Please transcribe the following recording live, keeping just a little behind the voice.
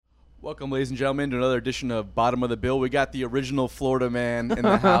Welcome, ladies and gentlemen, to another edition of Bottom of the Bill. We got the original Florida man in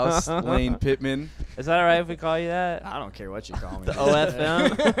the house, Lane Pittman. Is that all right if we call you that? I don't care what you call me. The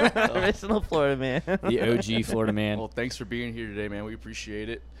OFM? Original Florida man. The OG Florida man. Well, thanks for being here today, man. We appreciate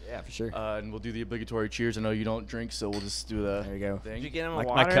it. Yeah, for sure. And we'll do the obligatory cheers. I know you don't drink, so we'll just do the There you go. thing. Did you get him a Like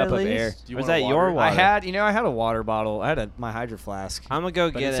water my cup at of least? air. Do you Or is want that a your water? water? I had a water bottle. I had my Hydro Flask. I'm going to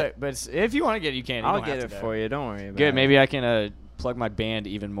go But get it's it. but if you want to get it, you can. You I'll don't get have it to, for you. Don't worry about it. Good. Maybe I can plug my band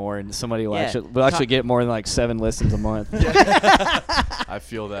even more, and somebody will Yeah. actually get more than like 7 listens a month. I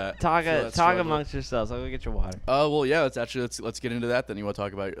feel that. Talk, I feel that talk struggle. amongst yourselves. I'll go get your water. Well, yeah. Let's get into that. Then you want to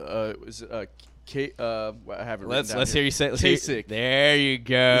talk about is it K? I have it. Let's hear you say. Kasich. There you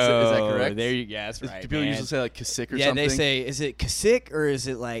go. Is that correct? There you go. That's Do right. people man. usually say like Kasich or Yeah, something? they say, is it Kasich or is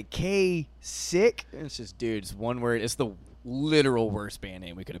it like K-Sick? It's just, dude, it's one word. It's the literal worst band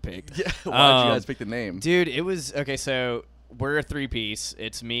name we could have picked. Yeah. Why did you guys pick the name? Dude, it was, okay, so we're a 3-piece.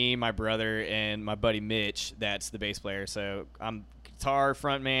 It's me, my brother, and my buddy Mitch. That's the bass player. So I'm guitar,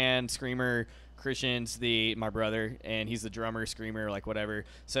 frontman, screamer. Christian's my brother, and he's the drummer, screamer, like whatever.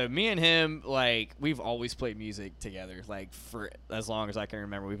 So me and him, like, we've always played music together, like for as long as I can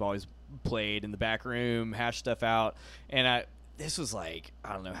remember. We've always played in the back room, hashed stuff out, and this was like,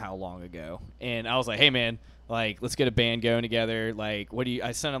 I don't know how long ago, and I was like, hey man, like, let's get a band going together. Like,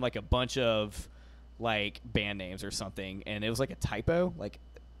 I sent him like a bunch of like band names or something, and it was like a typo, like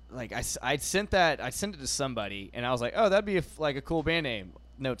I sent it to somebody, and I was like, oh, that'd be a cool band name.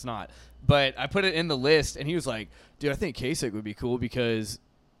 No, it's not. But I put it in the list, and he was like, dude, I think Kasich would be cool because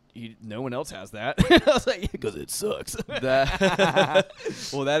no one else has that. I was like, because it sucks. Well,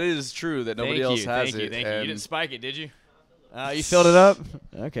 that is true that nobody else has Thank you. it. You and didn't spike it, did you? You filled it up?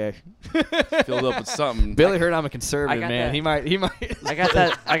 Okay. filled up with something. Billy heard I'm a conservative, I got man. that. He might. I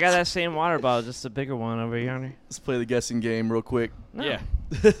got that same water bottle, just a bigger one over yonder. Let's play the guessing game real quick. No. Yeah.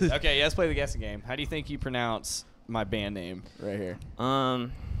 Okay, yeah, let's play the guessing game. How do you think you pronounce my band name right here?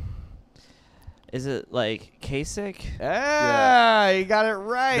 Is it like Kasich? You got it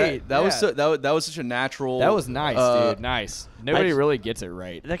right. That was such a natural. That was nice, dude. Nice. Nobody really gets it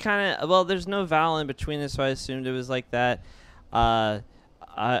right. That kind of, well, there's no vowel in between this, so I assumed it was like that. I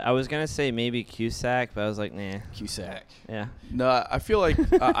was gonna say maybe Cusack, but I was like, nah. Cusack. Yeah. No, I feel like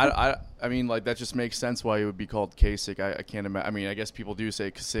I mean, like, that just makes sense why it would be called Kasich. I can't imagine. I mean, I guess people do say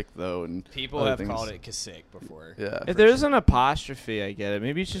Kasich though, and People other have things. called it Kasich before. Yeah. If there's an apostrophe, I get it.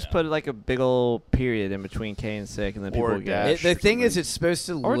 Maybe you should just put like a big old period in between K and sick, and then Or people a get dash. it. The thing is, it's supposed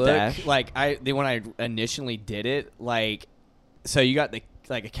to Or look dash. like when I initially did it, like, so you got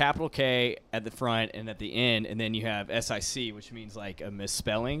like a capital K at the front and at the end, and then you have SIC, which means like a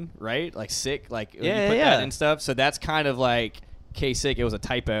misspelling, right? Like sick, like when you put that and stuff. So that's kind of like K sick. It was a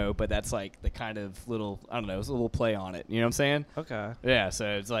typo, but that's like the kind of little, I don't know, it's a little play on it. You know what I'm saying? Okay. Yeah. So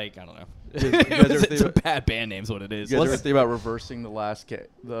it's like, I don't know. guys ever It's think a about- bad band name's what it is. You guys ever think about reversing the last K,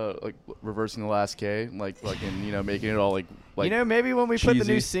 reversing the last K, like in making it all like maybe when we put the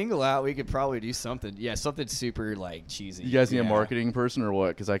cheesy. new single out, we could probably do something. Yeah, something super like cheesy. You guys need a Yeah. marketing person or what?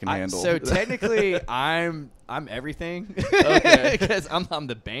 Because I can handle. So technically, I'm everything. Okay. Because I'm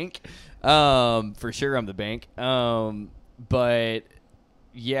the bank. For sure, I'm the bank. But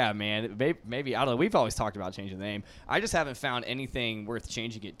yeah, man, maybe I don't know. We've always talked about changing the name. I just haven't found anything worth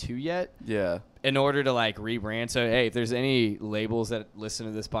changing it to yet. Yeah. In order to like rebrand. So hey, if there's any labels that listen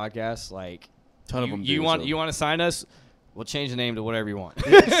to this podcast, like Ton of them. you want to sign us, we'll change the name to whatever you want.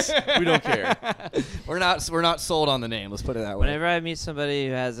 We don't care. We're not sold on the name. Let's put it that way. Whenever I meet somebody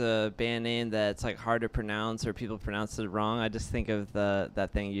who has a band name that's like hard to pronounce or people pronounce it wrong, I just think of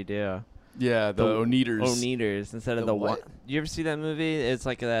that thing you do. Yeah, the Oneaters. Oneaters instead of The the one. what? You ever see that movie? It's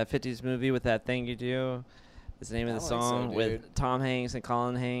like a 50s movie with that thing you do. It's the name of the I don't think so, song dude. with Tom Hanks and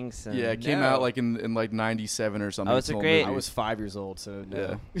Colin Hanks. And Yeah, it came No. out like in like '97 or something. Oh, it's a an old great- movie. I was 5 years old, so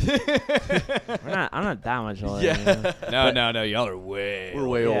no. I'm not that much older. Yeah. No, y'all are way. We're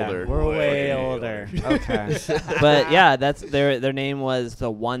way Yeah, older. We're way older. Okay. But yeah, that's their name was The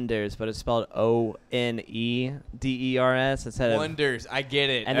Wonders, but it's spelled Oneders instead of. Wonders. I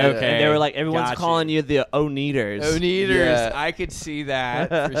get it. And, okay. and they were like, everyone's Gotcha. calling you the Oneaters. Oneaters. Yeah. I could see that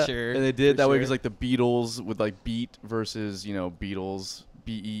for sure. And they did For that way sure. because like the Beatles with like beat versus Beatles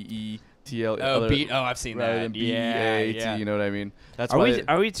BEETL. Oh, beat. Oh, I've seen rather that. than Yeah, BEAT. yeah. You know what I mean? That's Are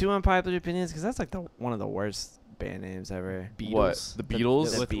why. we too unpopular opinions? Because that's like one of the worst band names ever. What, the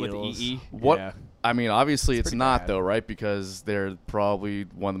Beatles? the with Beatles. EE. What? Yeah. I mean, obviously it's pretty not bad. though, right? Because they're probably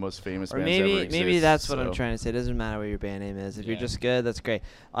one of the most famous Or bands ever maybe exist, that's what so. I'm trying to say. It doesn't matter what your band name is. If you're Yeah. just good, that's great.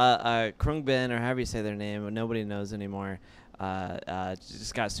 Krungbin, or however you say their name, nobody knows anymore.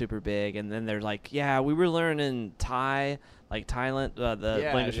 just got super big. And then they're like, yeah, we were learning Thai, like Thailand, the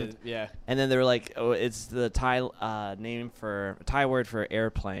language. Yeah. And then they were like, oh, it's the Thai Thai word for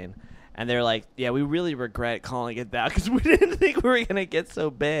airplane. And they're like, yeah, we really regret calling it that because we didn't think we were gonna get so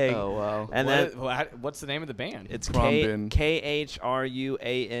big. Oh wow! And What's the name of the band? it's Khruangbin. Khruang.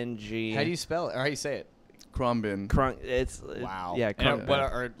 How do you spell it, or how do you say it? Khruangbin. Wow. Yeah. And Khruangbin. what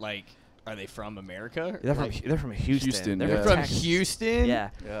are they from America? They're from Houston. Houston, They're yeah. From Texas. Houston? Yeah.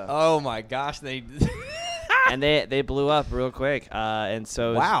 Yeah. Oh my gosh, they. And they blew up real quick. And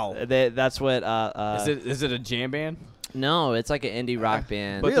so Wow. that's what. Is it a jam band? No, it's like an indie rock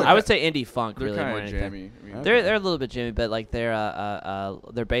band. But I would say indie funk. They're really kind more of than anything. jammy. I mean, They're a little bit jammy, but like their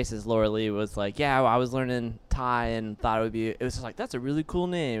bassist Laura Lee was like, yeah, I was learning Thai and thought it was just like that's a really cool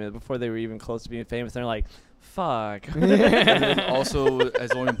name. And before they were even close to being famous, they're like, fuck. and then also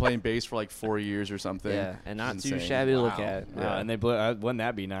has only been playing bass for like 4 years or something. Yeah, and not It's too insane. shabby to look Wow. at. Yeah. And they blew. Wouldn't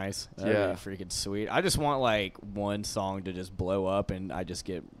that be nice? That'd Yeah. be freaking sweet. I just want like one song to just blow up, and I just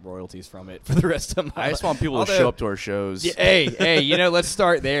get royalties from it for the rest of my. I just want people to Although- show up to our shows. Yeah, hey, let's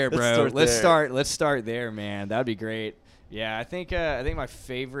start there, bro. Let's start there. Let's start there, man. That'd be great. Yeah, I think my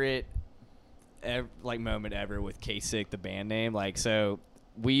favorite moment ever with K-Sick, the band name. Like, so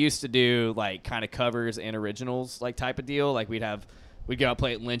we used to do like kind of covers and originals like type of deal. Like we'd go out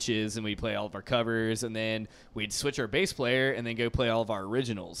play at Lynch's and we'd play all of our covers, and then we'd switch our bass player and then go play all of our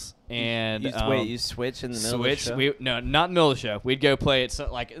originals. And You switch in the middle of the show? No, not in the middle of the show. We'd go play at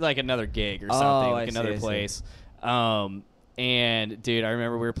like another gig or something, like another I see. place. And dude, I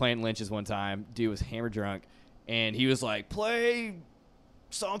remember we were playing Lynch's one time. Dude was hammer drunk, and he was like, "Play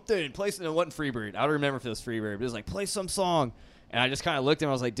something." Play something. It wasn't Freebird. I don't remember if it was Freebird. But it was like, "Play some song." And I just kind of looked at him.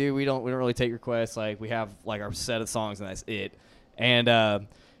 I was like, "Dude, we don't really take requests. Like, we have like our set of songs, and that's it." And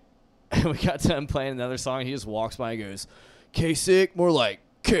we got done playing another song. He just walks by and goes, "K-Sick," more like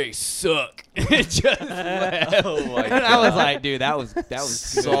K-Suck. It just left. Oh my And I was like, dude, that was good.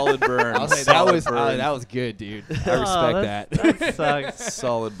 Solid burn. I was like, Solid burn. that was good, dude. I respect that. That sucks.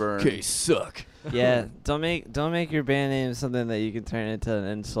 Solid burn. K-Suck. Yeah, don't make your band name something that you can turn into an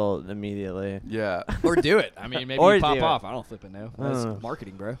insult immediately. Yeah. Or do it. I mean, maybe Or you pop do it. off. I don't flipping know. That's Uh.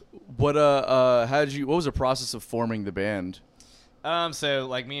 marketing, bro. What what was the process of forming the band? So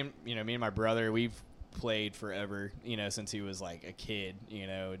like me and my brother, we've played forever, since he was like a kid,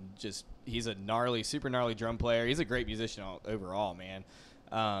 and just he's a super gnarly drum player. He's a great musician overall, man.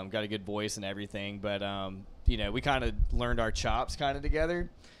 Got a good voice and everything, but we kind of learned our chops kind of together.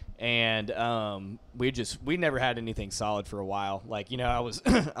 And we never had anything solid for a while. Like,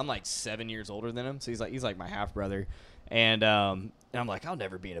 I'm like 7 years older than him, so he's like my half brother. And I'm like, I'll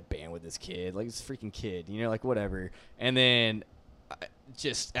never be in a band with this kid. Like, this freaking kid, like whatever. And then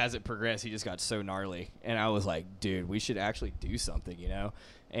just as it progressed, he just got so gnarly. And I was like, dude, we should actually do something,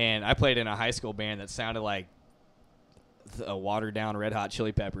 And I played in a high school band that sounded like a watered down Red Hot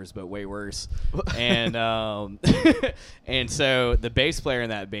Chili Peppers, but way worse. And and so the bass player in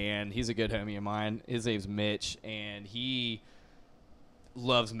that band, he's a good homie of mine. His name's Mitch, and he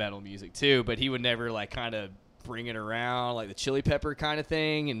loves metal music too, but he would never like kind of bring it around like the Chili Pepper kind of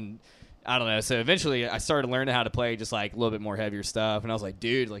thing. And I don't know. So eventually I started learning how to play just like a little bit more heavier stuff. And I was like,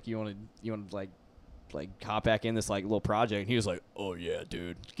 dude, like you want to like hop back in this like little project? And he was like, oh yeah,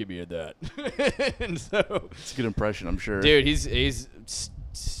 dude, give me that. And so It's a good impression, I'm sure. dude, he's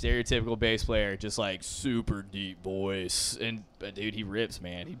stereotypical bass player, just like super deep voice, but dude, he rips,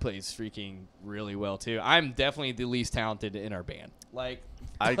 man. He plays freaking really well too. I'm definitely the least talented in our band, like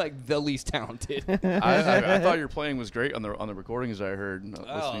the least talented. I thought your playing was great on the recordings I heard.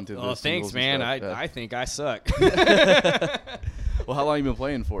 Listening to the thanks, singles and man. stuff. Yeah. I think I suck. Well, how long you been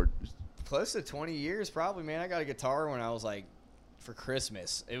playing for? Close to 20 years, probably, man. I got a guitar when I was like for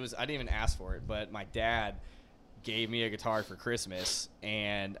Christmas. I didn't even ask for it, but my dad gave me a guitar for Christmas,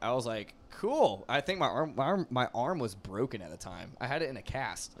 and I was like, cool. I think my arm was broken at the time. I had it in a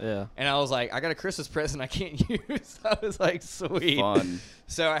cast. Yeah. And I was like, I got a Christmas present I can't use. I was like, sweet. Fun.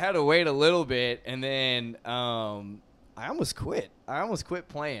 So I had to wait a little bit, and then I almost quit. I almost quit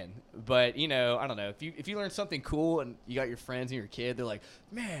playing. But, I don't know. If you learn something cool and you got your friends and your kid, they're like,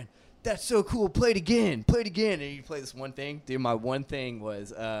 man, that's so cool. Play it again. Play it again. And you play this one thing. Dude, my one thing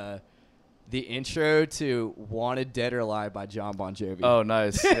was the intro to Wanted Dead or Alive by John Bon Jovi. Oh,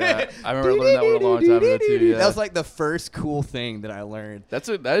 nice. Yeah. I remember learning that one a long time ago, too. Yeah. That was like the first cool thing that I learned. That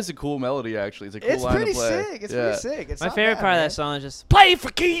is a cool melody, actually. It's a cool It's line pretty to play. sick. It's Yeah. pretty sick. It's My not favorite bad, part of man. that song is just play for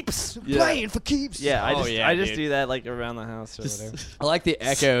keeps. Yeah. Playing for keeps. Yeah, I just dude. do that like around the house or whatever. I like the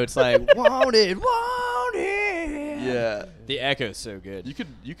echo. It's like wanted. Yeah. The echo's so good.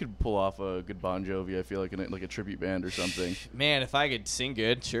 You could pull off a good Bon Jovi. I feel like in like a tribute band or something. Man, if I could sing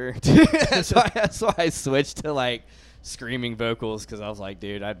good, sure. that's why I switched to like screaming vocals, because I was like,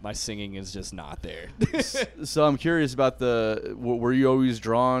 dude, my singing is just not there. So I'm curious about were you always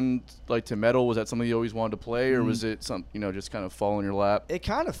drawn like to metal? Was that something you always wanted to play, or was it just kind of fall in your lap? It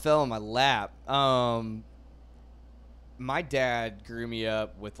kind of fell in my lap. My dad grew me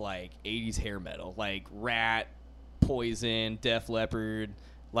up with like 80s hair metal, like Rat, Poison, Def Leppard,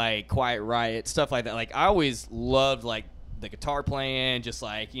 like Quiet Riot, stuff like that. Like I always loved like the guitar playing, just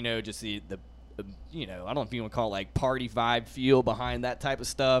like, just the I don't know if you want to call it like party vibe feel behind that type of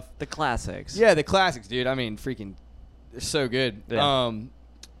stuff. The classics. Yeah, the classics, dude. I mean, freaking, they're so good. Yeah.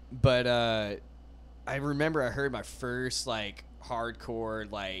 But I remember I heard my first like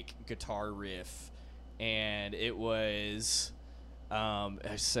hardcore like guitar riff, and it was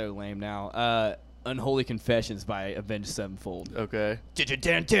it's so lame now. Unholy Confessions by Avenged Sevenfold. Okay. So I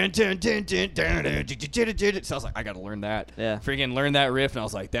was like, I gotta learn that. Yeah. Freaking learn that riff, and I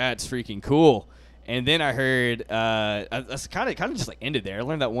was like, that's freaking cool. And then I heard, that's kind of just like ended there. I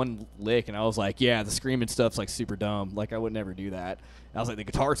learned that one lick, and I was like, yeah, the screaming stuff's like super dumb. Like I would never do that. And I was like, the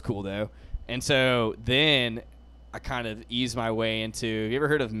guitar's cool though. And so then I kind of eased my way into. Have you ever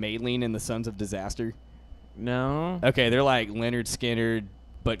heard of Maylene and the Sons of Disaster? No. Okay, they're like Leonard Skinner,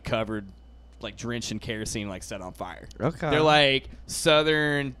 but covered, like drenched in kerosene, like set on fire. Okay. They're like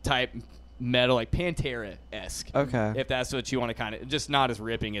southern type metal, like Pantera-esque. Okay. If that's what you want to kind of, just not as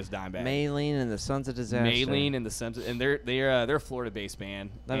ripping as Dimebag. Maylene and the Sons of Disaster. Maylene and the Sons, and they're a Florida-based band.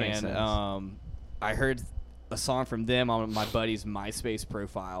 That makes sense. I heard a song from them on my buddy's MySpace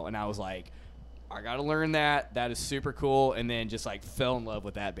profile, and I was like, I gotta learn that. That is super cool. And then just like fell in love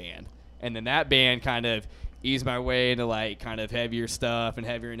with that band, and then that band kind of eased my way into like kind of heavier stuff and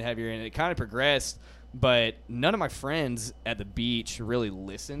heavier, and it kind of progressed. But none of my friends at the beach really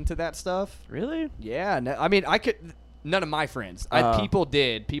listened to that stuff. Really? Yeah, no, I mean, none of my friends.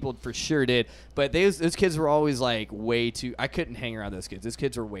 People for sure did. But those kids were always like way too. I couldn't hang around those kids. Those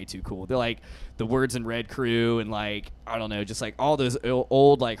kids were way too cool. They're like the Words in Red crew, and like I don't know, just like all those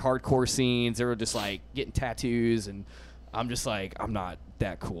old like hardcore scenes. They were just like getting tattoos, and I'm just like, I'm not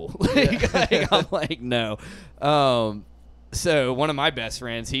that cool. I'm like, no. So one of my best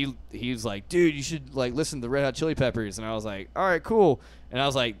friends, he was like, dude, you should like listen to the Red Hot Chili Peppers. And I was like, all right, cool. And I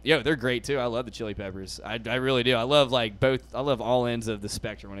was like, yo, they're great too. I love the Chili Peppers. I really do. I love like both. I love all ends of the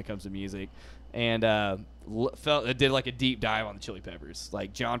spectrum when it comes to music. And did like a deep dive on the Chili Peppers.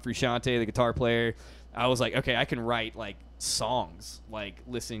 Like John Frusciante, the guitar player. I was like, okay, I can write like songs like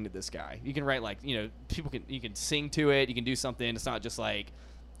listening to this guy. You can write like, you can sing to it. You can do something. It's not just like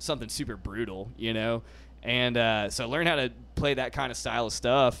something super brutal, And so I learned how to play that kind of style of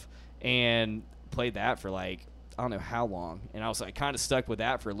stuff, and played that for like, I don't know how long. And I was like kind of stuck with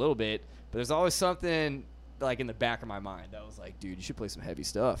that for a little bit, but there's always something like in the back of my mind that was like, dude, you should play some heavy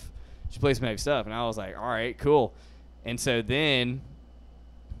stuff. And I was like, all right, cool. And so then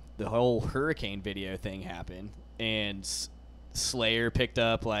the whole Hurricane video thing happened, and Slayer picked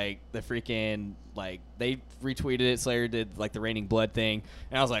up like the freaking, like they retweeted it. Slayer did like the Raining Blood thing.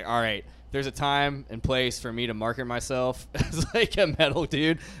 And I was like, all right, there's a time and place for me to market myself as like a metal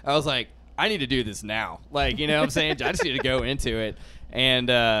dude. I was like, I need to do this now. Like, you know what I'm saying? I just need to go into it.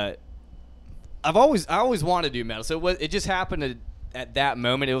 And I always wanted to do metal. So it just happened at that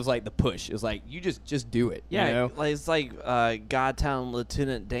moment. It was like the push. It was like, you just do it. Yeah, you know? like it's like Godtown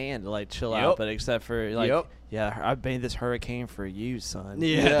Lieutenant Dan to like chill out, but except for like, yeah, I made this hurricane for you, son.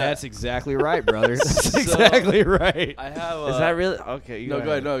 Yeah, that's exactly right, brother. That's exactly right. I have. Is that really okay? Go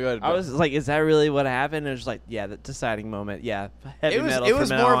ahead. No, go ahead. I was like, is that really what happened? It was like, yeah, the deciding moment. Yeah, heavy metal. It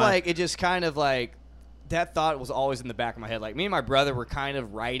was more like it just kind of like that thought was always in the back of my head. Like me and my brother were kind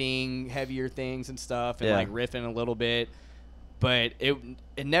of writing heavier things and stuff, and like riffing a little bit, but it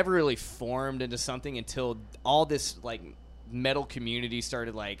never really formed into something until all this like metal community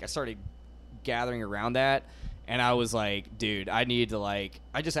started. Like I started gathering around that. And I was like, dude, I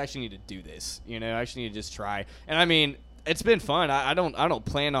just actually need to do this. I actually need to just try. And I mean, it's been fun. I don't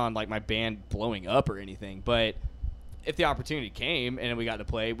plan on like my band blowing up or anything, but if the opportunity came and we got to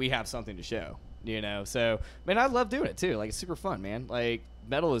play, we have something to show, So, man, I love doing it too. Like, it's super fun, man. Like,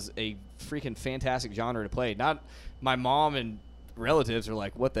 metal is a freaking fantastic genre to play. Not my mom and relatives are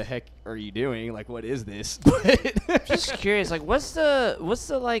like, what the heck are you doing? Like, what is this? Just curious, like, what's the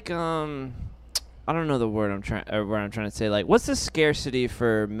like I don't know the word I'm trying to say. Like, what's the scarcity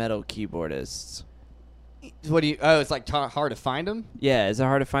for metal keyboardists? What do you? Oh, it's like hard to find them. Yeah, is it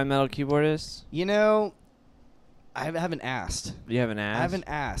hard to find metal keyboardists? I haven't asked. You haven't asked? I haven't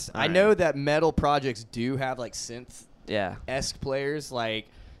asked. All I right. know that metal projects do have like synth-esque Yeah. players, like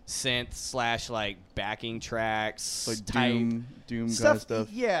synth / like backing tracks, Like type Doom kind stuff. of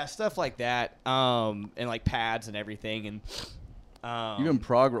stuff. Yeah, stuff like that. And like pads and everything, and Even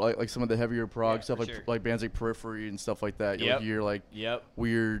prog, like some of the heavier prog Yeah, stuff, for like sure. like bands like Periphery and stuff like that. You'll Yep. hear like Yep.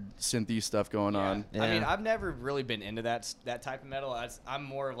 weird synthy stuff going on. I mean, Yeah. I've never really been into that type of metal. I'm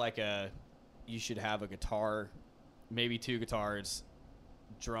more of like you should have a guitar, maybe 2 guitars,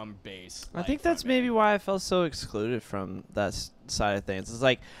 drum, bass. I like, think that's front maybe band. why I felt so excluded from that side of things. It's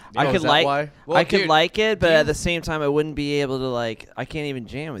like Oh, I is could that like why? Well, I could dude, like it, but do at you- the same time I wouldn't be able to like. I can't even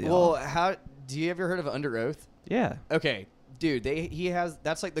jam with you. Well, how do you ever heard of Under Oath? Yeah. Okay, dude,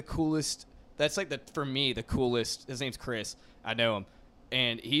 that's like the coolest. That's like for me the coolest. His name's Chris. I know him,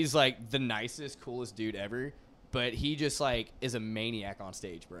 and he's like the nicest, coolest dude ever. But he just like is a maniac on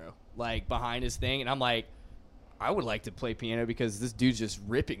stage, bro. Like behind his thing, and I'm like, I would like to play piano because this dude's just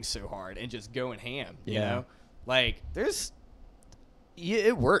ripping so hard and just going ham. You Yeah. know, like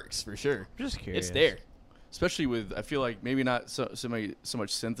it works for sure. I'm just curious. It's there. Especially with, I feel like maybe not so much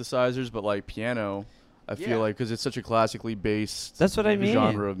synthesizers, but like piano. I Yeah. feel like because it's such a classically based That's what I mean.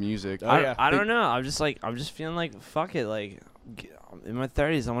 genre of music. Oh, yeah. I don't know. I'm just feeling like fuck it. Like in my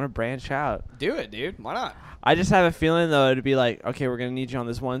 30s, I want to branch out. Do it, dude. Why not? I just have a feeling though it'd be like, okay, we're gonna need you on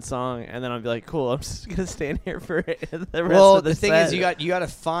this one song, and then I'll be like, cool, I'm just gonna stand here for the rest Well, of the the thing set. is, you got to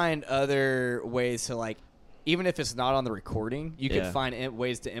find other ways to like, even if it's not on the recording, you Yeah. can find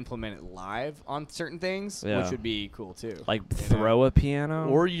ways to implement it live on certain things, Yeah. which would be cool too. like you know? throw a piano.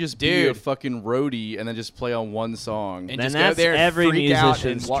 Or you just be a Dude. fucking roadie and then just play on one song. And then just go that's there and every freak out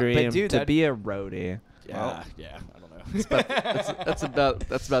musician's and but dream dude, to that- be a roadie. yeah, yeah, I don't know. that's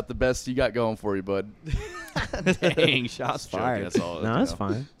about the best you got going for you, bud. Dang, shots Joking, fired. That's all. No, that's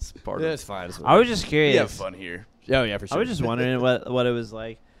fine. It's part Yeah, of it's fine. As well. I was just We curious. have fun here. Oh yeah, for sure. I was just wondering what it was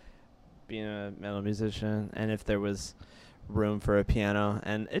like being a metal musician, and if there was room for a piano.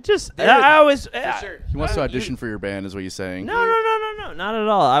 And it just There- I always for sure. He wants to audition for your band, is what he's saying. No, not at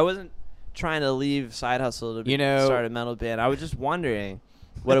all. I wasn't trying to leave Side Hustle to You know- start a metal band. I was just wondering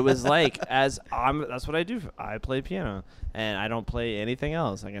what it was like. That's what I do. I play piano, and I don't play anything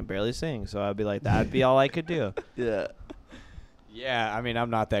else. I can barely sing, so I'd be like, that'd be all I could do. Yeah. Yeah, I mean, I'm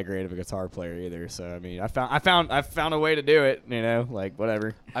not that great of a guitar player either. So I mean, I found a way to do it. You know, like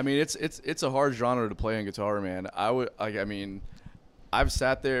whatever. I mean, it's a hard genre to play on guitar, man. I've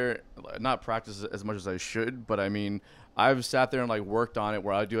sat there, not practiced as much as I should, but I mean, I've sat there and like worked on it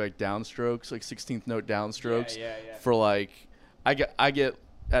where I do like downstrokes, like 16th note downstrokes Yeah. for like, I get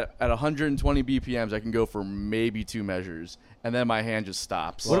at 120 BPMs, I can go for maybe 2 measures, and then my hand just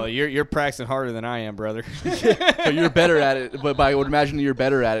stops. Well, you're practicing harder than I am, brother. But you're better at it. But I would imagine you're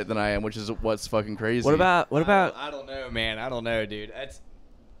better at it than I am, which is what's fucking crazy. What about I don't know, man. I don't know, dude. That's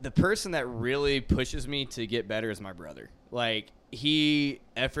the person that really pushes me to get better is my brother. Like he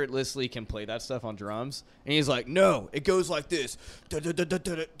effortlessly can play that stuff on drums, and he's like, "No, it goes like this." You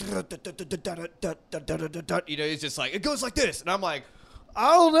know, he's just like, "It goes like this," and I'm like,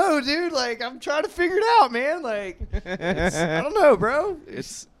 "I don't know, dude. Like I'm trying to figure it out, man. Like I don't know, bro."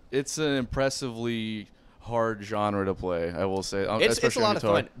 It's an impressively hard genre to play, I will say. It's especially a on lot of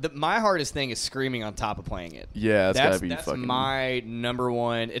guitar. fun. My hardest thing is screaming on top of playing it. Yeah, that's gotta be that's fucking. my number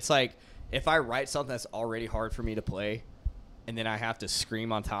one. It's like if I write something that's already hard for me to play, and then I have to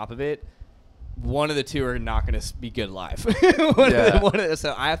scream on top of it, one of the two are not going to be good live.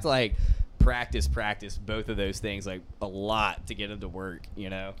 So I have to like practice both of those things like a lot to get them to work. You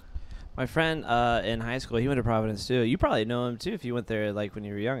know. my friend in high school? He went to Providence too. You probably know him too if you went there like when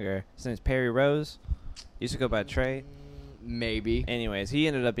you were younger. His name's Perry Rose. He used to go by Trey. Maybe. Anyways, he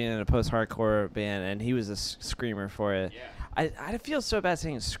ended up being in a post-hardcore band, and he was a screamer for it. Yeah. I feel so bad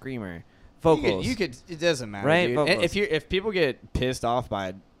saying screamer. Vocals. You could. It doesn't matter, Right, dude. vocals. And if people get pissed off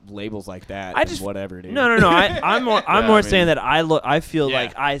by labels like that, I then just whatever, dude. No. I'm more I more mean- saying that I feel Yeah.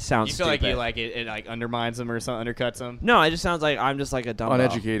 like I sound You feel stupid. like you like it like undermines them or something, undercuts them. No, it just sounds like I'm just like a dumb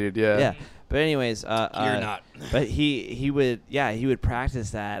Uneducated, yeah. Yeah. But anyways, You're not. But he would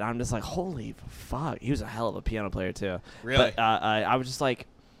practice that. And I'm just like, holy fuck. He was a hell of a piano player too. Really? But I was just like,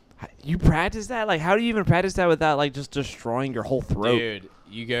 you practice that? Like, how do you even practice that without like just destroying your whole throat? Dude,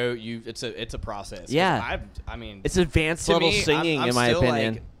 it's a process. 'Cause Yeah. I mean, It's advanced to level me, singing, I'm in my still,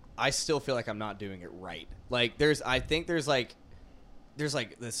 opinion. like, I still feel like I'm not doing it right. Like I think there's like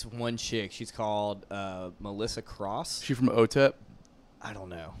this one chick. She's called Melissa Cross. She from OTEP. I don't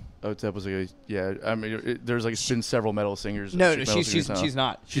know. OTEP was like I mean, there's like been several metal singers. No, metal singers she's now.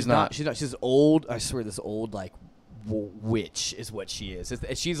 not. She's not. She's not. She's old. I swear, this old like witch is what she is.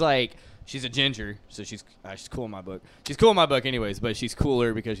 She's like she's a ginger, so she's cool in my book. She's cool in my book, anyways, but she's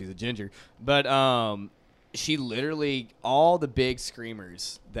cooler because she's a ginger. But she literally, all the big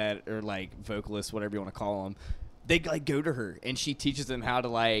screamers that are like vocalists, whatever you want to call them, they like go to her and she teaches them how to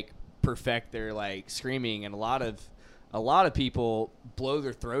like perfect their like screaming. And a lot of people blow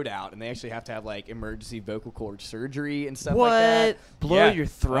their throat out and they actually have to have like emergency vocal cord surgery and stuff like that. Blow your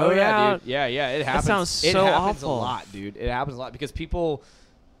throat yeah, out? Dude. Yeah, it happens. That sounds it so happens awful. a lot, dude. It happens a lot because people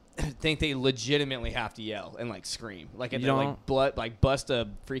think they legitimately have to yell and like scream, like if they like blood, like bust a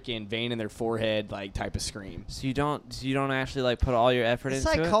freaking vein in their forehead, like type of scream. So you don't actually like put all your effort It's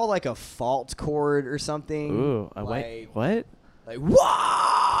into like it? called like a fault chord or something. Ooh, like, wait, what? Like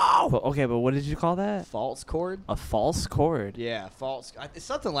wow. Well, okay, but what did you call that? False chord. A false chord. Yeah, false. It's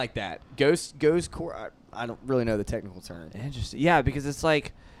something like that. Ghost chord. I don't really know the technical term. Interesting. Yeah, because it's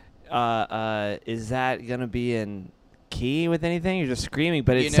like, is that gonna be in key with anything? You're just screaming,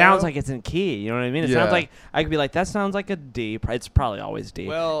 but it sounds like it's in key. You know what I mean? It sounds like I could be like, that sounds like a D. It's probably always D.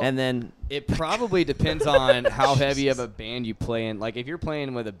 Well, and then it probably depends on how heavy of a band you play in. Like if you're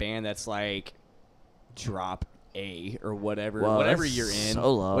playing with a band that's like drop A or whatever, Whoa, whatever that's you're in,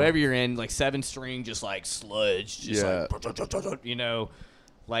 so low. whatever you're in, like 7-string, just like sludge, just like you know.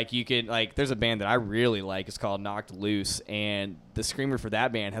 Like you could like, there's a band that I really like. It's called Knocked Loose, and the screamer for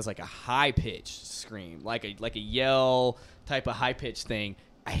that band has like a high pitched scream, like a yell type of high pitched thing.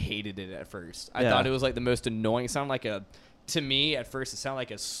 I hated it at first. I thought it was like the most annoying. It sounded like to me at first it sounded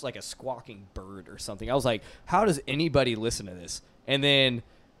like a squawking bird or something. I was like, how does anybody listen to this? And then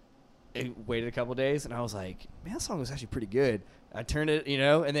it waited a couple days, and I was like, man, that song was actually pretty good. I turned it,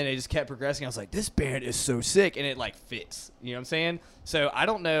 and then it just kept progressing. I was like, this band is so sick, and it, like, fits. You know what I'm saying? So I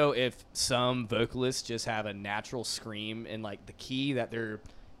don't know if some vocalists just have a natural scream in, like, the key that they're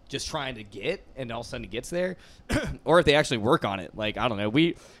just trying to get, and all of a sudden it gets there, or if they actually work on it. Like, I don't know.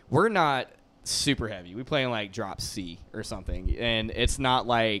 We're not super heavy. We play in, like, drop C or something, and it's not,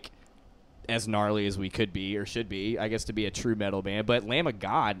 like, as gnarly as we could be or should be, I guess, to be a true metal band. But Lamb of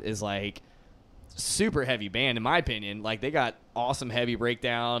God is, like, super heavy band in my opinion. Like they got awesome heavy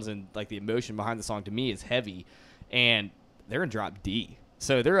breakdowns, and like the emotion behind the song to me is heavy, and they're in drop D,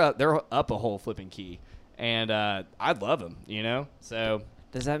 so they're up a whole flipping key, and I love them, so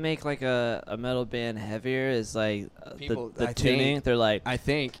does that make like a metal band heavier? Is like People, the I tuning? think- They're like, I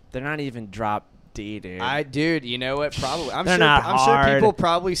think they're not even drop D, dude. dude, you know what? Probably. I'm They're sure. not I'm sure hard. people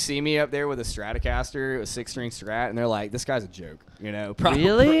probably see me up there with a Stratocaster, a 6-string Strat, and they're like, "This guy's a joke." Probably,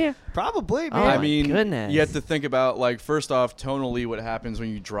 Really? Probably, Oh man. I my mean, goodness. you have to think about, like, first off, tonally what happens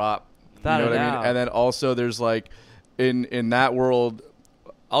when you drop. Without you know a what I doubt. mean? And then also there's like in that world,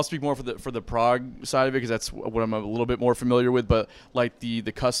 I'll speak more for the prog side of it because that's what I'm a little bit more familiar with. But like the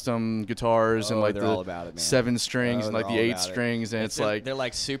custom guitars and like they're the all about it, man. 7 strings and They're like the all 8 about it. strings, and it's like they're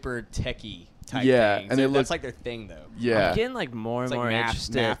like super techie type Yeah, things. and they That's look- like their thing though. yeah. I'm getting like more It's and like more math,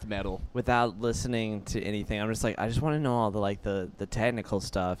 interested math metal. without listening to anything. I'm just like, I just want to know all the like the technical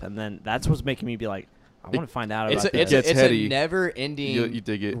stuff, and then that's what's making me be like, I want to find out It's about a, this. it's, a, gets it's heady. a never-ending You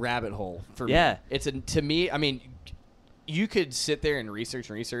dig it. rabbit hole for Yeah. me. It's to me. I mean, you could sit there and research,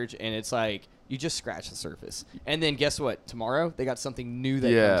 and it's like you just scratch the surface. And then guess what? Tomorrow they got something new that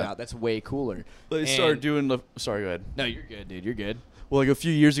Yeah. comes out that's way cooler. They And- started doing the. Sorry, go ahead. No, you're good, dude. You're good. Well, like a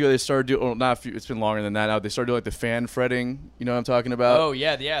few years ago, they started doing. Well, not a few. It's been longer than that now. They started doing like the fan fretting. You know what I'm talking about? Oh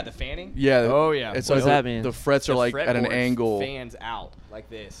yeah, the fanning. Yeah. Oh yeah. It's What like does that mean? The frets are The like at an fretboard angle. Fans out like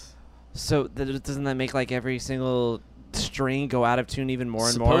this. So doesn't that make like every single string go out of tune even more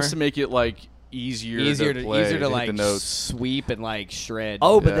and more? Supposed to make it like easier to play, easier to hit like the notes. sweep and like shred.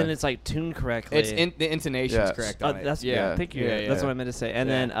 Oh, but Yeah. then it's like tuned correctly. it's the intonation's Yes. correct on it. That's yeah. Thank you. Yeah, That's yeah. what I meant to say. And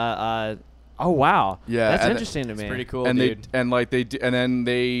Yeah. then oh wow. Yeah, That's and interesting to me. It's pretty cool, and dude. and then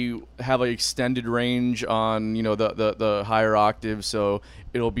they have like extended range on the higher octaves, so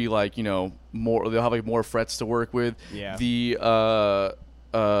it'll be like more. They'll have like more frets to work with. Yeah. The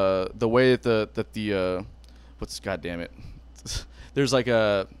way that the what's God damn it, there's like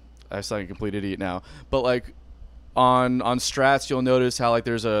I sound like a complete idiot now, but like on strats you'll notice how like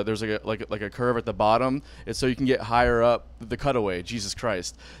there's a curve at the bottom. It's so you can get higher up the cutaway. Jesus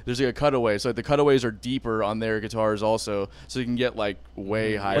Christ, there's like a cutaway, so like the cutaways are deeper on their guitars also, so you can get like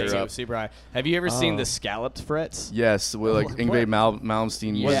way higher Like, up. super high. Have you ever seen Oh. the scalloped frets? Yes, with like What? Yngwie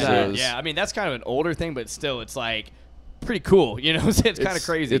Malmsteen What's uses that? those. Yeah, I mean that's kind of an older thing, but still, it's like pretty cool. It's kind of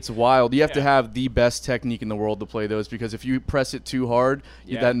crazy. It's wild. You have to Yeah. have the best technique in the world to play those, because if you press it too hard,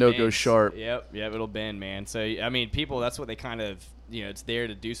 that it note goes bends. sharp. Yep, it'll bend, man. So I mean, people, that's what they kind of, it's there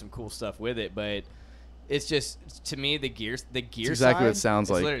to do some cool stuff with it, but it's just, to me, the gear exactly what it side, sounds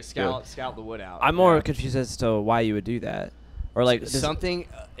it's like. literally Yeah. scalp the wood out. I'm more Yeah. confused as to why you would do that. or like something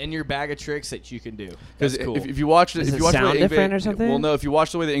in your bag of tricks that you can do. Because cool. if you watch it, Does if it you watch sound the way different Yngwie, or something? well, no. If you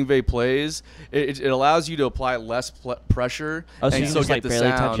watch the way that Yngwie plays, it allows you to apply less pressure Oh, so and you still just, get like, the barely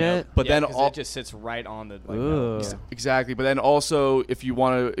sound. touch it? But Yeah, then 'cause it just sits right on the. Ooh. exactly. But then also, if you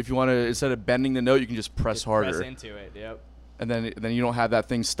want to, instead of bending the note, you can just press harder, Press into it. Yep. and then you don't have that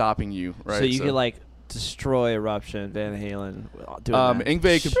thing stopping you, right? So you could like destroy Eruption, Van Halen. Doing that.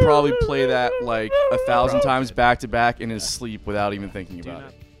 Yngwie could probably play that like 1,000 times back to back in his sleep without even thinking about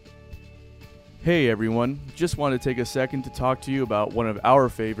it. Hey everyone, just want to take a second to talk to you about one of our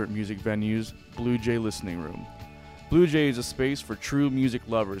favorite music venues, Blue Jay Listening Room. Blue Jay is a space for true music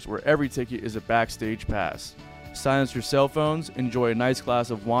lovers where every ticket is a backstage pass. Silence your cell phones, enjoy a nice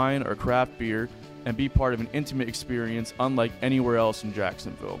glass of wine or craft beer, and be part of an intimate experience unlike anywhere else in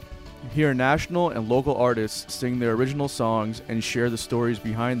Jacksonville. Hear national and local artists sing their original songs and share the stories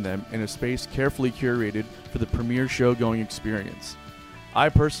behind them in a space carefully curated for the premier show-going experience. I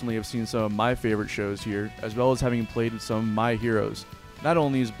personally have seen some of my favorite shows here, as well as having played with some of my heroes. Not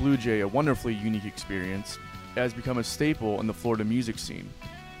only is Blue Jay a wonderfully unique experience, it has become a staple in the Florida music scene.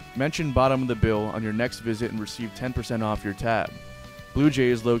 Mention Bottom of the Bill on your next visit and receive 10% off your tab. Blue Jay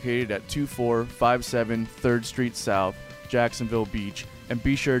is located at 2457 3rd Street South, Jacksonville Beach, and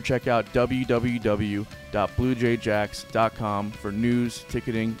be sure to check out www.bluejayjacks.com for news,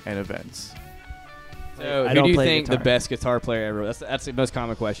 ticketing, and events. So, I who don't do you play think guitar. the best guitar player ever? That's the most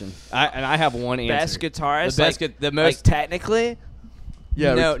common question. I have one answer. best guitarist. The best, like, the most. like technically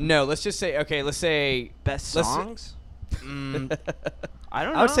Yeah, no. Let's just say. Okay, let's say. best Let's- songs. Mm, I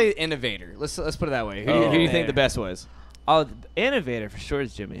don't know. I would say innovator. Let's put it that way. Who do you think the best was? oh, the innovator for sure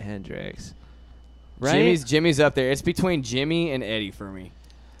is Jimi Hendrix. Right? Jimmy's up there. It's between Jimmy and Eddie for me.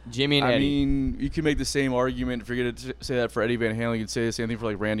 Jimmy and I Eddie. mean, you can make the same argument. If you're going to say that for Eddie Van Halen, you could say the same thing for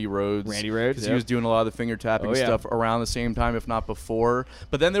like Randy Rhoads. Randy Rhoads, Because he yep. was doing a lot of the finger tapping Oh, yeah. stuff around the same time, if not before.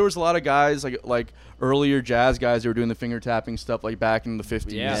 But then there was a lot of guys, like earlier jazz guys, that were doing the finger tapping stuff like back in the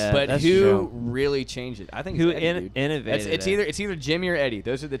 50s. Yeah, but that's who true. really changed it? I think Who it's Eddie, dude. innovated It's it. either Jimmy or Eddie.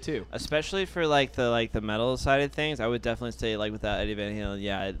 Those are the two. Especially for like the metal side of things, I would definitely say like without Eddie Van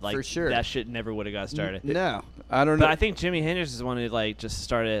Halen, like For sure. that shit never would have got started. No. I don't know. But I think Jimi Hendrix is the one who like just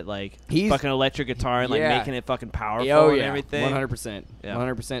started like He's- fucking electric guitar and like Yeah. making it fucking powerful Oh and yeah, everything. 100%. Yeah.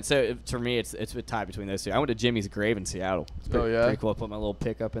 100%. So for me, it's a tie between those two. I went to Jimmy's grave in Seattle. It's pretty, Oh, yeah? pretty cool. I put my little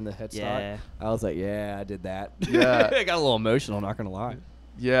pickup in the headstock. Yeah. I was like, yeah, I did that. Yeah. I got a little emotional. Not gonna lie.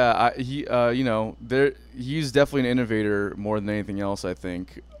 Yeah, he's definitely an innovator more than anything else, I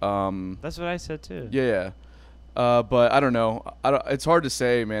think. That's what I said too. Yeah. But I don't know. It's hard to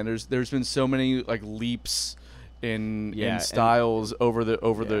say, man. There's been so many like leaps in Yeah, and- styles over the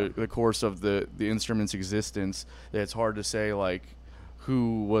Yeah. the course of the instrument's existence that it's hard to say like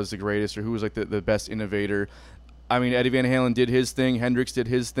who was the greatest or who was like the best innovator. I mean, Eddie Van Halen did his thing. Hendrix did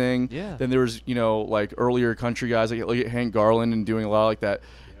his thing. Yeah. Then there was like earlier country guys like Hank Garland and doing a lot like that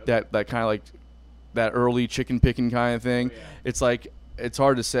kind of like that early chicken picking kind of thing. It's like it's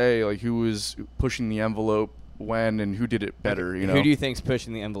hard to say like who was pushing the envelope when and who did it better. Who do you think's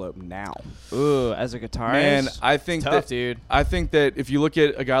pushing the envelope now? Ooh, as a guitarist, Man, I think Tough, dude. I think that if you look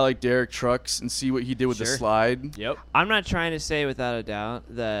at a guy like Derek Trucks and see what he did with the Sure. slide, Yep. I'm not trying to say without a doubt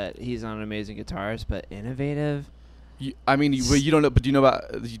that he's not an amazing guitarist, but innovative. but you don't know. But do you know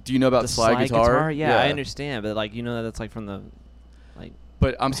about The slide guitar? Yeah, I understand, but like that's like from the like.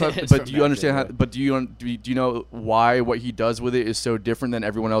 But I'm sorry. It's but from do you back understand then, how? But do you know why what he does with it is so different than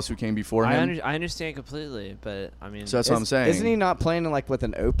everyone else who came before him? I understand completely, but I mean, So that's what I'm saying. Isn't he not playing like with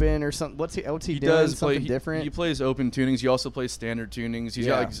an open or something? What's he doing? He does play something different. He plays open tunings. He also plays standard tunings. He's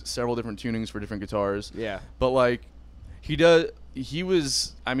got Yeah. like several different tunings for different guitars. yeah. But like, he does. He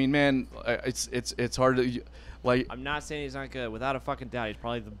was. I mean, man, it's hard to like. I'm not saying he's not good. Without a fucking doubt, he's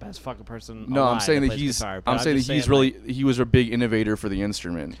probably the best fucking person. No, I'm alive saying that that plays he's. guitar, but I'm saying that just he's like, really. He was a big innovator for the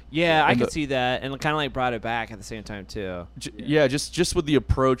instrument. Yeah, I and could the- see that, and kind of like brought it back at the same time too. Yeah, just with the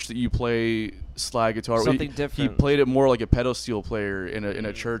approach that you play slide guitar. Something He different. played it more like a pedal steel player in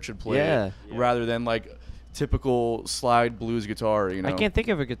a church would play Yeah. it, rather than like typical slide blues guitar. I can't think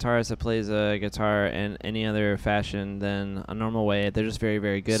of a guitarist that plays a guitar in any other fashion than a normal way. They're just very,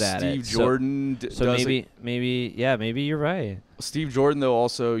 very good at it. Steve Jordan So does it. maybe you're right. Steve Jordan though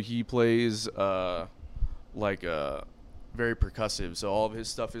also he plays very percussive, so all of his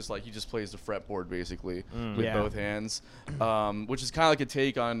stuff is like he just plays the fretboard basically with Yeah. both hands, which is kind of like a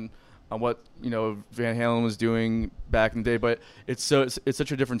take on what Van Halen was doing back in the day. But it's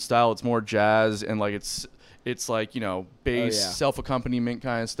such a different style. It's more jazz and like it's like bass yeah. self-accompaniment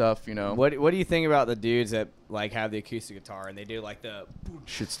kind of stuff. What do you think about the dudes that like have the acoustic guitar and they do like the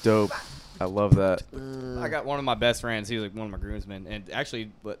Shit's dope. I love that. I got one of my best friends. He was like one of my groomsmen, and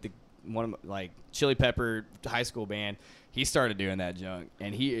actually, one of my, like Chili Pepper high school band. He started doing that junk,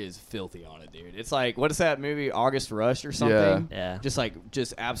 and he is filthy on it, dude. It's like, what is that movie, August Rush or something? Yeah.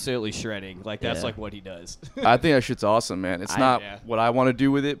 Just absolutely shredding. Like, that's like what he does. I think that shit's awesome, man. It's not what I want to do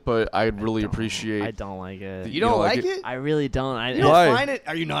with it, but I really appreciate. I don't like it. You don't like it? I really don't. You don't find it?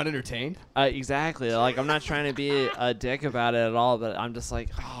 Are you not entertained? Exactly. Like, I'm not trying to be a dick about it at all, but I'm just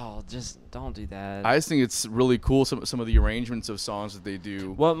like, oh, just don't do that. I just think it's really cool. Some of the arrangements of songs that they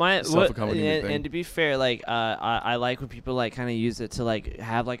do. And to be fair, like I like when people like kind of use it to like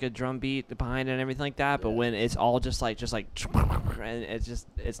have like a drum beat behind it and everything like that. But when it's all just like and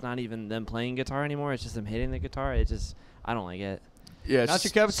it's not even them playing guitar anymore. It's just them hitting the guitar. I don't like it. Yeah, not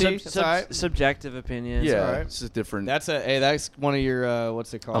your cup of tea. Subjective opinions. Yeah, all right. It's just different. That's one of your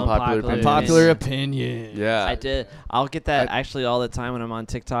what's it called? Unpopular opinion. Yeah, I did. I'll get that actually all the time when I'm on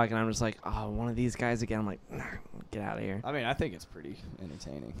TikTok, and I'm just like, oh, one of these guys again. I'm like, nah, get out of here. I mean, I think it's pretty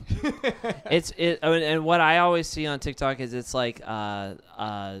entertaining. And what I always see on TikTok is it's like a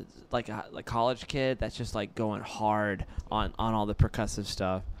college kid that's just like going hard on all the percussive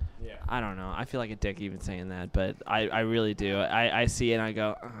stuff. Yeah. I don't know. I feel like a dick even saying that, but I really do. I see it and I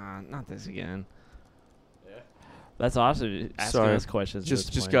go, not this again. Yeah. That's awesome. Asking us questions.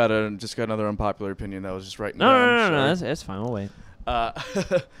 Just got another unpopular opinion that was just writing down. No. That's fine. We'll wait.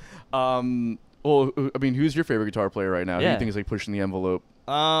 Well, I mean, who's your favorite guitar player right now? Who do you think is like pushing the envelope?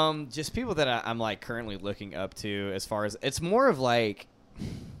 Just people that I'm like currently looking up to. As far as it's more of like.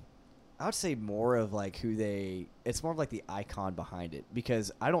 I would say more of like it's more of like the icon behind it,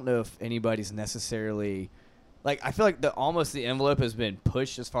 because I don't know if anybody's necessarily like, I feel like almost the envelope has been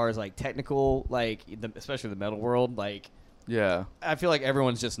pushed as far as like technical, like especially the metal world. Like, yeah, I feel like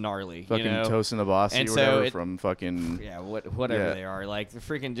everyone's just gnarly, fucking Tosin Abasi or whatever from fucking whatever they are. Like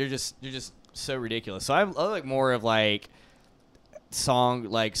they're just so ridiculous. So I like more of like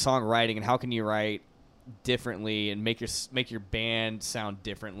songwriting and how can you write differently and make your band sound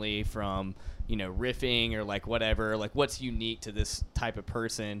differently from riffing or like whatever, like what's unique to this type of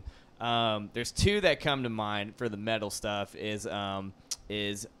person. There's two that come to mind for the metal stuff is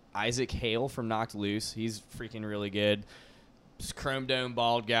Isaac Hale from Knocked Loose. He's freaking really good. Just chrome dome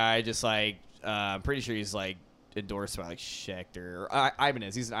bald guy, just like I'm pretty sure he's like endorsed by like Schecter or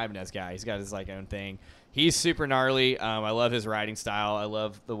Ibanez. He's an Ibanez guy. He's got his like own thing. He's super gnarly. I love his writing style. I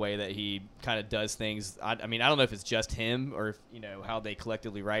love the way that he kind of does things. I mean, I don't know if it's just him or if, how they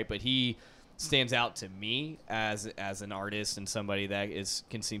collectively write, but he stands out to me as an artist and somebody that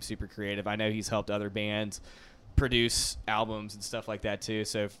can seem super creative. I know he's helped other bands produce albums and stuff like that too.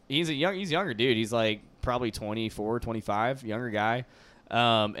 So he's younger dude. He's like probably 24, 25, younger guy.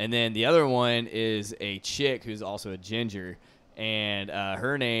 And then the other one is a chick who's also a ginger. And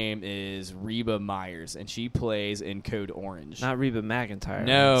her name is Reba Myers, and she plays in Code Orange. Not Reba McEntire.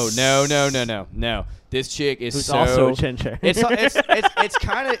 No. This chick is who's also ginger.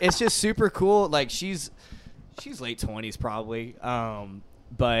 It's just super cool. Like she's late 20s probably.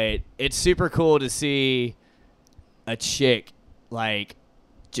 But it's super cool to see a chick like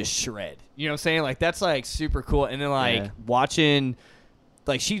just shred. You know what I'm saying? Like that's like super cool. And then like watching.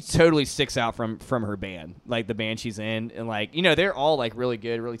 Like she totally sticks out from her band, like the band she's in, and like they're all like really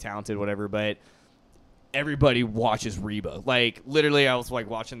good, really talented, whatever. But everybody watches Reba. Like literally, I was like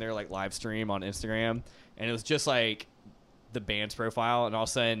watching their like live stream on Instagram, and it was just like the band's profile, and all of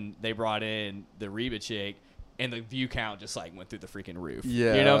a sudden they brought in the Reba chick, and the view count just like went through the freaking roof.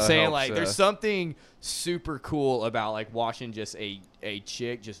 Yeah, you know what I'm saying? Like there's something super cool about like watching just a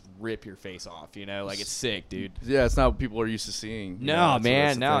chick just rip your face off. Like it's sick, dude. Yeah, it's not what people are used to seeing. No,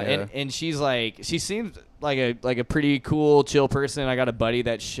 man, no. And she's like, she seems like a pretty cool, chill person. I got a buddy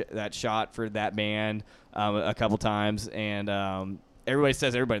that shot for that band a couple times, and everybody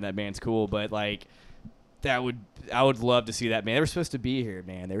says everybody in that band's cool, but like I would love to see that band. They were supposed to be here,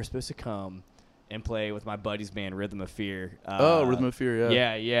 man. They were supposed to come and play with my buddy's band, Rhythm of Fear. Rhythm of Fear,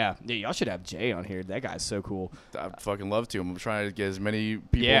 yeah. Yeah, y'all should have Jay on here. That guy's so cool. I'd fucking love to. I'm trying to get as many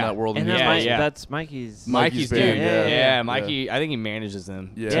people in that world. And that's Mikey's band. Dude. Yeah, Mikey. I think he manages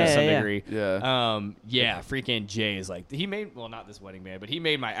them to some degree. Yeah. Freaking Jay is like, he made, well, not this wedding band, but he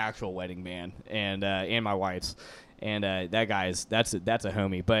made my actual wedding band and my wife's. And that guy's, that's a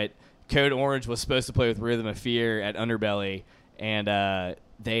homie. But Code Orange was supposed to play with Rhythm of Fear at Underbelly, and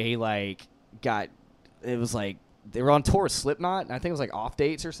they like it was like they were on tour with Slipknot, and I think it was like off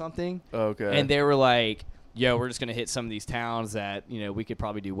dates or something. Okay. And they were like, yo, we're just gonna hit some of these towns that we could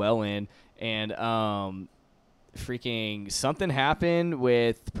probably do well in, and freaking something happened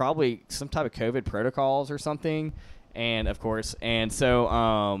with probably some type of COVID protocols or something, and of course, and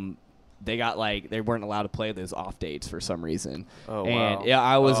so they got like they weren't allowed to play those off dates for some reason. Oh and wow. yeah,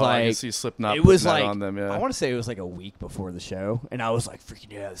 I was I like, guess he slipped not it was putting that like on them. Yeah. I want to say it was like a week before the show, and I was like,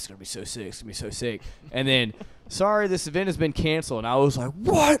 freaking yeah, this is gonna be so sick. It's gonna be so sick. And then, sorry, this event has been canceled. And I was like,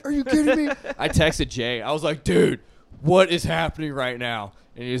 what? Are you kidding me? I texted Jay. I was like, dude, what is happening right now?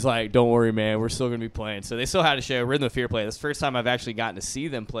 And he's like, don't worry, man. We're still going to be playing. So they still had a show, Rhythm of Fear play. That's the first time I've actually gotten to see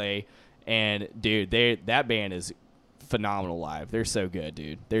them play. And, dude, that band is phenomenal live. They're so good,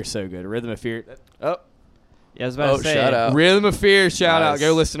 dude. They're so good. Rhythm of Fear. Oh. Yeah, I was about to say. Shout out. Rhythm of Fear. Shout out. Nice.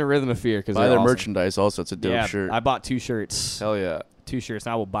 Go listen to Rhythm of Fear. Buy their awesome. merchandise also. It's a dope Yeah, shirt. I bought 2 shirts. Hell yeah. 2 shirts,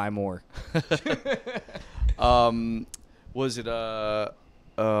 and I will buy more. Was it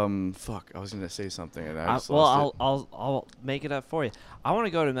fuck, I was gonna say something and I just Well, lost it. I'll make it up for you. I want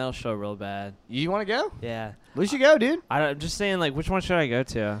to go to Metal Show real bad. You want to go? Yeah. We should go, dude. I'm just saying, like, which one should I go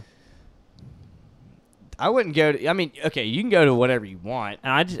to? I wouldn't go to. I mean, okay, you can go to whatever you want,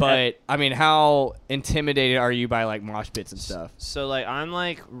 And I just, but I mean, how intimidated are you by like mosh pits and stuff? So like I'm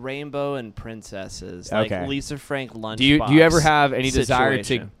like Rainbow and Princesses, like Okay. Lisa Frank Lunchbox. Do you ever have any desire to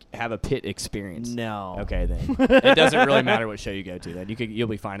situation. have a pit experience? No. Okay, then it doesn't really matter what show you go to. Then you'll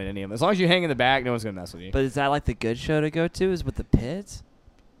be fine at any of them as long as you hang in the back. No one's gonna mess with you. But is that like the good show to go to? Is with the pits?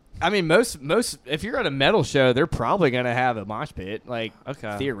 I mean, most if you're at a metal show, they're probably gonna have a mosh pit. Like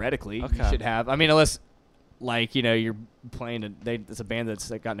theoretically, you Okay. should have. I mean, unless like you're playing it's a band that's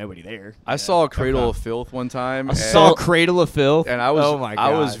like, got nobody there. I saw Cradle of Filth one time. I saw Cradle of Filth, and I was oh my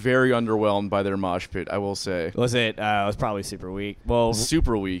God. I was very underwhelmed by their mosh pit, I will say. Was it? It was probably super weak. Well,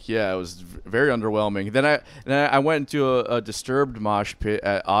 Super weak, yeah. It was very underwhelming. Then I went into a Disturbed mosh pit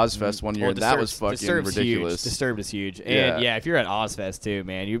at Ozfest one year, and that was fucking Disturbed's ridiculous. Huge. Disturbed is huge, and yeah, if you're at Ozfest too,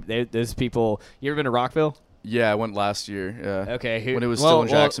 man, those people. You ever been to Rockville? Yeah, I went last year. Yeah. Okay, when it was still in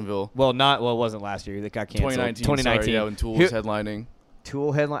Jacksonville. Well, it wasn't last year. That got canceled. 2019. Sorry, yeah, when Tool was headlining.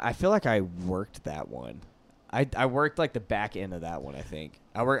 Tool headline. I feel like I worked that one. I worked like the back end of that one. I think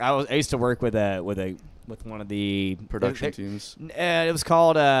I used to work with one of the production teams. It was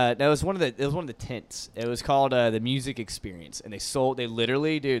called it was one of the tents. It was called the Music Experience, and they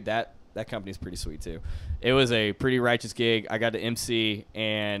literally, dude, that company's pretty sweet too. It was a pretty righteous gig. I got to MC,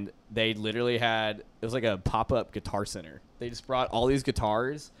 and they literally had, it was like a pop-up guitar center. They just brought all these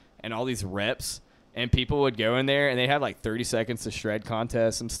guitars and all these reps, and people would go in there, and they had like 30 seconds to shred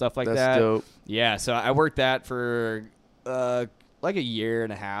contests and stuff like that. That's dope. Yeah, so I worked that for like a year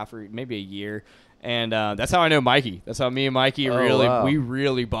and a half or maybe a year. And that's how I know Mikey. That's how me and Mikey we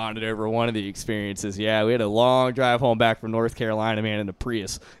really bonded over one of the experiences. Yeah, we had a long drive home back from North Carolina, man, in a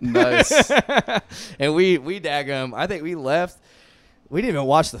Prius. Nice. And we daggum, I think we left. We didn't even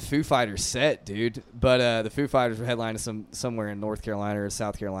watch the Foo Fighters set, dude. But the Foo Fighters were headlining somewhere in North Carolina or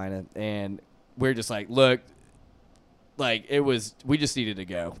South Carolina, and we're just like, look, like we just needed to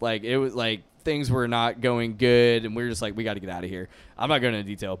go. Like it was like things were not going good, and we were just like, we got to get out of here. I'm not going into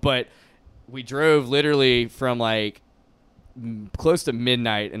detail, but we drove literally from like close to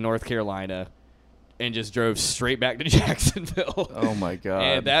midnight in North Carolina and just drove straight back to Jacksonville. Oh my God.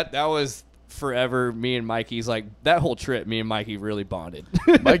 And that was forever. Me and Mikey's like that whole trip, me and Mikey really bonded.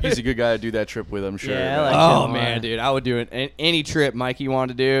 Mikey's a good guy to do that trip with, I'm sure. Yeah, I like him. Man, dude, I would do it. Any trip Mikey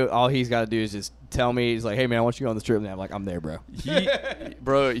wanted to do, all he's got to do is just tell me. He's like, hey man, I want you to go on this trip. And I'm like, I'm there, bro.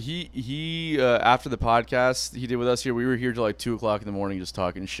 He after the podcast he did with us here, we were here till like 2:00 in the morning just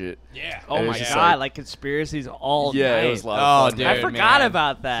talking shit. Yeah. Oh And it my was just God, like conspiracies all Yeah, night. it was a lot of fun. dude, I forgot man.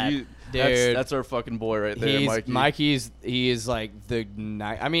 about that. Dude. That's our fucking boy right there, Mikey. He is like the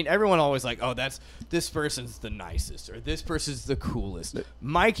I mean, everyone always like, oh, this person's the nicest or this person's the coolest.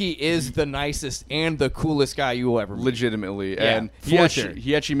 Mikey is the nicest and the coolest guy you will ever meet. Legitimately. Yeah, And for sure.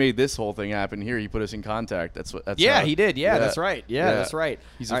 he actually made this whole thing happen here. He put us in contact. That's Yeah, how, he did. Yeah, that's right. Yeah, that's right.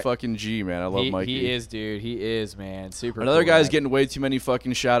 He's a fucking G, man. I love Mikey. He is, dude. He is, man. Super Another cool guy's guy. getting way too many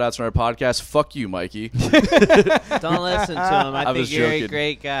fucking shout outs on our podcast. Fuck you, Mikey. Don't listen to him. I think was you're joking. a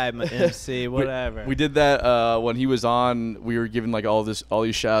great guy, MC, whatever. We did that when he was on. We were giving like all these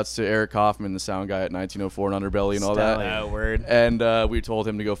shouts to Eric Kaufman, the sound guy at 1904 and Underbelly and all that. Oh, word. And we told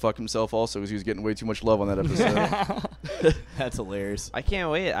him to go fuck himself also because he was getting way too much love on that episode. That's hilarious. I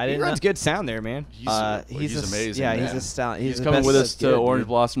can't wait. I He didn't runs know. good sound there, man. He's amazing. Yeah, man. He's the coming best with us to good, Orange dude.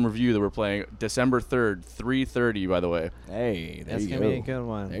 Blossom Review that we're playing December 3rd, 3:30. By the way, Hey, there That's you gonna go. be a good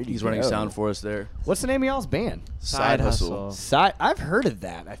one. There you he's running go. sound for us there. What's the name of y'all's band? Side Hustle. I've heard of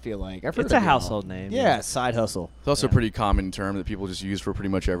that. I feel like I've heard It's of a y'all. household name. Yeah, Side Hustle. It's also Yeah. a pretty common term that people just use for pretty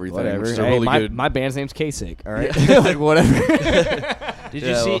much everything. Whatever. Which is a Hey, really my, good. my band's name's K-Sick. All right, like whatever. Did Yeah,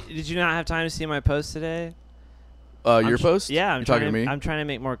 you see? well- Did you not have time to see my post today? Your post? Yeah, You're talking to me. I'm trying to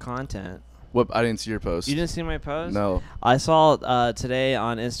make more content. What? I didn't see your post. You didn't see my post? No. I saw today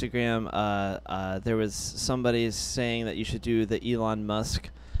on Instagram. There was somebody saying that you should do the Elon Musk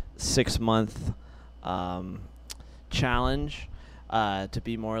 6-month challenge to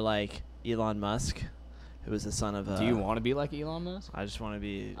be more like Elon Musk, who was the son of. Do you want to be like Elon Musk? I just want to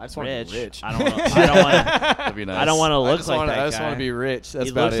be. I just want to be rich. I don't want. That'd be nice. I don't want to look like that I just guy. want to be rich. That's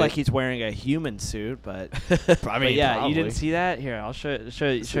He about looks it. like he's wearing a human suit, but I mean, yeah, probably. you didn't see that. Here, I'll show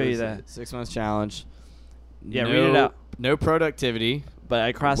you that. 6 months challenge. Yeah, read it out. No productivity. But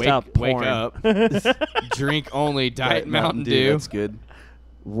I crossed Wake- out porn. wake up. Drink only Diet Mountain Dew. That's good.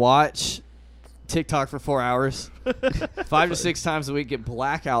 Watch TikTok for 4 hours. 5 to 6 times a week. Get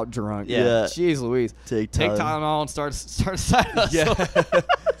blackout drunk. Yeah. Jeez Louise. Take Tylenol and start a side hustle. Yeah.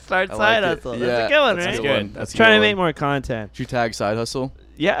 Start I side like it. hustle. Yeah, That's a good one, that's a right? good one. That's a Trying good to make one. more content. Did you tag side hustle?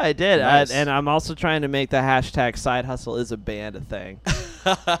 Yeah, I did. Nice. And I'm also trying to make the hashtag side hustle is a band a thing.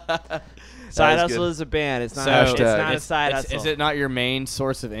 Side hustle is a band. It's not. So It's not a side it's- hustle. Is it not your main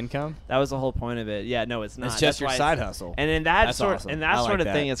source of income? That was the whole point of it. Yeah, no, it's not. It's just That's your why side it's- hustle. And in that That's sort, awesome. and I that like sort of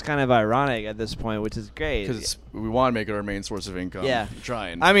that. thing, it's kind of ironic at this point, which is great. Because we want to make it our main source of income. Yeah. We're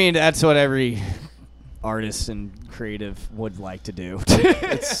trying. I mean, that's what every artist and creative would like to do.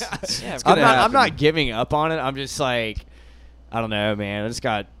 it's I'm gonna not happen. giving up on it. I'm just like, I don't know, man. I just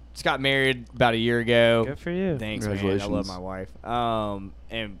got married about a year ago. Good for you. Thanks, man. I love Congratulations. my wife.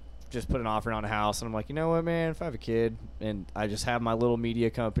 And just put an offer on a house, and I'm like, you know what, man? If I have a kid, and I just have my little media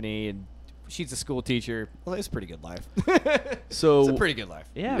company, and she's a school teacher, well, it's a pretty good life. So it's a pretty good life.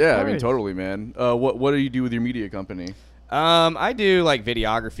 Yeah. yeah, of I mean, course. totally, man. What do you do with your media company? I do like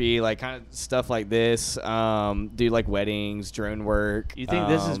videography, like kind of stuff like this. Do like weddings, drone work. You think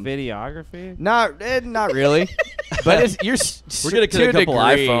this is videography? Not really, but We're gonna to get a couple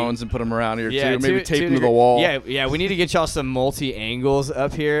degree. iPhones and put them around here Yeah, too. Maybe tape to them to the degree. wall. Yeah. We need to get y'all some multi angles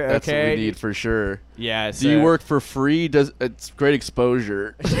up here. That's okay. what we need for sure. Yeah. Do you work for free? It's great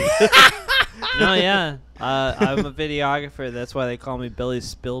exposure. No, yeah. I'm a videographer. That's why they call me Billy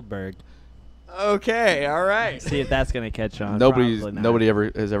Spielberg. Okay. All right. See if that's gonna catch on. Nobody Probably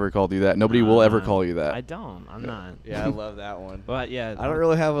not. has ever called you that. Nobody will ever call you that. I don't. I'm not. Yeah, I love that one. But yeah. I don't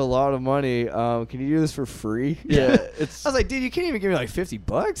really have a lot of money. Can you do this for free? Yeah, I was like, dude, you can't even give me like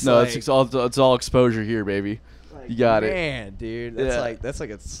 $50. No, like, it's all exposure here, baby. You got it. Man, dude, that's like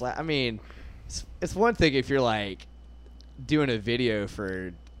a slap. I mean, it's one thing if you're like doing a video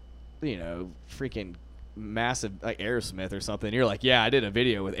for, freaking massive like Aerosmith or something. You're like, yeah, I did a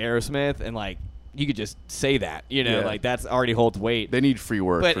video with Aerosmith, and like you could just say that, Yeah. like that's already holds weight. They need free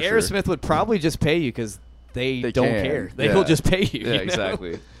work. But for Aerosmith sure. would probably just pay you because they don't can. care. They Yeah. will just pay you. Yeah, you know?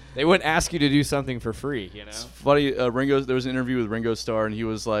 exactly. They wouldn't ask you to do something for free. It's funny. There was an interview with Ringo Starr, and he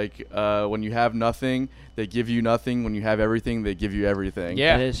was like, "When you have nothing, they give you nothing. When you have everything, they give you everything."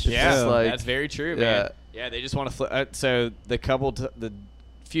 Yeah, That is true. yeah, Like- that's very true, Yeah. man. Yeah, they just want to flip. So the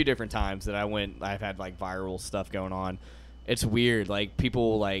few different times that I've had like viral stuff going on. It's weird. Like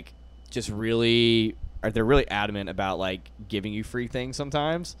people like just they're really adamant about like giving you free things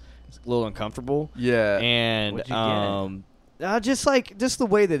sometimes. It's a little uncomfortable. Yeah. And What'd you just the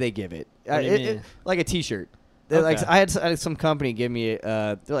way that they give it. What do you mean? Like a T-shirt. Like Okay. I had some company give me.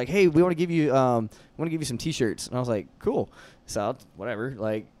 They're like, hey, we want to give you some T-shirts, and I was like, cool. So whatever,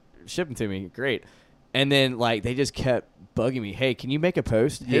 like ship them to me, great. And then like they just kept bugging me. Hey, can you make a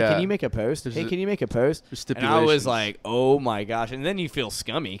post? Hey, Yeah. can you make a post? There's Hey, a- can you make a post? there's And I was stipulations. like, oh my gosh. And then you feel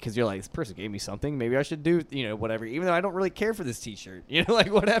scummy because you're like, this person gave me something. Maybe I should do whatever. Even though I don't really care for this T-shirt. Like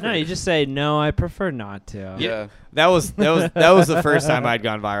whatever. No, you just say no. I prefer not to. Yeah. That was the first time I'd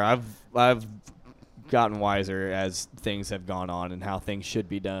gone viral. I've gotten wiser as things have gone on and how things should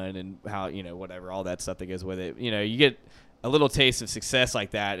be done and how whatever all that stuff that goes with it. You get a little taste of success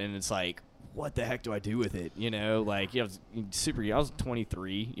like that, and it's like, what the heck do I do with it? Like I was super young. I was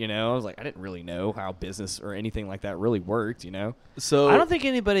 23. I was like, I didn't really know how business or anything like that really worked. So I don't think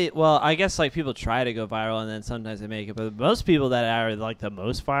anybody. Well, I guess like people try to go viral and then sometimes they make it, but most people that are like the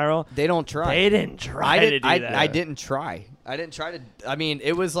most viral, They don't try. they didn't try to do that. I didn't try. I didn't try to. I mean,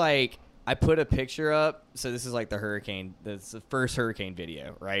 it was like I put a picture up. So this is like the hurricane. That's the first hurricane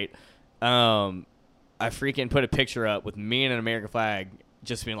video, right? I freaking put a picture up with me and an American flag,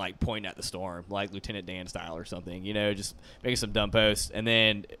 just being like pointing at the storm, like Lieutenant Dan style or something. Just making some dumb posts, and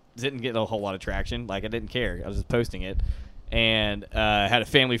then didn't get a whole lot of traction. Like I didn't care. I was just posting it, and had a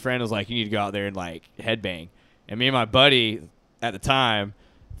family friend who was like, "You need to go out there and like headbang." And me and my buddy at the time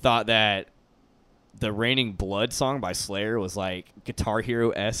thought that the Raining Blood song by Slayer was like Guitar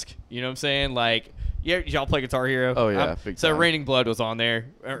Hero-esque. You know what I'm saying? Like, yeah, y'all play Guitar Hero? Oh, yeah, big So time. Raining Blood was on there,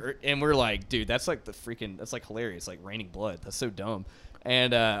 and we're like, dude, that's like hilarious. Like Raining Blood, that's so dumb.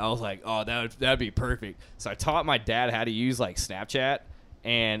 And I was like, oh, that'd be perfect. So I taught my dad how to use like Snapchat,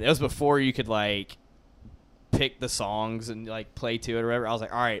 and it was before you could like pick the songs and like play to it or whatever. I was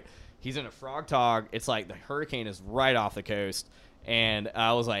like, all right, he's in a Frog Tog. It's like the hurricane is right off the coast, and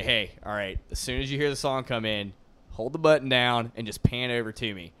I was like, hey, all right, as soon as you hear the song come in, hold the button down and just pan over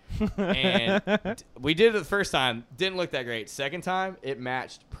to me. And we did it the first time, didn't look that great. Second time, it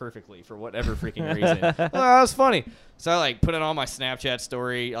matched perfectly for whatever freaking reason. Oh, that was funny. So I like put it on my Snapchat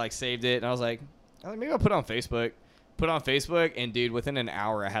story, like saved it, and I was like maybe I'll put it on Facebook. Put it on Facebook, and dude, within an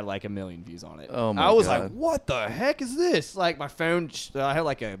hour, I had like 1 million views on it. Oh my I was God. like, what the heck is this? Like my phone, I had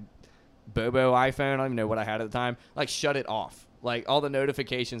like a Bobo iPhone. I don't even know what I had at the time. Like shut it off. Like all the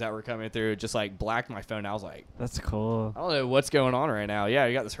notifications that were coming through just like blacked my phone. I was like, That's cool. I don't know what's going on right now. Yeah,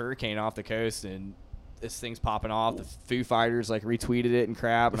 you got this hurricane off the coast, and this thing's popping off. The Foo Fighters like retweeted it and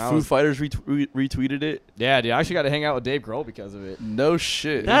crap. And Foo Fighters retweeted it. Yeah, dude, I actually got to hang out with Dave Grohl because of it. No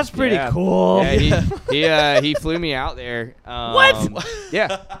shit. That's pretty cool. Yeah, he flew me out there. What?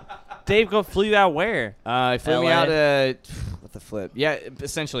 Yeah. Dave Grohl flew you out where? He flew me LA? out what the flip? Yeah,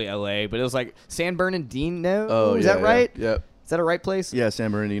 essentially LA, but it was like San Bernardino. Oh, is yeah, that right? Yeah. Yep. Is that a right place? Yeah, San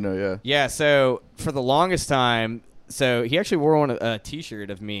Bernardino, yeah. Yeah, so for the longest time, so he actually wore a T-shirt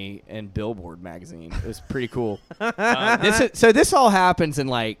of me in Billboard magazine. It was pretty cool. This all happens in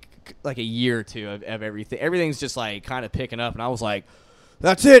like a year or two of everything. Everything's just like kind of picking up, and I was like,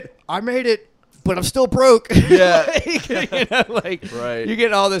 "That's it, I made it." But I'm still broke. Yeah. Like Right. you're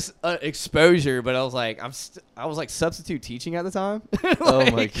getting all this exposure, but I was like, I was like substitute teaching at the time. Oh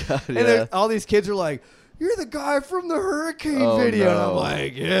my God, And yeah. all these kids are like, "You're the guy from the hurricane Oh, video," and I'm no.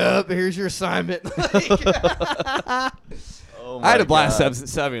 like, "Yep, here's your assignment." Oh I had a my blast God.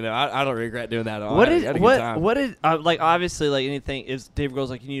 subbing though. I don't regret doing that at all. What I had did a good time. what did like obviously like anything is Dave Grohl's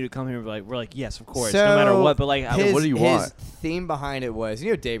like you need to come here, we're like yes of course So no matter what, but like what do you want? His theme behind it was,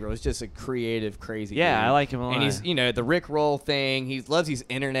 Dave Grohl is just a creative, crazy. Yeah, dude. I like him a lot. And he's the Rick Roll thing. He loves these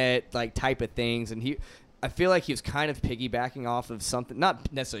internet like type of things, and I feel like he was kind of piggybacking off of something,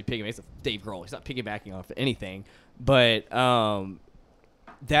 not necessarily piggybacking. It's Dave Grohl. He's not piggybacking off of anything, but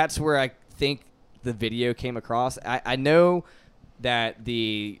that's where I think the video came across. I know that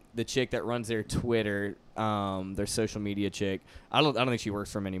the chick that runs their Twitter, their social media chick, I don't think she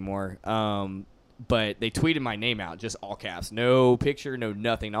works for him anymore. But they tweeted my name out, just all caps, no picture, no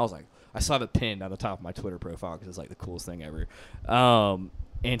nothing. And I was like, I saw it pinned on the top of my Twitter profile because it's like the coolest thing ever.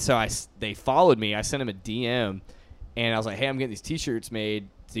 And so they followed me. I sent him a DM, and I was like, hey, I'm getting these T-shirts made.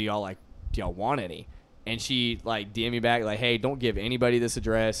 Do y'all want any? And she like DM me back like, hey, don't give anybody this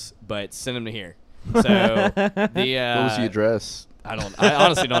address, but send them to here. So What was the address? I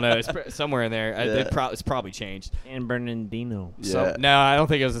honestly don't know. It's somewhere in there. Yeah. It's probably changed. San Bernardino. Yeah. No, I don't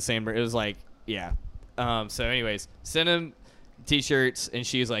think it was the same. It was like, yeah. So anyways, sent him T-shirts, and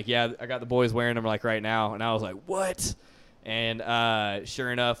she's like, yeah, I got the boys wearing them like right now. And I was like, what? And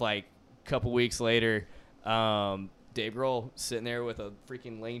sure enough, like a couple weeks later, Dave Grohl sitting there with a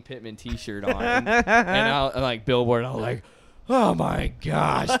freaking Lane Pittman T-shirt on, and I like Billboard. I was like, oh my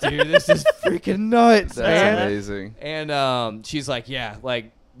gosh, dude, this is freaking nuts, That's man. amazing. And she's like, yeah,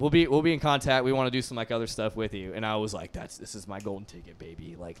 like we'll be in contact. We want to do some like other stuff with you. And I was like, this is my golden ticket,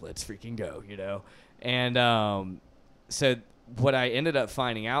 baby. Like, let's freaking go, And so what I ended up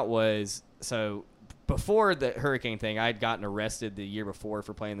finding out was, so before the hurricane thing, I'd gotten arrested the year before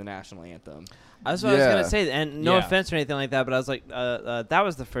for playing the national anthem. That's what I was Yeah. gonna say, and no Yeah. offense or anything like that, but I was like, that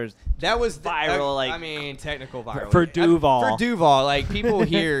was the first. That was Viral, like, I mean, technical viral for Duval. For Duval, like people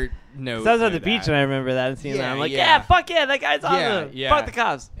here know. So I was know at the beach that. and I remember that and seeing that. Yeah, I'm like, yeah. yeah, fuck yeah, that guy's Yeah, awesome. yeah. Fuck the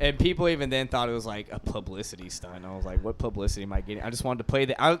cops. And people even then thought it was like a publicity stunt. I was like, what publicity am I getting? I just wanted to play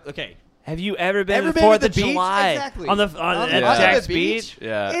the. Okay. Have you ever been Ever to been Fourth to of the beach? July Exactly. at Yeah. Jack's the Beach?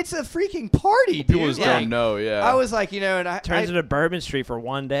 Yeah. It's a freaking party, dude. People just Like, don't know, yeah. I was like, and I Turns I, into Bourbon Street for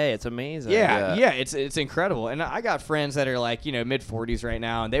one day. It's amazing. Yeah, it's incredible. And I got friends that are like, mid 40s right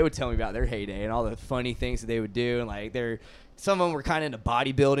now, and they would tell me about their heyday and all the funny things that they would do. And like some of them were kind of into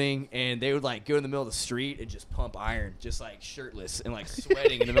bodybuilding, and they would like go in the middle of the street and just pump iron, just like shirtless and like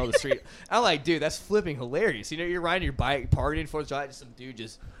sweating in the middle of the street. I'm like, dude, that's flipping hilarious. You're riding your bike, partying 4th of July, just some dude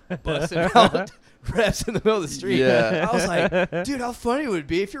just busting out reps in the middle of the street. Yeah. I was like, dude, how funny it would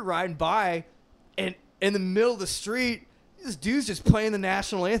be if you're riding by, and in the middle of the street, this dude's just playing the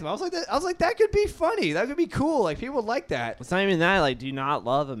national anthem. I was like, that could be funny. That could be cool. Like people would like that. It's not even that. Like, do you not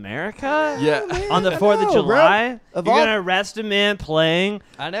love America? Yeah. Man, On the I 4th of know, July, bro. you're gonna arrest a man playing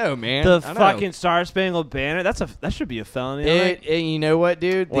I know, man. the I know. fucking Star Spangled Banner. That should be a felony. And you know what,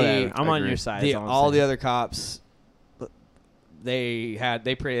 dude? Whatever. I'm on Agree. your side. is all I'm all the saying. other cops, they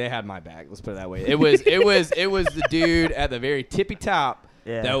had my back. Let's put it that way. It was the dude at the very tippy top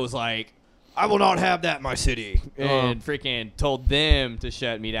that was like, I will not have that in my city, and freaking told them to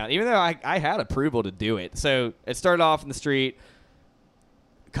shut me down, even though I had approval to do it. So it started off in the street.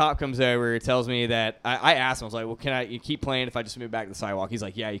 Cop comes over, tells me that I asked him, I was like, well, you keep playing if I just move back to the sidewalk? He's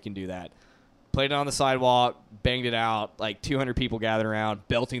like, yeah, you can do that. Played it on the sidewalk, banged it out, like 200 people gathered around,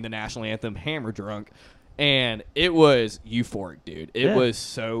 belting the national anthem, hammer drunk. And it was euphoric, dude. It was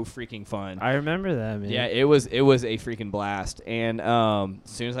so freaking fun. I remember that, man. Yeah, it was a freaking blast. And as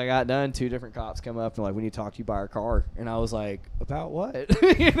soon as I got done, 2 different cops come up and like, we need to talk to you by our car. And I was like, about what?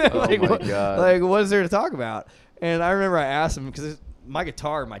 God. Like, what is there to talk about? And I remember I asked him, because my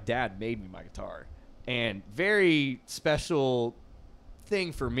guitar, my dad made me my guitar. And very special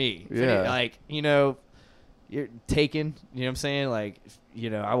thing for me. Yeah. Like, you're taken, you know what I'm saying? Like,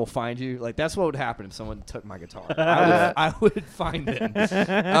 I will find you. Like, that's what would happen if someone took my guitar. I would find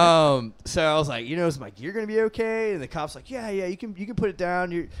them. So I was like, it's like, you're going to be okay? And the cop's like, yeah, you can put it down.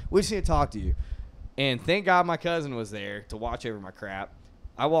 We just need to talk to you. And thank God my cousin was there to watch over my crap.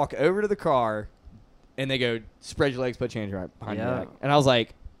 I walk over to the car, and they go, spread your legs, put your hands right behind your back. And I was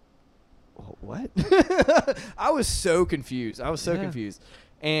like, what? I was so confused. Confused.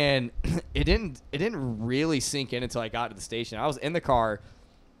 And it didn't really sink in until I got to the station. I was in the car.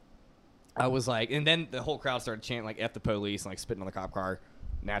 I was like, and then the whole crowd started chanting like "F the police" and like spitting on the cop car,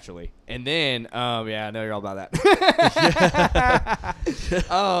 naturally. And then, yeah, I know you're all about that.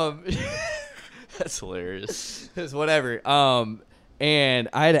 That's hilarious. It's whatever. And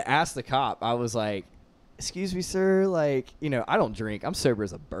I had to ask the cop. I was like, "Excuse me, sir. Like, I don't drink. I'm sober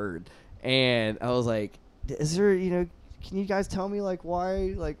as a bird." And I was like, "Is there, can you guys tell me like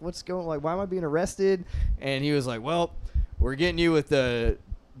why, like what's going, like why am I being arrested?" And he was like, "Well, we're getting you with the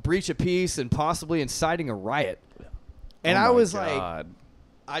breach of peace and possibly inciting a riot." And I was like,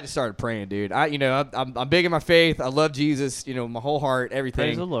 I just started praying, dude. I'm big in my faith. I love Jesus, my whole heart, everything.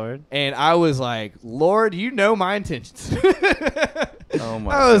 Praise the Lord. And I was like, Lord, you know my intentions. Oh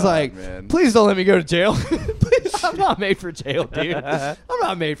my! I was God, like, man. Please don't let me go to jail. Please, I'm not made for jail, dude. I'm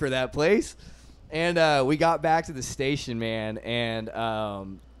not made for that place. And we got back to the station, man, and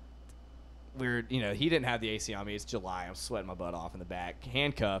we're, he didn't have the AC on me. It's July. I'm sweating my butt off in the back,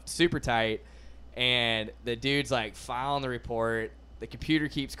 handcuffed, super tight, and the dude's like filing the report. The computer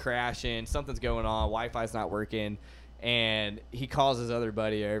keeps crashing. Something's going on. Wi-Fi's not working. And he calls his other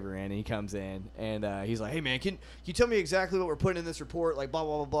buddy over in, and he comes in, and he's like, "Hey, man, can you tell me exactly what we're putting in this report? Like, blah,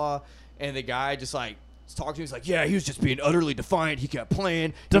 blah, blah, blah." And the guy just, like, talking to me. He's like, "Yeah, he was just being utterly defiant. He kept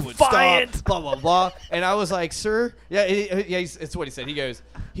playing. Defiant! Stop, blah, blah, blah." And I was like, "Sir?" Yeah, it's what he said. He goes,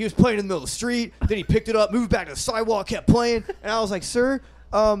 "He was playing in the middle of the street. Then he picked it up, moved back to the sidewalk, kept playing." And I was like, "Sir,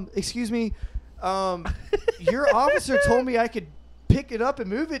 excuse me, your officer told me I could pick it up and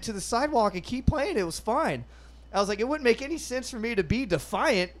move it to the sidewalk and keep playing. It was fine." I was like, it wouldn't make any sense for me to be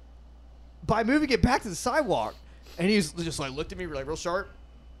defiant by moving it back to the sidewalk. And he was just like, looked at me like real sharp.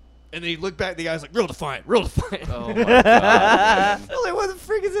 And then he looked back, the guy's like, real defiant. Oh my God. I was like, what the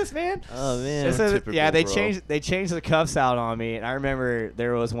frick is this, man? Oh, man. So Typical, yeah, they bro. changed the cuffs out on me. And I remember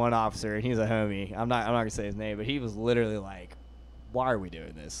there was one officer, and he's a homie. I'm not gonna say his name, but he was literally like, why are we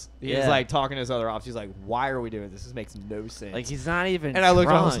doing this? He was like talking to his other officers. He's like, why are we doing this? This makes no sense. Like, he's not even And I looked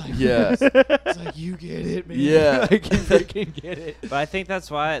drunk. around, I was like, Yeah. it's like, you get it, man. Yeah. Like, you freaking get it. But I think that's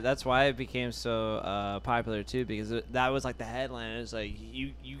why it became so popular too, because that was like the headline. It was like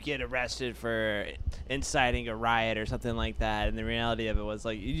you get arrested for inciting a riot or something like that, and the reality of it was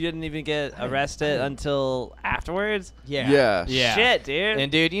like you didn't even get arrested until afterwards. Yeah. Yeah. Shit, dude.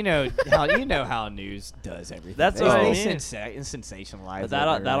 And dude, you know how news does everything. That's they, what I they mean. sensationalize. But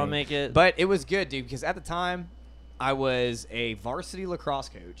that'll everything. make it. But it was good, dude, because at the time, I was a varsity lacrosse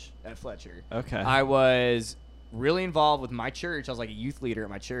coach at Fletcher. Okay. I was really involved with my church. I was like a youth leader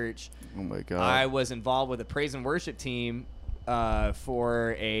at my church. Oh my God. I was involved with a praise and worship team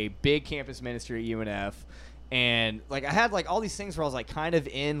for a big campus ministry at UNF. And like I had like all these things where I was like kind of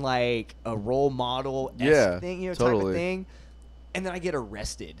in like a role model thing, type of thing. And then I get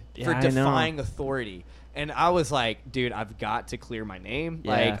arrested for defying authority. And I was like, dude, I've got to clear my name.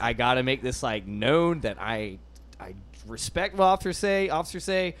 Yeah. Like I got to make this like known that I respect what officers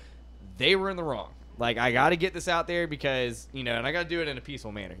say. They were in the wrong. Like I got to get this out there because, and I got to do it in a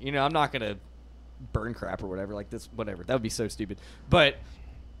peaceful manner. I'm not going to burn crap or whatever like this, whatever. That would be so stupid. But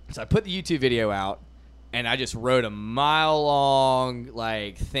so I put the YouTube video out and I just wrote a mile-long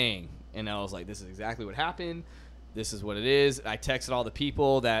like thing. And I was like, this is exactly what happened. This is what it is. I texted all the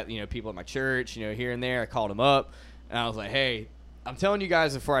people that, people at my church, here and there. I called them up. And I was like, hey, I'm telling you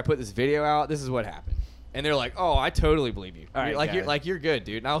guys before I put this video out, this is what happened. And they're like, "Oh, I totally believe you. All right, You're good,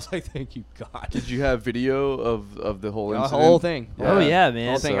 dude." And I was like, "Thank you, God." Did you have video of the whole The incident? whole thing. Oh yeah, man.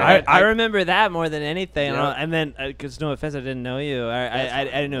 Whole thing. I remember that more than anything. Yeah. And then, because no offense, I didn't know you. I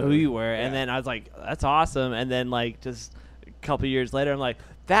didn't know who you were. And then I was like, that's awesome. And then like just a couple years later, I'm like,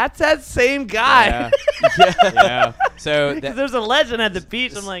 that's that same guy. Yeah. So Because there's a legend at the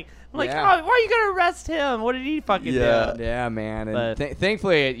beach. I'm like, oh, why are you gonna arrest him? What did he fucking do? yeah, man. And But-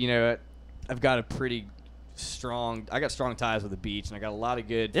 thankfully, I've got a pretty strong. I got strong ties with the beach, and I got a lot of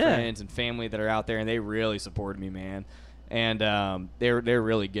good friends and family that are out there, and they really supported me, man. And they're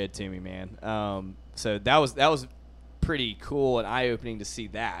really good to me, man. So that was pretty cool and eye opening to see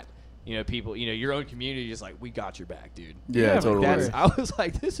that. People, your own community just like, we got your back, dude. Yeah, totally. I was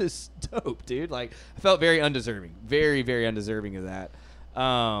like, this is dope, dude. Like, I felt very undeserving, very, very undeserving of that.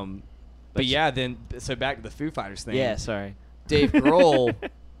 But yeah, then so back to the Foo Fighters thing. Yeah, sorry. Dave Grohl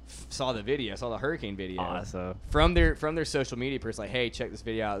saw the Hurricane video. Awesome. From their social media person, like, hey, check this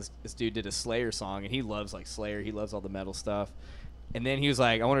video out. This dude did a Slayer song, and he loves like Slayer. He loves all the metal stuff. And then he was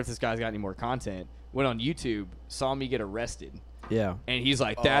like, I wonder if this guy's got any more content. Went on YouTube, saw me get arrested. Yeah. And he's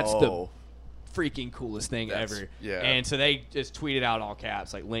like, that's the freaking coolest thing ever. Yeah. And so they just tweeted out all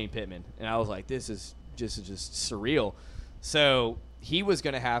caps, like Lane Pittman. And I was like, this is just surreal. So he was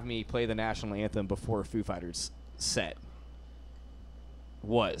going to have me play the national anthem before Foo Fighters set.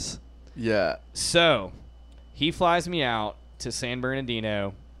 Yeah. So he flies me out to San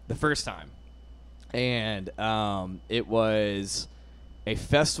Bernardino the first time. And it was a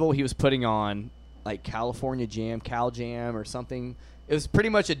festival he was putting on, like California Jam, Cal Jam or something. It was pretty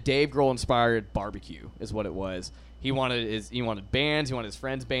much a Dave Grohl inspired barbecue is what it was. He wanted bands, he wanted his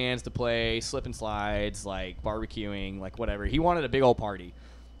friends' bands to play, slip and slides, like barbecuing, like whatever. He wanted a big old party.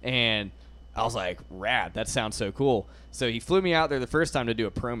 And I was like, rad, that sounds so cool. So he flew me out there the first time to do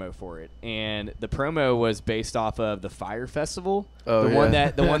a promo for it. And the promo was based off of the Fire Festival. Oh, the one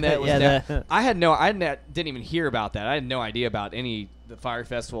that was Yeah, I didn't even hear about that. I had no idea about the Fire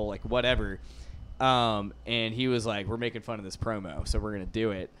Festival, like whatever. And he was like, we're making fun of this promo, so we're going to do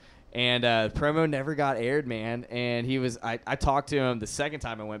it. And the promo never got aired, man. And I talked to him the second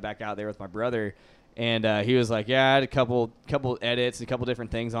time I went back out there with my brother. And he was like, yeah, I had a couple edits, a couple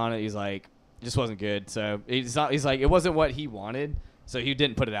different things on it. He's like, it just wasn't good. So he's like, it wasn't what he wanted. So he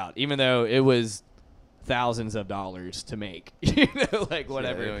didn't put it out, even though it was thousands of dollars to make, like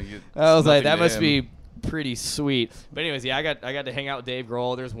whatever. Yeah, I was like, that must be pretty sweet. But anyways, yeah, I got to hang out with Dave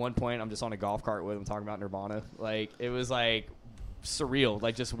Grohl. There's one point I'm just on a golf cart with him talking about Nirvana. Like, it was like surreal,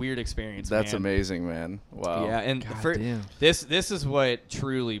 like just weird experience. That's man. Amazing, man. Wow. Yeah, and this is what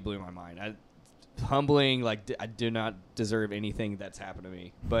truly blew my mind. Humbling, like I do not deserve anything that's happened to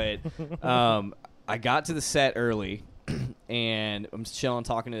me. But I got to the set early, and I'm chilling,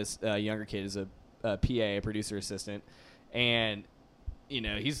 talking to this younger kid, who's a PA, a producer assistant, and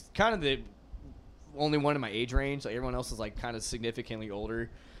he's kind of the only one in my age range. Like everyone else is like kind of significantly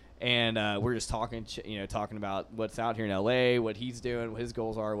older, and we're just talking about what's out here in LA, what he's doing, what his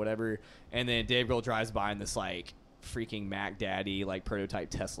goals are, whatever. And then Dave Grohl drives by in this like freaking Mac Daddy like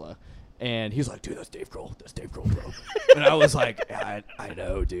prototype Tesla. And he's like, dude, that's Dave Grohl. That's Dave Grohl, bro. And I was like, I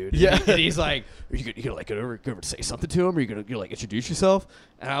know, dude. Yeah. And he's like, are you gonna like go over to say something to him? Are you gonna like introduce yourself?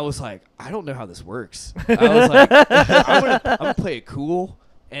 And I was like, I don't know how this works. I was like, I'm gonna play it cool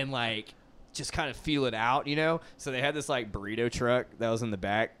and like just kind of feel it out, So they had this like burrito truck that was in the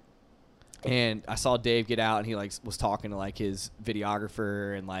back. And I saw Dave get out, and he like was talking to like his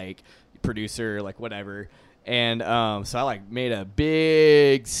videographer and like producer, like whatever. And so I like made a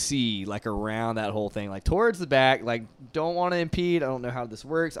big C like around that whole thing, like towards the back, like don't want to impede. I don't know how this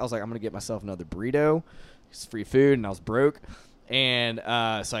works. I was like, I'm gonna get myself another burrito. It's free food, and I was broke. And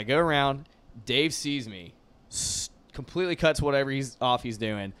so I go around. Dave sees me, completely cuts whatever he's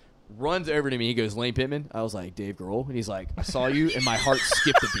doing, runs over to me. He goes, Lane Pittman. I was like, Dave Grohl. And he's like, I saw you, and my heart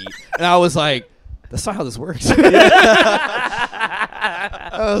skipped a beat. And I was like, that's not how this works.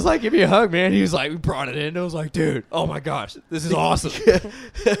 I was like, give me a hug, man. He was like, we brought it in. I was like, dude, oh my gosh, this is awesome.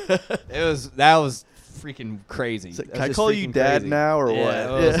 That was freaking crazy. Like, can I call you dad now or what?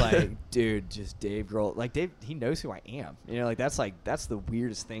 I was like, dude, just Dave Grohl. Like Dave, he knows who I am. That's the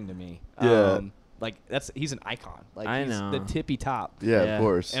weirdest thing to me. Yeah. Like he's an icon. Like I he's know. the tippy top. Yeah, of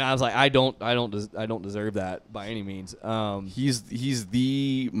course. And I was like, I don't deserve that by any means. He's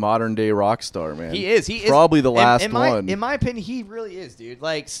the modern day rock star, man. He is. He is probably the last one. In my opinion, he really is, dude.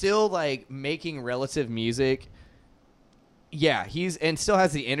 Like still like making relative music Yeah, he's and still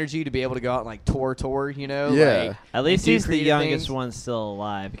has the energy to be able to go out and like tour, you know. Yeah. Like, At least do he's the creative youngest things. one still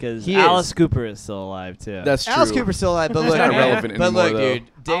alive because He Alice is. Cooper is still alive too. That's true. Alice Cooper's still alive, but look, not man, relevant but anymore, look, though. dude.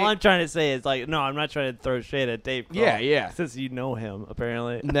 All I'm trying to say is like, no, I'm not trying to throw shade at Dave. Grohl, Yeah, yeah. Since you know him,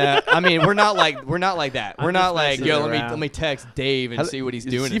 apparently. No, I mean we're not like that. I'm We're not just like, messing yo, around. let me text Dave and see what he's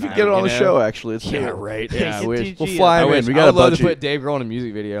doing. See if you tonight, can get it on you the know? show. Actually, it's Yeah, cool. right. Yeah, Yeah, I get wish. TG We'll up. fly I him wish. in. We I got a would love to budget. put Dave Grohl in a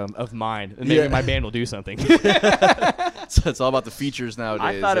music video of mine, and maybe Yeah. my band will do something. So it's all about the features nowadays.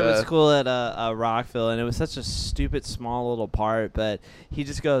 I thought it was cool at Rockville, and it was such a stupid small little part, but he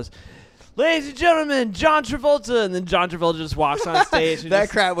just goes, "Ladies and gentlemen, John Travolta," and then John Travolta just walks on stage. And that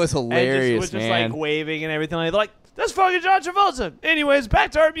just, crap was and hilarious, just, was man. just like waving and everything. Like, they're like, that's fucking John Travolta. Anyways,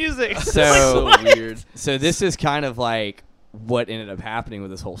 back to our music. So Like, what? weird. So this is kind of like what ended up happening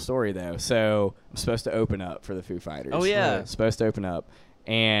with this whole story, though. So I'm supposed to open up for the Foo Fighters. Oh, yeah. Right. Supposed to open up,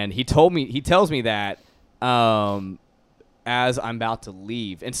 and he tells me that as I'm about to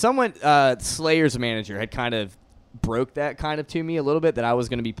leave, and someone Slayer's manager had kind of broke that kind of to me a little bit that I was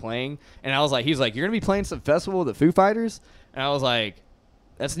going to be playing, and I was like, he's like, you're going to be playing some festival with the Foo Fighters, and I was like,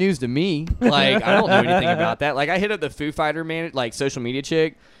 that's news to me. Like, I don't know anything about that. Like, I hit up the Foo Fighter social media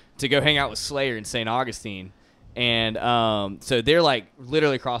chick to go hang out with Slayer in St. Augustine. And so they're, like,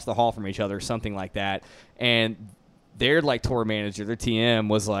 literally across the hall from each other or something like that. And their, like, tour manager, their TM,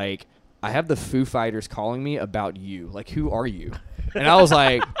 was like, I have the Foo Fighters calling me about you. Like, who are you? And I was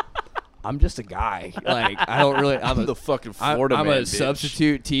like, I'm just a guy. Like, I don't really. I'm the fucking Florida I'm man, a bitch.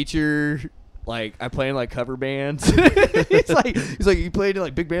 substitute teacher. Like, I play in like cover bands. he's like, you played in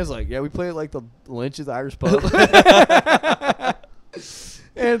like big bands. Like, yeah, we play at like the Lynch's Irish Pub.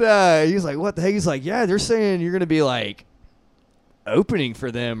 And he's like, what the heck? He's like, yeah, they're saying you're gonna be like opening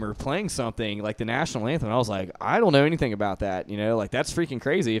for them or playing something like the national anthem. And I was like, I don't know anything about that. You know, like that's freaking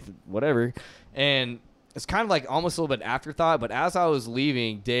crazy. If whatever. And it's kind of like almost a little bit afterthought. But as I was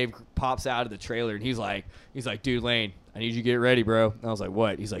leaving, Dave pops out of the trailer and he's like, dude, Lane, I need you to get ready, bro. And I was like,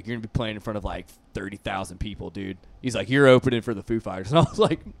 what? He's like, you're going to be playing in front of like 30,000 people, dude. He's like, you're opening for the Foo Fighters. And I was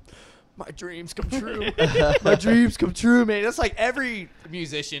like, my dreams come true. My dreams come true, man. That's like every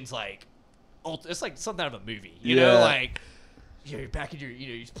musician's like, it's like something out of a movie. You know, like, you're back in your,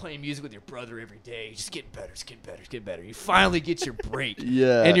 you're just playing music with your brother every day. You're just getting better, just getting better, just getting better. You finally get your break.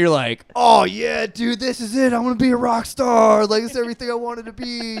 Yeah. And you're like, oh, yeah, dude, this is it. I want to be a rock star. Like, it's everything I wanted to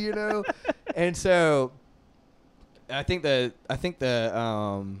be, you know? And so I think the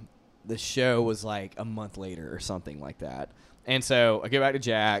show was like a month later or something like that. And so I go back to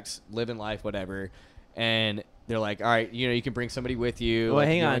Jack's, living life, whatever. And they're like, all right, you know, you can bring somebody with you. Well, like,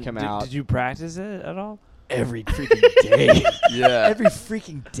 hang you wanna on. come out. Did you practice it at all? Every freaking day. Yeah. Every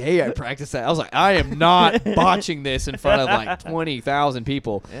freaking day I practice that. I was like, I am not botching this in front of like 20,000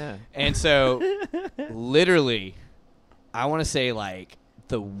 people. Yeah. And so literally, I want to say like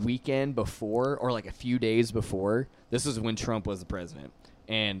the weekend before or like a few days before, this is when Trump was the president.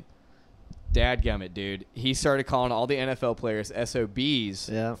 And dadgummit, dude, he started calling all the NFL players SOBs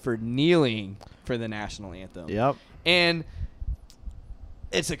for kneeling for the national anthem. Yep. And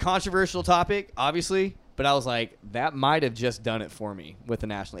it's a controversial topic, obviously, but I was like, that might have just done it for me with the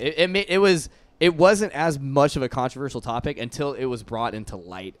national. It wasn't as much of a controversial topic until it was brought into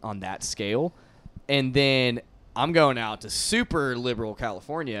light on that scale, and then I'm going out to super liberal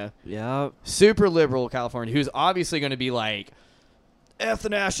California. Yep. Super liberal California, who's obviously going to be like, F the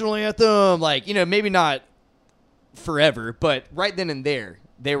national anthem, like, you know, maybe not forever, but right then and there,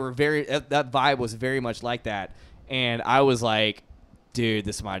 they were that vibe was very much like that, and I was like, dude,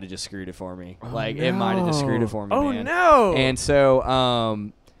 this might have just screwed it for me. It might have just screwed it for me, man. No. And so,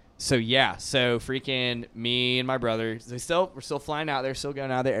 so freaking me and my brother, we're still flying out there, still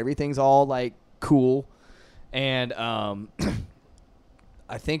going out there. Everything's all like cool, and I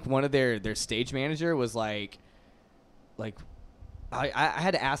think one of their stage manager was like. I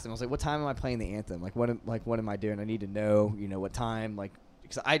had to ask them. I was like, "What time am I playing the anthem? What am I doing? I need to know, you know, what time.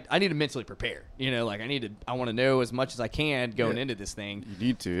 Because I need to mentally prepare. You know, I want to know as much as I can going into this thing. You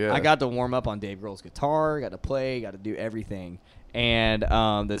need to, yeah. I got to warm up on Dave Grohl's guitar. Got to play. Got to do everything. And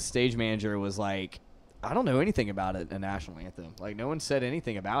the stage manager was like, "I don't know anything about it. A national anthem. Like, no one said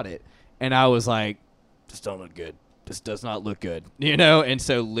anything about it." And I was like, "This don't look good. This does not look good." You know. And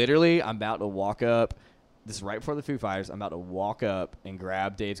so literally, I'm about to walk up. This is right before the Foo Fighters. I'm about to walk up and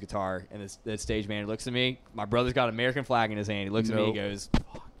grab Dave's guitar, and the stage manager looks at me. My brother's got an American flag in his hand. He looks at me and goes,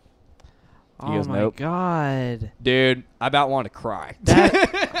 "Fuck." He goes, my "Nope." God. Dude, I about wanted to cry.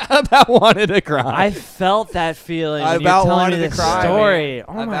 I about wanted to cry. I felt that feeling I when you about were telling wanted me to this cry, story. man.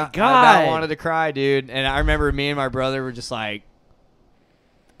 Oh, I my about, God. I about wanted to cry, dude. And I remember me and my brother were just like,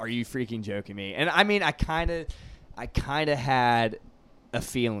 are you freaking joking me? And I mean, I kind of, I kind of had a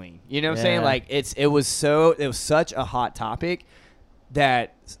feeling. You know what I'm saying? Like it was such a hot topic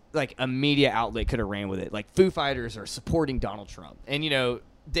that like a media outlet could have ran with it. Like Foo Fighters are supporting Donald Trump, and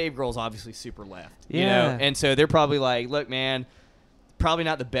Dave Grohl's obviously super left. You know, and so they're probably like, look, man, probably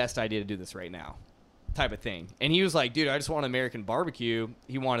not the best idea to do this right now, type of thing. And he was like, dude, I just want American barbecue.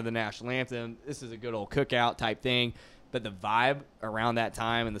 He wanted the national anthem. This is a good old cookout type thing. But the vibe around that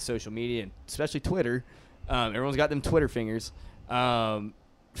time and the social media, and especially Twitter, everyone's got them Twitter fingers,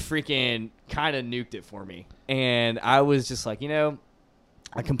 freaking kind of nuked it for me. And I was just like,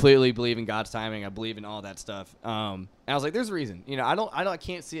 I completely believe in God's timing. I believe in all that stuff. And I was like, there's a reason. I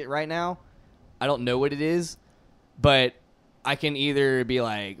can't see it right now. I don't know what it is, but I can either be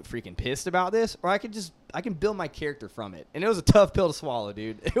like freaking pissed about this, or I can build my character from it. And it was a tough pill to swallow,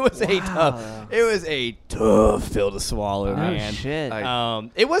 dude. It was a tough pill to swallow, man. Shit.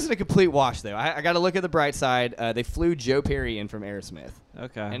 It wasn't a complete wash though. I got to look at the bright side. They flew Joe Perry in from Aerosmith.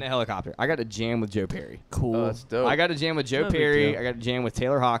 Okay. In a helicopter. I got to jam with Joe Perry. Cool. Oh, that's dope. I got to jam with Joe Perry. I got to jam with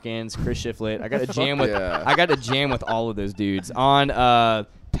Taylor Hawkins, Chris Shiflett. I got to jam with. I got to jam with all of those dudes on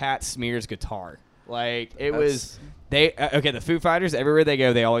Pat Smear's guitar. Like it was. The Foo Fighters, everywhere they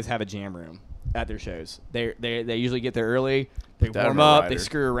go, they always have a jam room at their shows. They usually get there early. They warm up. They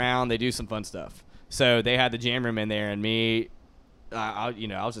screw around. They do some fun stuff. So they had the jam room in there, and me, I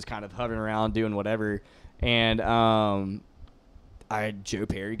was just kind of hovering around doing whatever. And Joe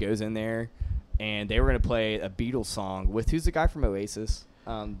Perry goes in there, and they were going to play a Beatles song with who's the guy from Oasis?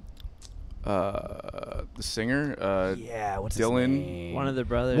 The singer. What's Dylan? his name? One of the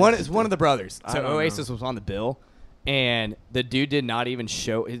brothers. One of the brothers. So Oasis know. was on the bill. And the dude did not even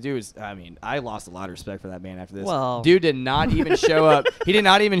show. His dude was. I mean, I lost a lot of respect for that band after this. Well, dude did not even show up. He did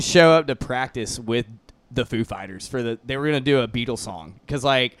not even show up to practice with the Foo Fighters they were gonna do a Beatles song because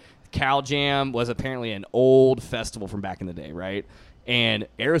like Cal Jam was apparently an old festival from back in the day, right? And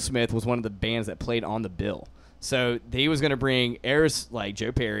Aerosmith was one of the bands that played on the bill. So he was gonna bring like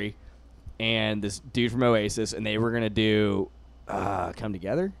Joe Perry and this dude from Oasis, and they were gonna do "Come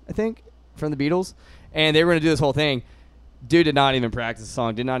Together," I think, from the Beatles. And they were going to do this whole thing. Dude did not even practice the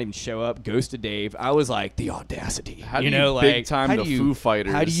song, did not even show up, ghosted Dave. I was like, the audacity. How do you big time the Foo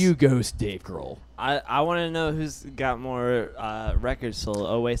Fighters? How do you ghost Dave Grohl? I want to know who's got more records sold,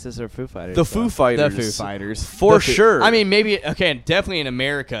 Oasis or Foo Fighters? The Foo Fighters. The Foo Fighters. For sure. I mean, maybe, definitely in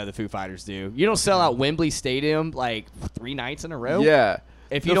America, the Foo Fighters do. You don't sell out Wembley Stadium like 3 nights in a row? Yeah.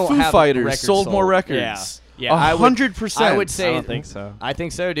 If you the don't Foo have Fighters records sold more records. Yeah. Yeah, 100%. I would say. I don't think so. I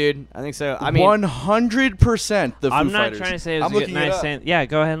think so, dude. I think so. I mean, 100%. The Foo Fighters. I'm not trying to say it was looking nice saying. Yeah,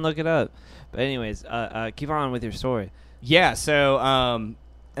 go ahead and look it up. But anyways, keep on with your story. Yeah. So,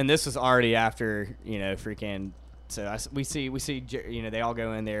 and this was already after freaking. So we see they all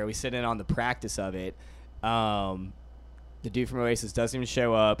go in there. We sit in on the practice of it. The dude from Oasis doesn't even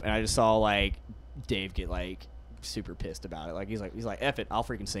show up, and I just saw like Dave get like super pissed about it. Like he's like F it, I'll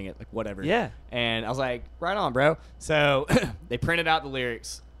freaking sing it, like whatever. Yeah. And I was like, right on, bro. So they printed out the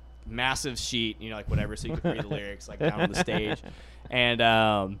lyrics, massive sheet, like whatever, so you could read the lyrics like down on the stage.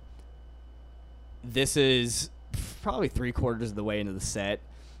 And this is probably 3/4 of the way into the set,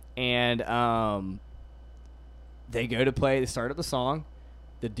 and they go to play. They start up the song.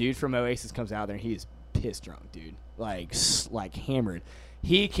 The dude from Oasis comes out there, and he's pissed drunk, dude, like hammered.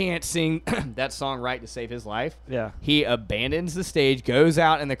 He can't sing that song right to save his life. Yeah. He abandons the stage, goes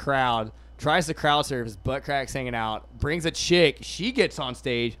out in the crowd, tries to crowd surf, his butt cracks hanging out, brings a chick. She gets on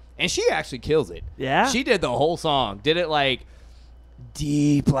stage, and she actually kills it. Yeah? She did the whole song. Did it, like,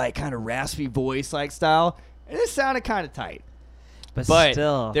 deep, like, kind of raspy voice-like style. And it sounded kind of tight. But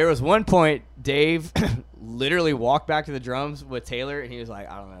still. There was one point, Dave literally walked back to the drums with Taylor, and he was like,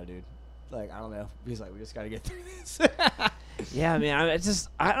 I don't know, dude. Like, I don't know. He's like, we just got to get through this. Yeah, man.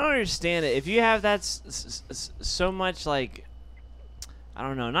 I don't understand it. If you have that so much, like, I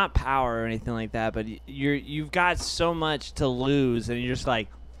don't know, not power or anything like that, but you've got so much to lose, and you're just like,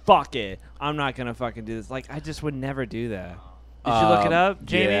 fuck it, I'm not gonna fucking do this. Like, I just would never do that. Did you look it up,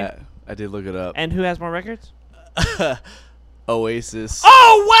 Jamie? Yeah, I did look it up. And who has more records? Oasis.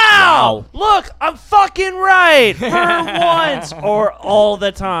 Oh, wow! Look, I'm fucking right for once or all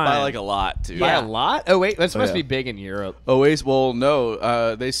the time. By like a lot, too. By a lot? Oh, wait. That's supposed to yeah. be big in Europe. Oasis, well,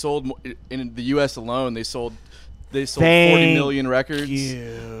 no. They sold, in the U.S. alone, they sold 40 million records.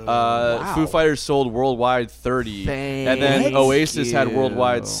 Wow. Foo Fighters sold worldwide 30. And then Oasis had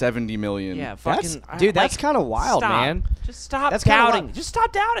worldwide 70 million. Yeah, fucking. That's kind of wild, stop. man. Just stop That's kinda doubting. wild. Just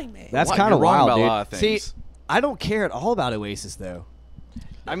stop doubting me. That's You're kind of wrong wild, about dude. a lot of things. See, I don't care at all about Oasis, though.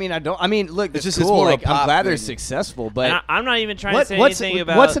 I mean, I don't. I mean, look, It's it's just- it's cool. more of a Like, I'm pop glad they're thing. successful, And but I'm not even trying to say anything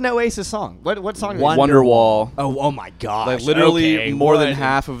about what's an Oasis song? What song? is it? Wonderwall. Oh my gosh! Like literally Okay, more than what?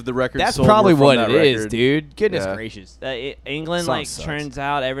 half of the records That's sold probably were from what that it is, record. dude. Goodness Yeah. gracious. England Song like sucks. turns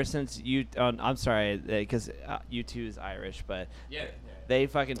out ever since I'm sorry because U2 is Irish, but Yeah. they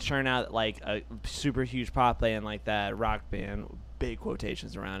fucking churn out like a super huge pop band like that rock band, big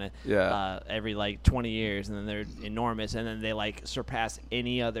quotations around it. Yeah. Every like 20 years, and then they're enormous, and then they like surpass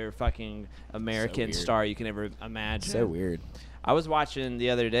any other fucking American weird. star you can ever imagine. So weird. I was watching the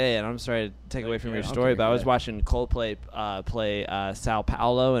other day, and I'm sorry to take away from yeah, your I don't story, care, but I go was ahead. watching Coldplay play Sao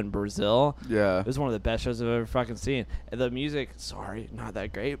Paulo in Brazil. Yeah. It was one of the best shows I've ever fucking seen. And the music, sorry, not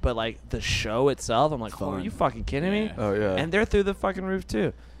that great, but like the show itself, I'm like, oh, are Fun. you fucking kidding me? Yeah. Oh yeah. And they're through the fucking roof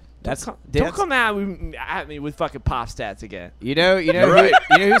too. That's Don't come at me with fucking pop stats again. You know, You're right.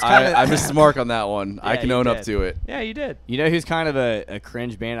 you know who's kind of I missed the mark on that one. I Yeah, can you own up did. to it. Yeah, you did. You know who's kind of a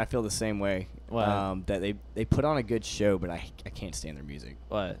cringe band? I feel the same way. What? That they put on a good show, but I can't stand their music.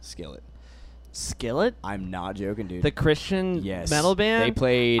 What? Skillet. Skillet? I'm not joking, dude. The Christian Yes. metal band? They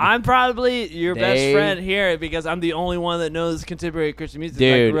played. I'm probably your best They- friend here because I'm the only one that knows contemporary Christian music.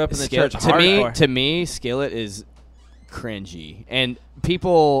 dude, I grew up in the Skillet- church. to hardcore. me, Skillet is cringy, and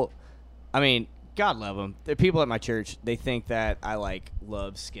people. I mean, God love them. The people at my church, they think that I like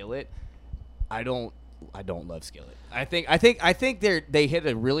love Skillet. I don't love Skillet. I think they hit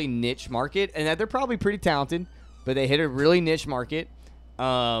a really niche market, and that they're probably pretty talented, but they hit a really niche market.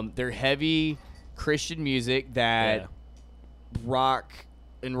 They're heavy Christian music that rock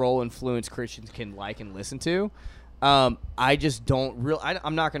and roll influenced Christians can like and listen to. I just don't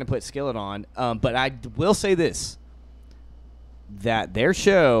I'm not going to put Skillet on, but I will say this. That their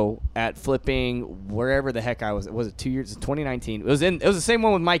show at flipping wherever the heck I was it 2 years 2019 it was the same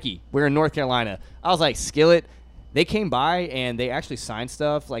one with Mikey. We were in North Carolina. I was like, Skillet, they came by and they actually signed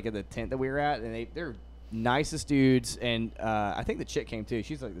stuff like at the tent that we were at, and they're nicest dudes, and I think the chick came too.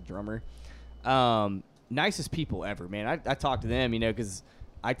 She's like the drummer. Nicest people ever, man. I talked to them, because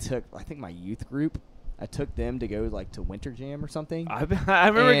I think my youth group, I took them to go like to Winter Jam or something. I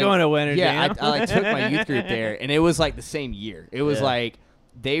remember And, going to Winter Jam. I like took my youth group there, and it was like the same year. It was Yeah. like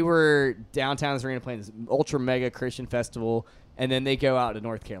they were downtown this arena playing this ultra mega Christian festival, and then they go out to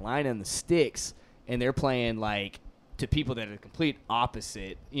North Carolina in the sticks, and they're playing like to people that are the complete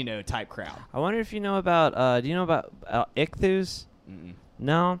opposite, type crowd. I wonder if you know about. Do you know about Ichthus? Mm-mm.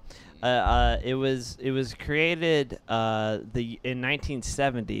 No. It was created in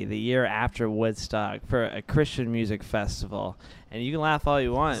 1970, the year after Woodstock, for a Christian music festival. And you can laugh all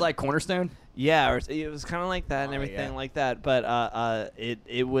you want. It's like Cornerstone. Yeah, or it was kind of like that and Oh, everything yeah. like that. But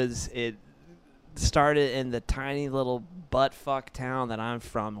it started in the tiny little buttfuck town that I'm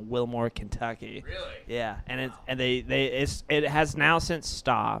from, Wilmore, Kentucky. Really? Yeah, and it has now since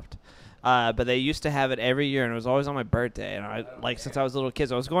stopped. But they used to have it every year, and it was always on my birthday. And since I was a little kid,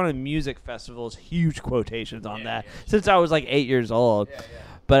 so I was going to music festivals, huge quotations on that, since I was like 8 years old.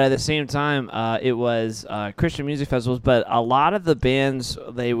 But at the same time, it was Christian music festivals. But a lot of the bands,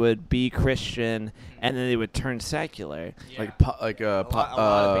 they would be Christian, and then they would turn secular. Like lot of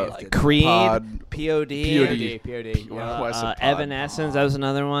bands did that. Creed, Pod. POD, POD. Why I said pod. Evanescence. That was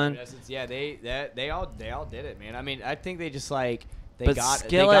another one. Yeah, they all did it, man. I mean, I think they just like they But got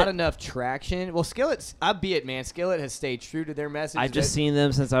Skillet- enough traction. Well, Skillet's, I'll be it, man. Skillet has stayed true to their message. I've just seen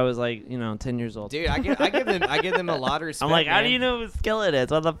them since I was 10 years old. Dude, I give them a lot of respect. I'm like, how man. do you know who Skillet is?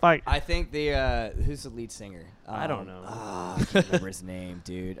 What the fuck? I think who's the lead singer? I don't know. I can't remember his name,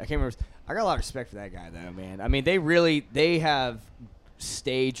 dude. I can't remember. I got a lot of respect for that guy, though, man. I mean, they have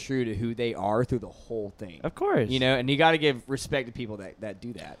stayed true to who they are through the whole thing. Of course. And you got to give respect to people that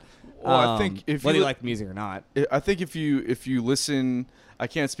do that. Well, I think if whether you you li- like the music or not. I think if you listen, I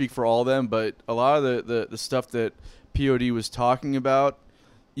can't speak for all of them, but a lot of the stuff that POD was talking about,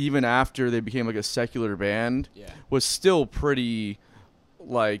 even after they became like a secular band, was still pretty,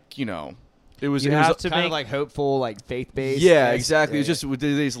 it was. You it have was to kind make- of like hopeful, like faith-based. yeah, yes. exactly. It's Yeah. just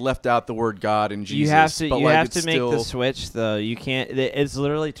they just left out the word God and Jesus. You have to but you like, have it's to make still, the switch though. You can't. It's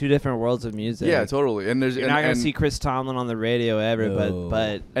literally two different worlds of music. Yeah, totally. And there's You're and, not gonna and, see Chris Tomlin on the radio ever, No.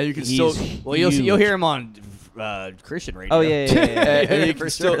 but And you can he's still- Well, you'll huge. hear him on Christian radio. Oh yeah, yeah, yeah, yeah. and you For can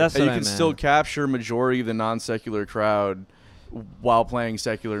still sure. That's and what you I can meant. still capture majority of the non-secular crowd while playing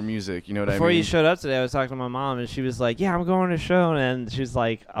secular music. You know what Before I mean? you showed up today, I was talking to my mom, and she was like, "Yeah, I'm going to a show." And she's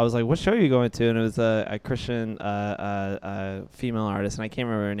like, "I was like, what show are you going to?" And it was a Christian female artist, and I can't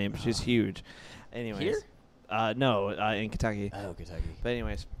remember her name, but she's huge. Anyways, Here? no, in Kentucky. Oh, Kentucky. But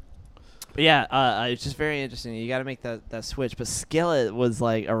anyways, But yeah, it's just very interesting. You got to make that switch. But Skillet was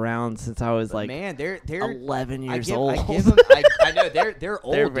like around since I was like, man, they're 11 years old. I know they're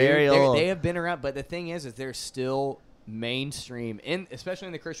old. They're very old. They have been around, but the thing is they're still mainstream especially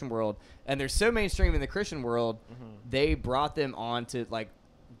in the Christian world, and they're so mainstream in the Christian world. They brought them on to like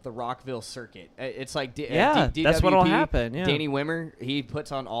the Rockville circuit. It's like that's what'll happen. Yeah. Danny Wimmer, he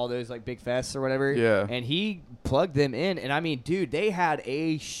puts on all those like big fests or whatever. Yeah. And he plugged them in, and I mean, dude, they had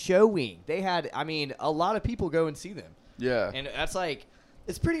a showing. They had, I mean, a lot of people go and see them. Yeah. And that's like,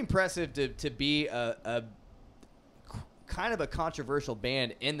 it's pretty impressive to be a kind of a controversial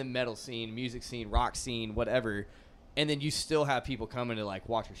band in the metal scene, music scene, rock scene, whatever, and then you still have people coming to like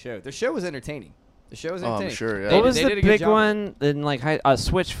watch your show. The show was entertaining. The show was entertaining. I'm sure, yeah. What was they the did a good big job. one in like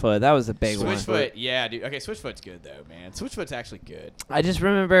Switchfoot? That was the big one. Switchfoot, yeah, dude. Okay, Switchfoot's good though, man. Switchfoot's actually good. I just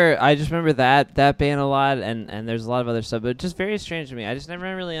remember that band a lot, and there's a lot of other stuff, but it's just very strange to me. I just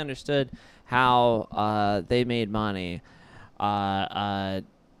never really understood how they made money, and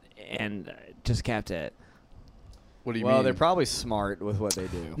just kept it. What do you Well, mean? they're probably smart with what they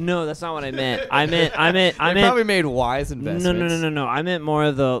do. No, that's not what I meant. I meant They probably made wise investments. No. I meant more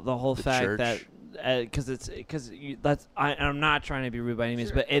of the whole fact church. that I'm not trying to be rude by any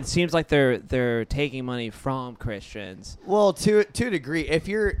means, but it seems like they're taking money from Christians, Well, to a degree, if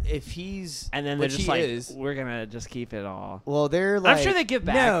he's and then they're which just he like, is, we're gonna just keep it all. Well, they're like, I'm sure they give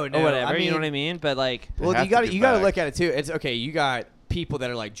back No, or whatever. I mean, you know what I mean? But like, well, have you to got give you got to back. look at it too. It's okay. You got people that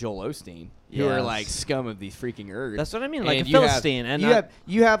are like Joel Osteen, who are Yes. like scum of the freaking earth. that's what I mean, like And a you have- Philistine, and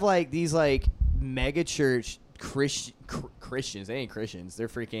you have like these like mega church Christians. They ain't Christians. They're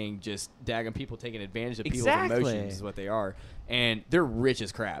freaking just dagging people taking advantage of people's Exactly. emotions is what they are, and they're rich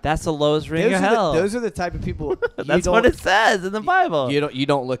as crap. that's the lowest ring those of are hell. those are the type of people. That's what it says in the Bible. You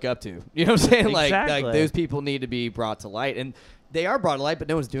don't look up to. You know what I'm saying? Exactly. Like those people need to be brought to light, and they are brought to light, but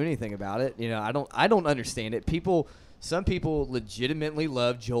no one's doing anything about it. You know, I don't understand it. Some people legitimately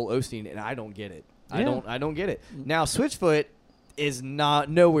love Joel Osteen, and I don't get it. Yeah. I don't get it. Now Switchfoot is not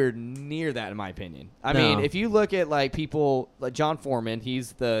nowhere near that in my opinion. I No. mean, if you look at like people like John Foreman,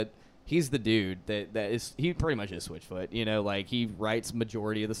 he's the dude that is, he pretty much is Switchfoot. You know, like he writes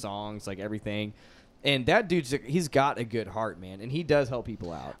majority of the songs, like everything. And that he's got a good heart, man, and he does help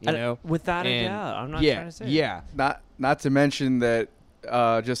people out. You know, without a And doubt. I'm not yeah, trying to say yeah. Not to mention that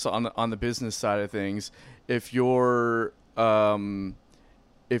just on the business side of things, if you're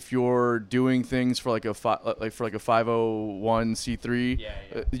doing things for like a 501c3,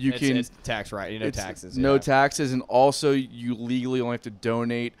 you can it's tax right, taxes. no yeah. taxes, and also you legally only have to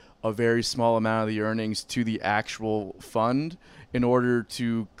donate a very small amount of the earnings to the actual fund in order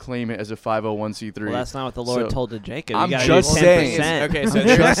to claim it as a 501c3. Well, that's not what the Lord told to Jacob. I'm You gotta just do saying. 10%. Okay, so I'm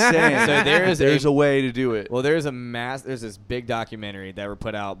there's just saying. so there's a way to do it. Well, there's this big documentary that were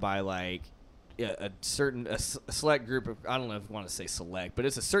put out by like a select group of, I don't know if you want to say select, but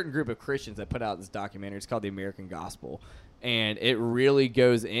it's a certain group of Christians that put out this documentary. It's called The American Gospel, and it really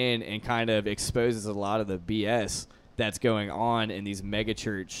goes in and kind of exposes a lot of the BS that's going on in these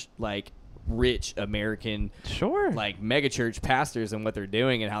megachurch, like rich American Sure. like megachurch pastors and what they're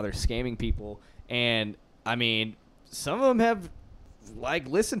doing and how they're scamming people. And I mean, some of them have like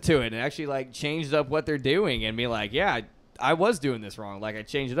listened to it and actually like changed up what they're doing and be like, yeah, I was doing this wrong. Like I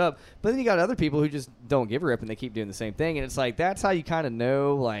changed it up. But then you got other people who just don't give a rip and they keep doing the same thing. And it's like, that's how you kind of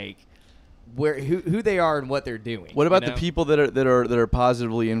know like who they are and what they're doing. What about you know? the people that are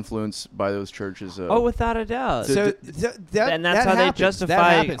positively influenced by those churches? Without a doubt. So And that's how they happens. justify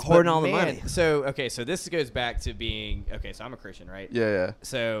That happens. hoarding But all the man, money. So this goes back to being so I'm a Christian, right? yeah.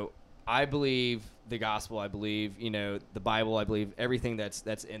 So I believe the gospel. I believe the Bible. I believe everything that's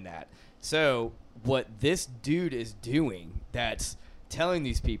in that. So what this dude is doing, that's telling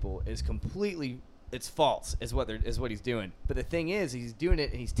these people, is completely. It's false, is what he's doing. But the thing is, he's doing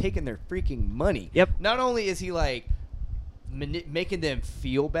it and he's taking their freaking money. Yep. Not only is he like making them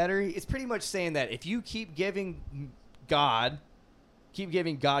feel better, it's pretty much saying that if you keep giving God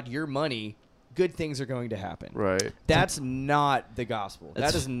your money, good things are going to happen. Right. That's not the gospel.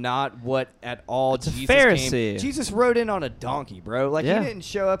 That is not what at all It's a Jesus Pharisee. came. Jesus rode in on a donkey, bro. Like Yeah. he didn't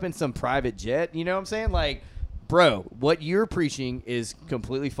show up in some private jet. You know what I'm saying? Like, bro, what you're preaching is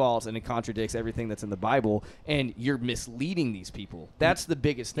completely false and it contradicts everything that's in the Bible, and you're misleading these people. That's the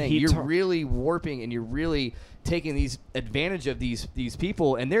biggest thing. You're really warping and you're really taking advantage of these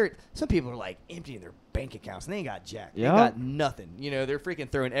people, and some people are like emptying their bank accounts and they ain't got jack. They Yeah. got nothing. They're freaking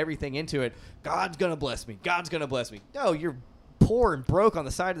throwing everything into it. God's gonna bless me. God's gonna bless me. No, you're poor and broke on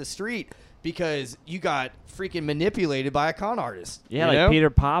the side of the street. because you got freaking manipulated by a con artist. Yeah, you like know? Peter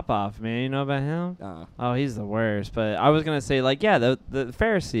Popoff, man. You know about him? Oh, he's the worst. But I was gonna say, like, yeah, the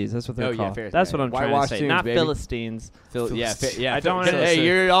Pharisees. That's what they're called. That's what I'm trying to say. Tombs, not baby. Philistines. Yeah. I don't want to. Hey,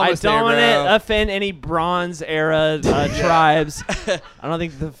 you're almost I don't want there, to offend any Bronze Era tribes. I don't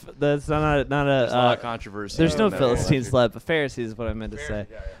think that's not a There's a lot of controversy. There's no in that Philistines area. left, but Pharisees is what I meant to say.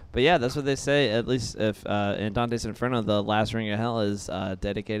 But yeah, that's what they say. At least if in Dante's Inferno, the last ring of hell is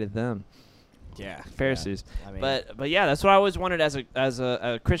dedicated to them. Yeah, Pharisees. Yeah. I mean, but yeah, that's what I always wanted as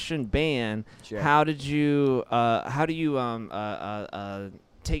a Christian band. Sure. How do you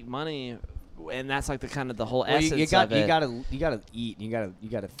take money? And that's like the whole essence of it. You gotta eat. You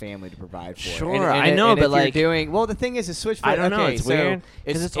got a family to provide for. Sure, and I know, but if you're doing well. The thing is, Switchfoot. I don't know. Okay, It's so weird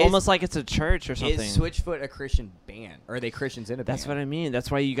because it's almost like it's a church or something. Is Switchfoot a Christian band? Or are they Christians in a band? That's what I mean. That's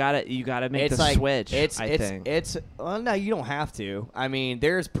why you gotta make it's the like, switch. I think. Well, no, you don't have to. I mean,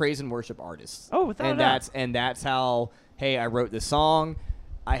 there's praise and worship artists. Oh, without a doubt. That's how. Hey, I wrote this song.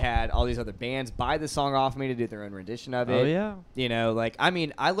 I had all these other bands buy the song off me to do their own rendition of it. Oh yeah. You know, like I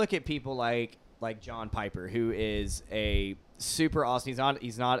mean, I look at people like John Piper, who is a super awesome.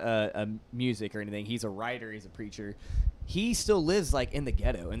 He's not a music or anything. He's a writer. He's a preacher. He still lives like in the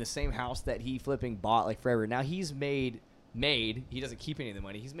ghetto in the same house that he flipping bought like forever. Now he's made. He doesn't keep any of the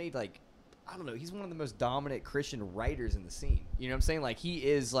money. He's made like, I don't know. He's one of the most dominant Christian writers in the scene. You know what I'm saying? Like he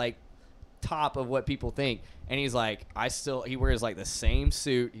is like top of what people think. And he's like, he wears like the same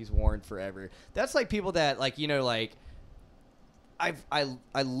suit he's worn forever. That's like people that like, you know, like,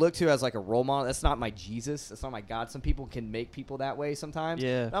 I look to as like a role model. That's not my Jesus. That's not my God. Some people can make people that way sometimes.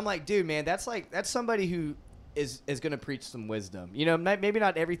 Yeah. And I'm like, dude, man, that's somebody who is going to preach some wisdom. You know, maybe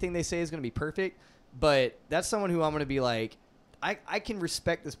not everything they say is going to be perfect, but that's someone who I'm going to be like, I can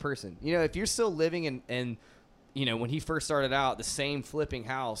respect this person. You know, if you're still living in you know, when he first started out, the same flipping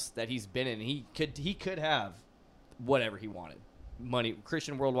house that he's been in, he could have whatever he wanted. Money,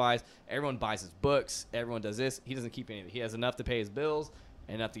 Christian worldwide, everyone buys his books, everyone does this. He doesn't keep any of it. He has enough to pay his bills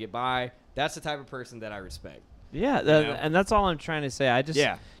and enough to get by. That's the type of person that I respect. Yeah, and that's all I'm trying to say. I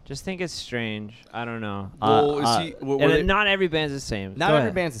just think it's strange. I don't know. Not every band's the same. Not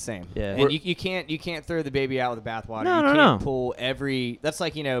every band's the same. Yeah, and you can't throw the baby out with the bathwater. No, you can't pull every. That's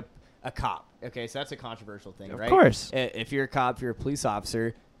like, you know, a cop. Okay, so that's a controversial thing, right? Of course. If you're a cop, if you're a police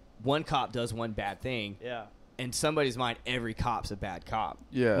officer, one cop does one bad thing. Yeah. In somebody's mind, every cop's a bad cop.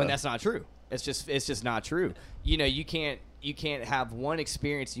 Yeah. When that's not true. It's just not true. You know, you can't have one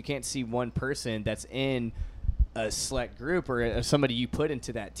experience. You can't see one person that's in a select group or somebody you put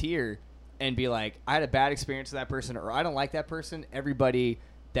into that tier and be like, I had a bad experience with that person, or I don't like that person. Everybody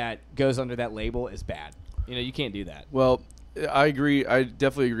that goes under that label is bad. You know, you can't do that. Well, I agree. I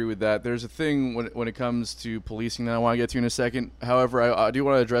definitely agree with that. There's a thing when it comes to policing that I want to get to in a second. However, I do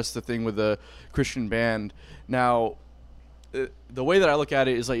want to address the thing with the Christian band. Now, the way that I look at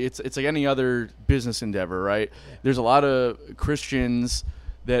it is like it's like any other business endeavor, right? Yeah. There's a lot of Christians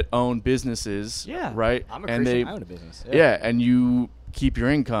that own businesses, right? I'm a Christian. I own a business. Yeah, and you keep your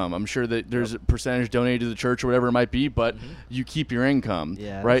income. I'm sure that there's a percentage donated to the church or whatever it might be, but you keep your income,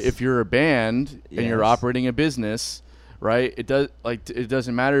 right? If you're a band and you're operating a business, right? It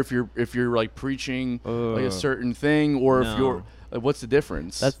doesn't matter if you're like preaching like a certain thing or if you're like, what's the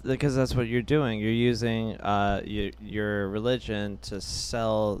difference? That's because that's what you're doing. You're using your religion to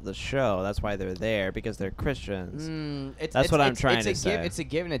sell the show. That's why they're there, because they're Christians. That's what I'm trying to say. It's a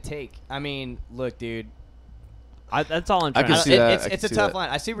give and a take. I mean, look, dude. That's all I'm trying to say. It's a tough line.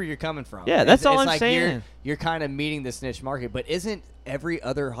 I see where you're coming from. Yeah, that's all I'm like saying. You're kind of meeting this niche market, but isn't every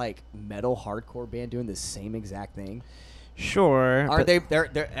other like metal hardcore band doing the same exact thing? Sure. Are they?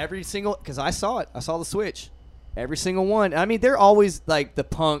 They're every single. Because I saw it. I saw the switch. Every single one. I mean, they're always like the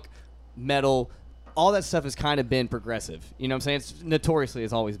punk, metal, all that stuff has kind of been progressive. You know what I'm saying? It's notoriously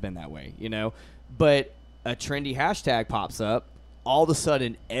has always been that way, you know? But a trendy hashtag pops up. All of a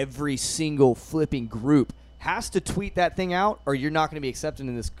sudden, every single flipping group has to tweet that thing out, or you're not going to be accepted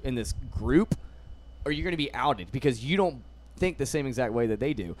in this group, or you're going to be outed because you don't think the same exact way that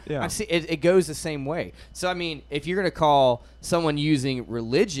they do. Yeah. It goes the same way. So, I mean, if you're going to call someone using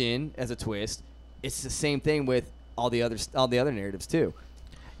religion as a twist, it's the same thing with all the other narratives too.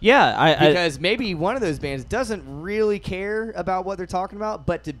 Yeah, because maybe one of those bands doesn't really care about what they're talking about,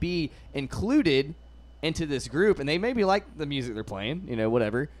 but to be included into this group, and they maybe like the music they're playing, you know,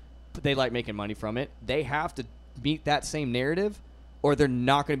 whatever, but they like making money from it. They have to meet that same narrative, or they're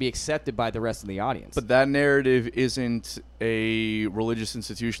not going to be accepted by the rest of the audience. But that narrative isn't a religious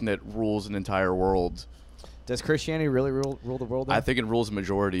institution that rules an entire world. Does Christianity really rule the world? Though? I think it rules a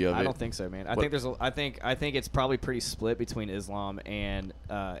majority of it. I don't think so, man. I think it's probably pretty split between Islam and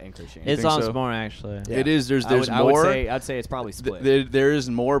Christianity. Islam's so? more actually. Yeah. It is. There's I more. I'd say it's probably split. There is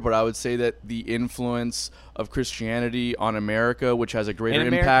more, but I would say that the influence of Christianity on America, which has a greater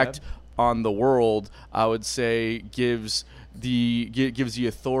impact on the world, I would say gives the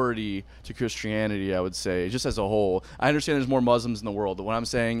authority to Christianity, I would say, just as a whole. I understand there's more Muslims in the world, but what I'm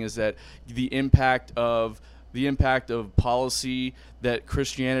saying is that the impact of policy that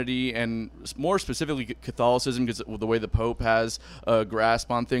Christianity and more specifically Catholicism, because the way the Pope has a grasp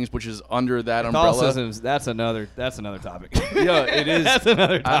on things, which is under that umbrella. That's another topic. Yeah, it is. That's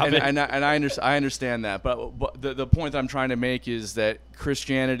another topic. I understand that, but the point that I'm trying to make is that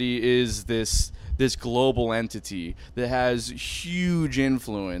Christianity is this global entity that has huge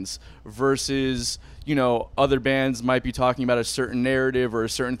influence versus, other bands might be talking about a certain narrative or a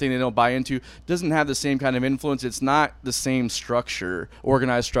certain thing they don't buy into. Doesn't have the same kind of influence. It's not the same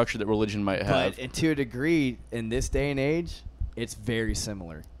organized structure that religion might have. But to a degree, in this day and age, it's very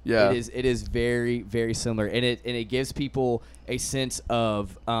similar. Yeah, it is very, very similar, and it gives people a sense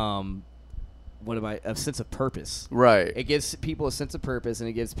of a sense of purpose. Right. It gives people a sense of purpose, and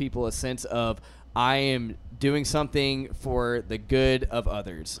it gives people a sense of I am doing something for the good of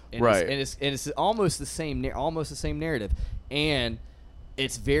others. And right. It's almost the same narrative, and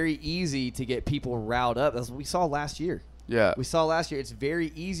it's very easy to get people riled up, as we saw last year. Yeah. We saw last year. It's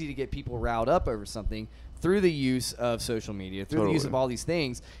very easy to get people riled up over something through the use of social media, through the use of all these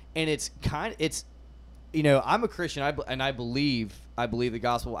things, and I'm a Christian, and I believe the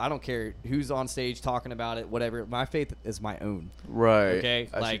gospel. I don't care who's on stage talking about it, whatever. My faith is my own. Right. Okay.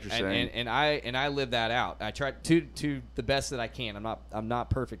 I see what you're saying. And I live that out. I try to the best that I can. I'm not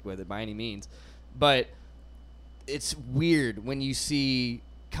perfect with it by any means, but it's weird when you see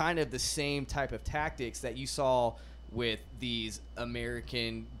kind of the same type of tactics that you saw with these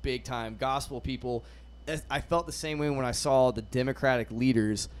American big time gospel people. I felt the same way when I saw the Democratic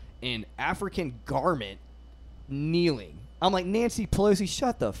leaders in African garment kneeling. I'm like, Nancy Pelosi,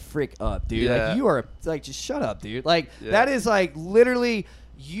 shut the frick up, dude. Yeah. Like, you are, like, just shut up, dude. Like, that is, like, literally,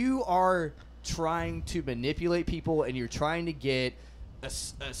 you are trying to manipulate people, and you're trying to get a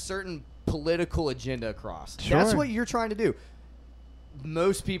certain political agenda across. Sure. That's what you're trying to do.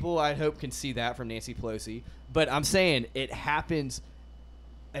 Most people, I hope, can see that from Nancy Pelosi, but I'm saying it happens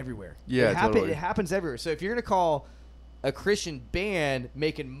everywhere. Yeah, totally. It happens everywhere. So if you're going to call a Christian band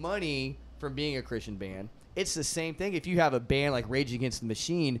making money from being a Christian band, it's the same thing if you have a band like Rage Against the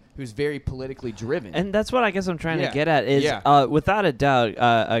Machine who's very politically driven. And that's what I guess I'm trying to get at is, without a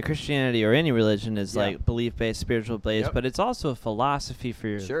doubt, Christianity or any religion is like belief-based, spiritual-based, but it's also a philosophy for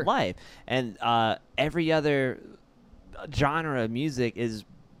your life. And every other genre of music is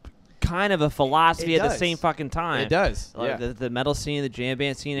kind of a philosophy at the same fucking time. It does. Like the metal scene, the jam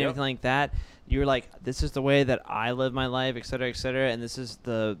band scene, everything like that. You're like, this is the way that I live my life, et cetera, and this is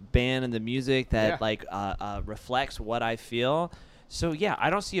the band and the music that reflects what I feel. So I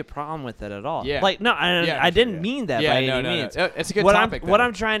don't see a problem with it at all. Yeah. Like I didn't mean that by any means. No. It's a good what topic. What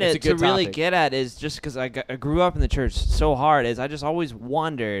I'm trying to really topic. get at is just because I grew up in the church so hard, is I just always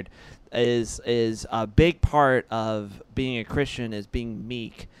wondered is a big part of being a Christian is being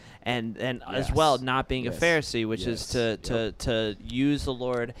meek. And as well not being a Pharisee, which is to use the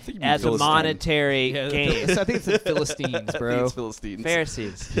Lord as a monetary gain. I think it's the Philistines, bro. I think it's Philistines.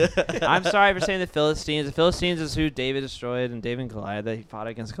 Pharisees. I'm sorry for saying the Philistines. The Philistines is who David destroyed, and David and Goliath. He fought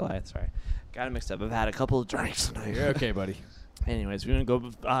against Goliath. Sorry, got it mixed up. I've had a couple of drinks tonight. You're okay, buddy. Anyways, we're gonna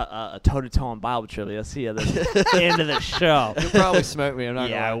go toe-to-toe on Bible trivia. See you at the end of the show. You'll probably smoke me. I'm not.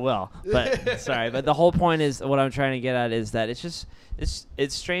 Yeah, I will. But sorry. But the whole point is, what I'm trying to get at is that it's just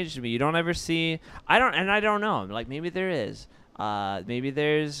it's strange to me. You don't ever see. I don't know. Like maybe there is. Maybe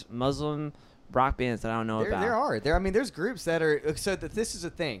there's Muslim rock bands that I don't know about. There are. I mean, there's groups that are. So that this is a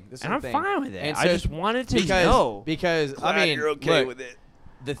thing. And I'm fine with it. And I just wanted to know because Glad I mean, you're okay look, with it.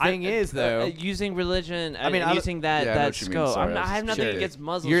 The thing is, though, using religion, using that scope. I have nothing against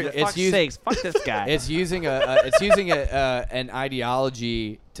Muslims. For fuck's sakes, fuck this guy. It's using an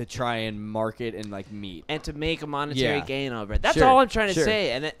ideology to try and market and like meet and to make a monetary gain over it. That's all I'm trying to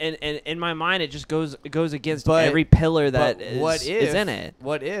say. And in my mind, it just goes against every pillar that is in it.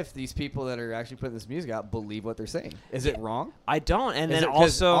 What if these people that are actually putting this music out believe what they're saying? Is it wrong? I don't. And then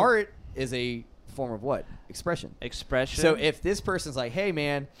also, art is a form of what? Expression. So if this person's like, hey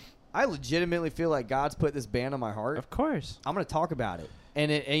man, I legitimately feel like God's put this band on my heart, of course I'm going to talk about it.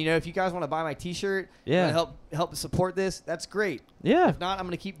 And if you guys want to buy my t-shirt, help support this, that's great. Yeah. If not, I'm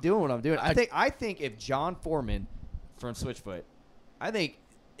going to keep doing what I'm doing. I think if John Foreman from Switchfoot, I think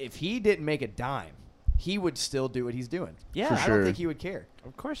if he didn't make a dime, he would still do what he's doing. Yeah. For I sure. don't think he would care.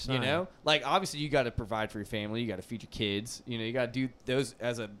 Of course not. You know, like obviously you got to provide for your family, you got to feed your kids. You know, you got to do those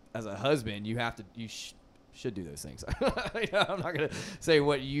as a husband. You have to should do those things. I'm not gonna say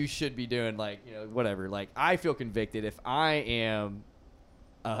what you should be doing. Like whatever. Like I feel convicted if I am,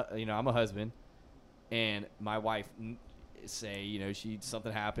 I'm a husband, and my wife say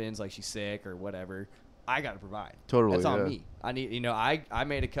something happens like she's sick or whatever. I got to provide. Totally, That's on yeah. me. I need I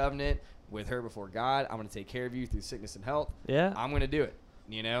made a covenant with her before God. I'm gonna take care of you through sickness and health. Yeah. I'm gonna do it.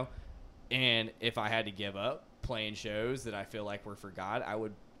 And if I had to give up playing shows that I feel like were for God,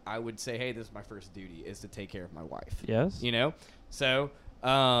 I would say, hey, this is my first duty is to take care of my wife. Yes. So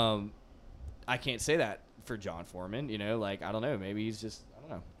I can't say that for John Foreman. Like I don't know, maybe he's just I don't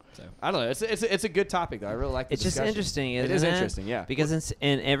know. So I don't know. It's a good topic though. I really like the It's just discussion. interesting, isn't it? It is interesting, yeah. Because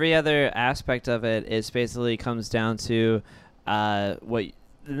in every other aspect of it, it basically comes down to what.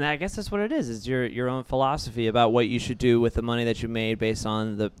 And I guess that's what it is your own philosophy about what you should do with the money that you made based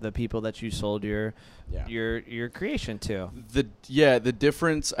on the people that you sold your creation to. The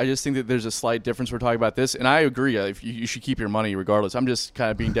difference, I just think that there's a slight difference. We're talking about this, and I agree. If you should keep your money regardless. I'm just kind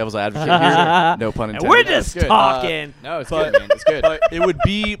of being devil's advocate here. No pun intended. And we're just good. talking. No, it's good, man. It's good. But it would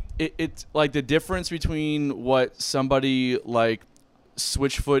be it's like the difference between what somebody like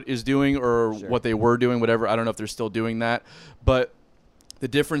Switchfoot is doing or what they were doing, whatever. I don't know if they're still doing that, but the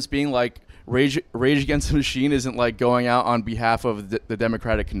difference being like Rage Against the Machine isn't like going out on behalf of the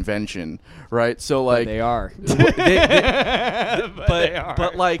Democratic Convention, right? So like they are,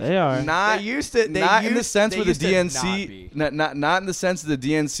 but like They are. not They used to- they not in the used- sense they where the used to not be. DNC not in the sense that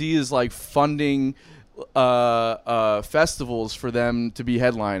the DNC is like funding festivals for them to be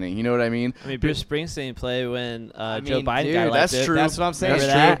headlining. You know what I mean? I mean, Bruce Springsteen played when Joe mean, Biden dude, got elected. that's true. That's what I'm saying. That's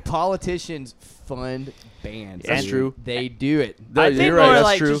Remember true. that? Politicians fund bands. That's dude. true. They do it. No, I you're think right. more That's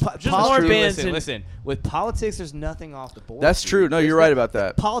like true. just more Dude, bands. listen. With politics, there's nothing off the board. That's dude. true. No, There's you're right about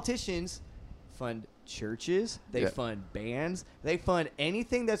that. Politicians fund churches. They Yeah. fund bands. They fund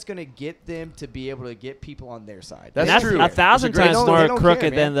anything that's going to get them to be able to get people on their side. That's That's true. 1,000 It's a great- times they more don't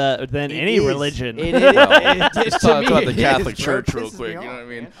crooked care, than It any is. religion. It is. Let's To talk me, about the it Catholic is, bro. Church It real pisses quick. me You know off, what I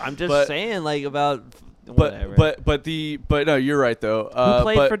mean? man. I'm just But- saying, like about whatever. But no, you're right though. Who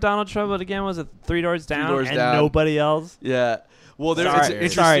played but, for Donald Trump again? Was it Three Doors Down Doors and Down. nobody else? Yeah. Well, there's Sorry. it's an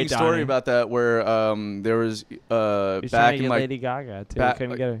interesting Sorry, story Donnie. about that where there was He was trying back to in get like Lady Gaga too. back- Couldn't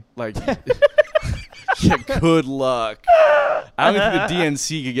like- get her. like yeah, good luck. I don't think the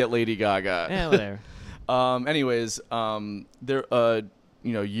DNC could get Lady Gaga. Yeah, whatever. Anyways, there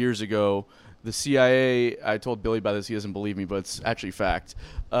years ago, the CIA. I told Billy about this. He doesn't believe me, but it's actually fact.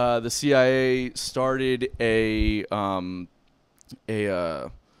 The CIA started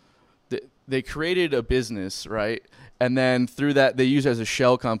they created a business, right? And then through that, they used it as a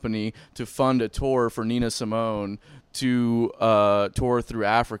shell company to fund a tour for Nina Simone to tour through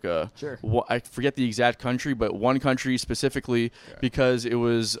Africa. Sure. I forget the exact country, but one country specifically because it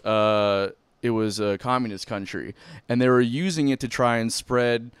was a communist country, and they were using it to try and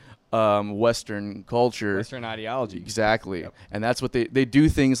spread Western culture. Western ideology. Exactly. Yep. And that's what they do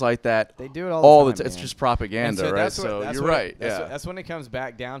things like that. They do it all all the the time. time. It's man. just propaganda, And right? that's So that's you're when right. That's when it comes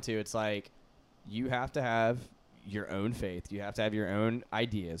back down to it's like you have to have your own faith. You have to have your own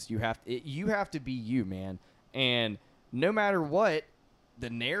ideas. You have to be you, man. And no matter what the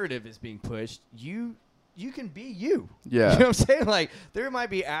narrative is being pushed, you can be you. Yeah. You know what I'm saying? Like there might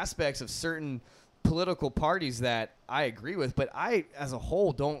be aspects of certain political parties that I agree with, but I as a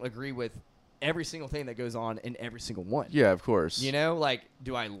whole don't agree with every single thing that goes on in every single one. Yeah, of course. You know, like,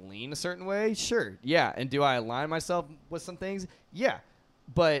 do I lean a certain way? Sure. Yeah. And do I align myself with some things? Yeah.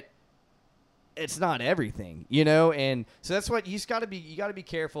 But it's not everything, you know? And so that's what you got to be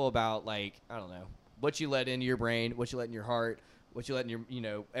careful about, like, I don't know, what you let into your brain, what you let in your heart, what you let in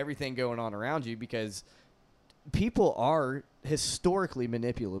your, everything going on around you, because people are historically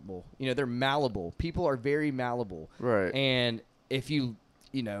manipulable. They're malleable. People are very malleable. Right. And if you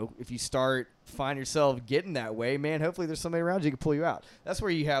start find yourself getting that way, man, hopefully there's somebody around you who can pull you out. That's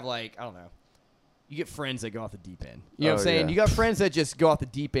where you have, like, I don't know, you get friends that go off the deep end. You know what I'm saying? Yeah. You got friends that just go off the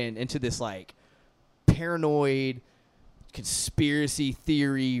deep end into this, like, paranoid, conspiracy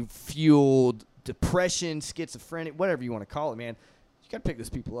theory fueled depression, schizophrenic, whatever you want to call it, man. You got to pick those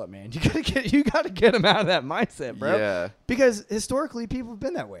people up, man. You got to get them out of that mindset, bro. Yeah. Because historically people have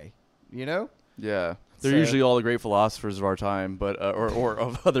been that way, Yeah. They're So- usually all the great philosophers of our time, but or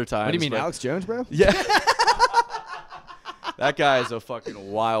of other times. What do you mean, but- Alex Jones, bro? Yeah. That guy is a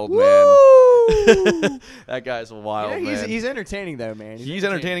fucking wild man. Woo! That guy's wild, man. He's entertaining though, man. He's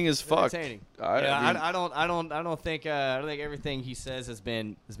entertaining as fuck. Entertaining. I don't think everything he says has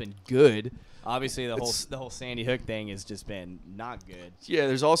been good. Obviously, the whole Sandy Hook thing has just been not good. Yeah,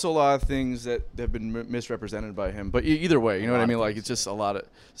 there's also a lot of things that have been misrepresented by him. But either way, you know what I mean? Like, it's just a lot of.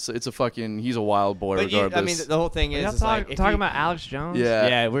 It's a fucking. He's a wild boy, regardless. I mean, the whole thing is talking about Alex Jones.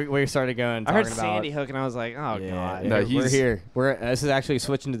 Yeah, we started going. I heard about Sandy Hook, and I was like, oh god. No, we're here. This is actually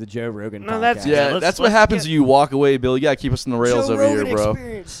switching to the Joe Rogan. No, podcast. that's what happens when you walk away, Bill. You gotta keep us on the rails Joe over Rogan here, bro.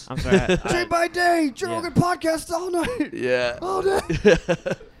 Experience. I'm sorry. Day by day, Joe Rogan podcast all night. Yeah. All day.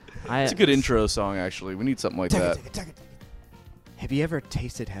 It's a good intro song, actually. We need something like that. Have you ever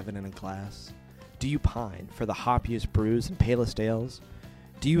tasted heaven in a glass? Do you pine for the hoppiest brews and palest ales?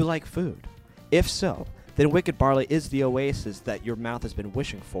 Do you like food? If so, then Wicked Barley is the oasis that your mouth has been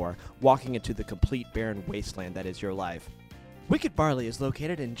wishing for, walking into the complete barren wasteland that is your life. Wicked Barley is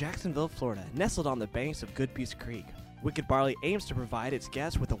located in Jacksonville, Florida, nestled on the banks of Goodpeace Creek. Wicked Barley aims to provide its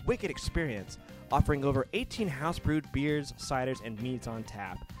guests with a wicked experience, offering over 18 house-brewed beers, ciders, and meads on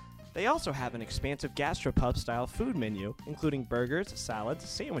tap. They also have an expansive gastropub-style food menu, including burgers, salads,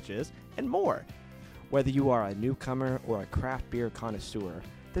 sandwiches, and more. Whether you are a newcomer or a craft beer connoisseur,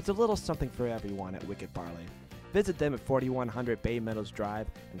 there's a little something for everyone at Wicked Barley. Visit them at 4100 Bay Meadows Drive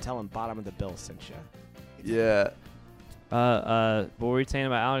and tell them Bottom of the Bill sent you. Yeah. What were we saying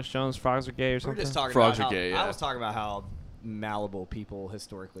about Alex Jones? Frogs are gay or We're something? just talking Frogs about are how, gay, yeah. I was talking about how malleable people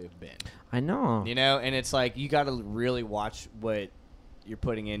historically have been. I know. You know, and it's like you got to really watch what you're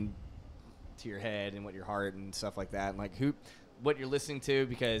putting in to your head and what your heart and stuff like that, and like what you're listening to,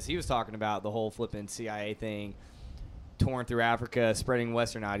 because he was talking about the whole flipping CIA thing, torn through Africa, spreading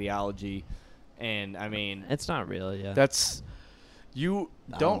Western ideology, and I mean, It's not real, yeah. That's you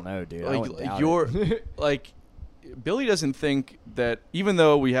don't know, dude. Like you're like Billy doesn't think that even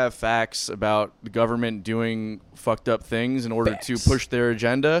though we have facts about the government doing fucked up things in order to push their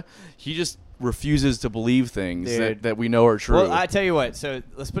agenda, he just refuses to believe things that we know are true. Well, I tell you what. So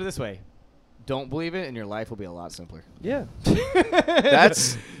let's put it this way: don't believe it, and your life will be a lot simpler. yeah.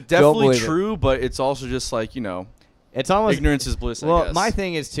 That's definitely believe it. true, but it's also just like, you know, It's almost ignorance is bliss. I Well, guess. my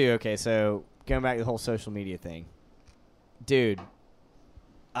thing is too. Okay, so going back to the whole social media thing, dude.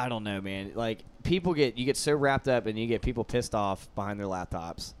 I don't know, man. Like you get so wrapped up, and you get people pissed off behind their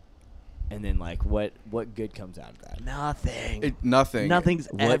laptops, and then like what good comes out of that? Nothing. Nothing. Nothing's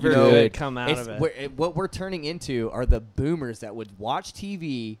What ever good good. come out of it. What we're turning into are the boomers that would watch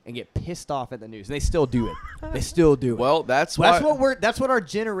TV and get pissed off at the news. And they still do it. They still do it. Well, that's why. That's what our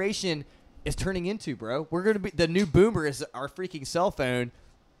generation is turning into, bro. We're gonna be the new boomer is our freaking cell phone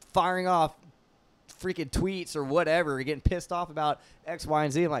firing off freaking tweets or whatever, getting pissed off about X, Y,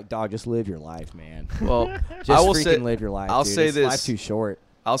 and Z. I'm like, dog, just live your life, man. Well, Just I will freaking say, live your life. I'll dude. say It's this. Life's too short.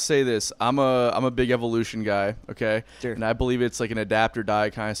 I'll say this. I'm a big evolution guy, okay? Sure. And I believe it's like an adapt or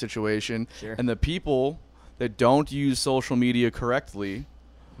die kind of situation. Sure. And the people that don't use social media correctly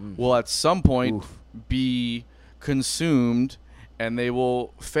will at some point be consumed and they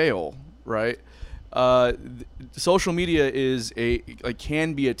will fail, right? Social media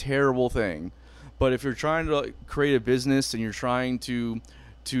can be a terrible thing. But if you're trying to create a business and you're trying to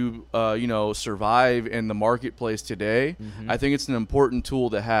survive in the marketplace today, I think it's an important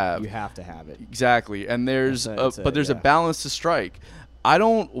tool to have. You have to have it. Exactly. And there's a yeah. balance to strike. I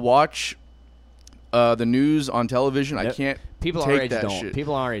don't watch the news on television. Yep. I can't People take our age that don't. shit.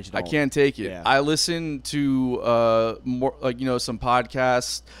 People our age don't. I can't take it. Yeah. I listen to more some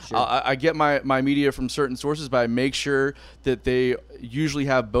podcasts. Sure. I get my media from certain sources, but I make sure that they usually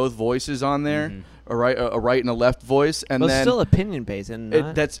have both voices on there, a right and a left voice, and But then still opinion based, and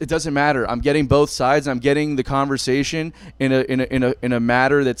it doesn't matter. I'm getting both sides. I'm getting the conversation in a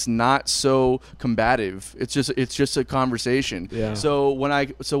matter that's not so combative. It's just a conversation. Yeah. So when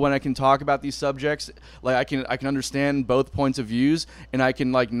I can talk about these subjects, like I can understand both points of views, and I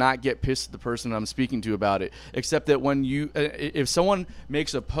can like not get pissed at the person I'm speaking to about it. Except that when if someone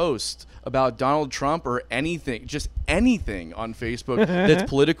makes a post about Donald Trump or anything, just anything on Facebook that's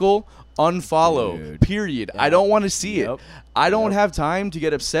political, unfollow. Dude. Period. I don't want to see it. I don't have time to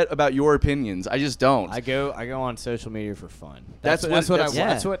get upset about your opinions. I just don't. I go on social media for fun. That's what I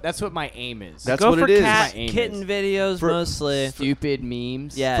that's- want. That's what my aim is. That's go what for it is. cat, My aim kitten is. videos For- mostly. Stupid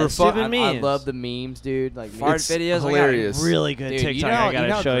memes. Yeah, for fun. stupid I memes. love the memes, dude. Like Fart It's videos. hilarious. I got a really good dude, TikTok. you know I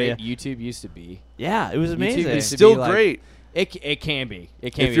gotta how show you. great YouTube used to be. Yeah, it was YouTube amazing. used It's to still be like- great. It can be.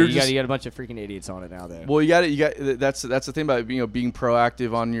 It can If be. you're You just- got a bunch of freaking idiots on it now, though. Well, you got that's the thing about being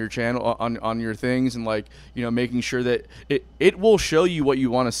proactive on your channel on your things, and like making sure that it will show you what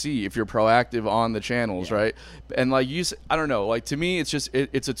you want to see if you're proactive on the channels, right? And like I don't know, like to me it's just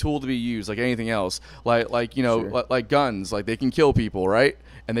it's a tool to be used like anything else, like Sure. like guns, like they can kill people, right?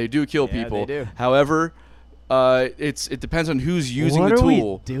 And they do kill Yeah, people. they do. However, it depends on who's using What the are we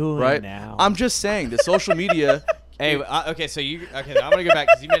tool, doing right? now? I'm just saying that social media. Hey, okay, so I'm gonna go back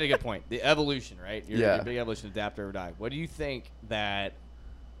because you made a good point. The evolution, right? You're Yeah. a big evolution, adapt or die. What do you think that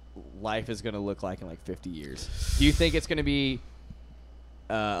life is gonna look like in like 50 years? Do you think it's gonna be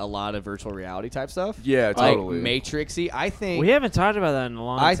a lot of virtual reality type stuff? Yeah, like totally. Matrixy. I think We haven't talked about that in a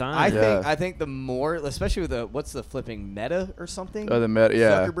long time. I think the more, especially with what's the flipping Meta or something? The Meta,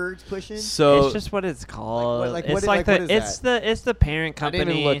 yeah. Zuckerberg's pushing. So It's just what it's called. like, it's what- like, like, what the is that? it's the parent I company.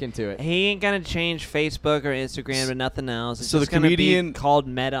 didn't even look into it. He ain't gonna change Facebook or Instagram or nothing else. It's So the just gonna comedian- be called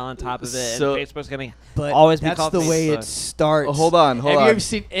Meta on top of it, So- and Facebook's gonna But always be that's called the way Facebook. it starts. Oh, hold on. Have you ever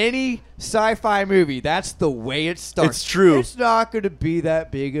seen any sci-fi movie? That's the way it starts. It's true. It's not going to be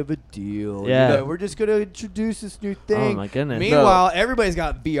that big of a deal. Yeah. We're just going to introduce this new thing. Oh my goodness. Meanwhile, everybody's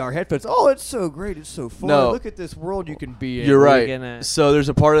got VR headphones. Oh, it's so great. It's so fun. No. Look at this world you can be in. You're We're right. gonna- So there's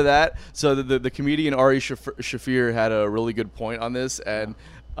a part of that. So the comedian Ari Shafir had a really good point on this, and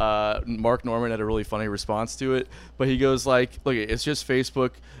Mark Norman had a really funny response to it. But he goes like, "Look, it's just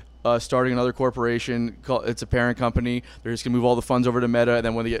Facebook starting another corporation. It's a parent company. They're just gonna move all the funds over to Meta, and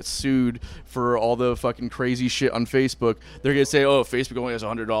then when they get sued for all the fucking crazy shit on Facebook, they're gonna say, oh, Facebook only has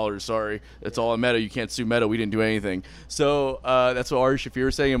 $100. Sorry, it's all on Meta. You can't sue Meta. We didn't do anything." So that's what Ari Shafir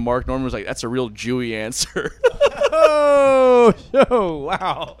was saying, and Mark Norman was like, "That's a real Jewy answer." Oh,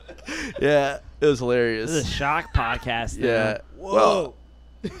 wow. Yeah, it was hilarious. This is a shock podcast. Yeah. Whoa.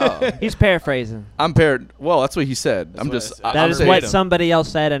 Well, He's paraphrasing. I'm paired. Well, that's what he said. I'm what just. I said. I- That I'm is saying- what somebody else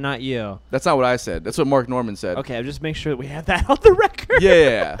said, and not you. That's not what I said. That's what Mark Norman said. Okay, I'll just make sure that we have that on the record.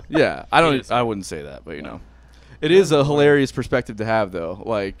 Yeah. I He don't. is. I wouldn't say that, but it is a hilarious perspective to have, though.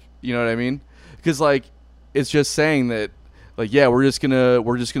 Like, you know what I mean? Because like, it's just saying that, like, yeah, we're just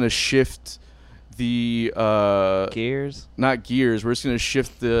gonna shift the Gears. not gears. We're just gonna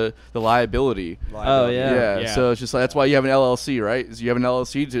shift the liability. Oh, yeah. Yeah. So it's just like that's why you have an LLC, right? Is you have an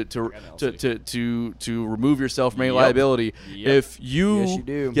LLC I got an to remove yourself from any Yep. liability. Yep. If you, Yes, you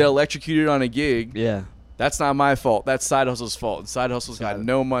do. get electrocuted on a gig, Yeah. that's not my fault. That's Side Hustle's fault. And Side Hustle's got Side-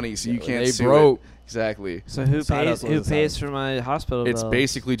 no money, so you can't they sue broke. it. Exactly. So who Side pays? hustle Who is a pays side. for my hospital It's bills?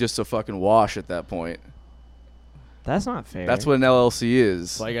 basically just a fucking wash at that point. That's not fair. That's what an LLC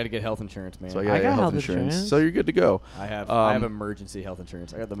is. So I got to get health insurance, man. So I you gotta got get health insurance. So you're good to go. I have Um, emergency health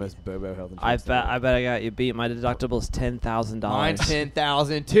insurance. I got the most bobo health I insurance. bet I got you beat. My deductible is $10,000. Mine's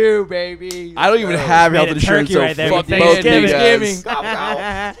 10,000 too, baby. I don't even Let's go. have Made health a insurance, turkey so right there fuck with both of you Thanksgiving.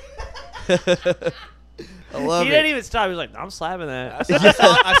 guys. I love He it. didn't even stop. He was like, "I'm slapping that."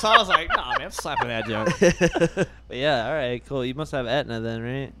 I was like, nah, man, I'm slapping that joke. But yeah, all right, cool. You must have Aetna then,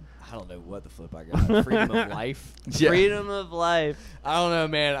 right? I don't know what the flip I got. Freedom of life. Yeah. Freedom of life. I don't know,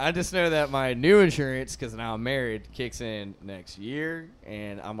 man. I just know that my new insurance, because now I'm married, kicks in next year,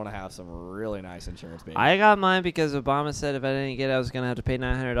 and I'm gonna have some really nice insurance, baby. I got mine because Obama said if I didn't get it, I was gonna have to pay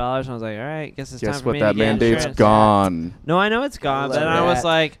 $900. And I was like, all right, guess it's time Guess for what? me That to get mandate's insurance. gone. No, I know it's gone, love but I was that.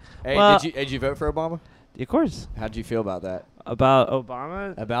 like, Hey, well, did you vote for Obama? of course. How'd you feel about that? About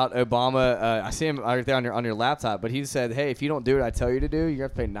Obama? About Obama, I see him right there on your laptop, but he said, "Hey, if you don't do what I tell you to do, you have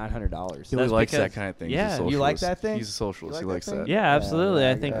to pay $900." He really That's likes because- that kind of thing. yeah. He's a You like socialist. that thing? He's a socialist. You He like likes that that. thing? Yeah, absolutely. I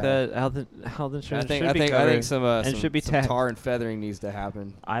yeah, think yeah. that health I insurance think should be I covered. think some and some, should be some taxed. tar and feathering needs to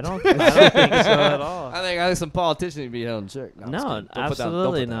happen. I don't think so at all. I think some politicians need to be held in check. I'm just No, kidding. Don't put that-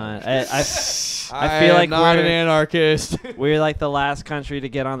 absolutely don't put not. that I feel am like not an we're- anarchist. We're like the last country to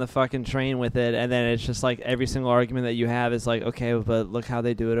get on the fucking train with it, and then it's just like every single argument that you have is like, okay, but look how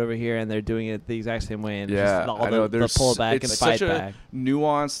they do it over here, and they're doing it the exact same way, and Yeah, just all I know. the There's pull back and it's fight such back. a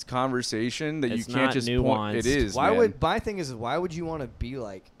nuanced conversation that It's you can't not just nuanced. point. It is. Why man. would my thing is why would you want to be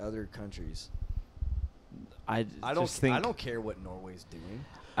like other countries? I I don't care what Norway's doing.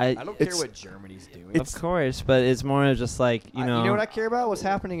 I don't care It's- what Germany's doing. of course, but it's more of just like you know what I care about? What's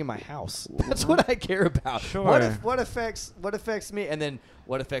happening in my house. That's what I care about. Sure. What affects me, and then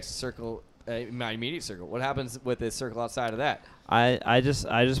what affects the circle, my immediate circle? What happens with the circle outside of that? I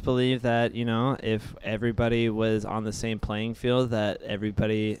just believe that, you know, if everybody was on the same playing field, that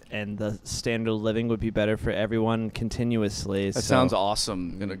everybody and the standard of living would be better for everyone continuously. That sounds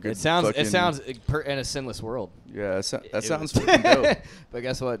awesome. In a good. It sounds fucking- in a sinless world. Yeah, that It sounds was- freaking dope. But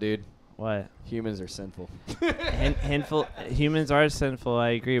guess what, dude? What? Humans are sinful. Humans are sinful. I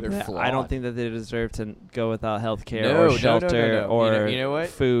agree, They're but flawed. I don't think that they deserve to go without health care or No. shelter or you know what?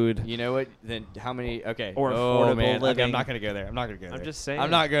 food. You know what? Then how many? Okay. Or oh affordable man. Okay, living. I'm not gonna go there. I'm not gonna go there. I'm just saying. I'm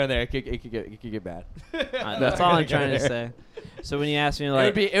not going there. It could get bad. That's all I'm trying to say. So when you ask me,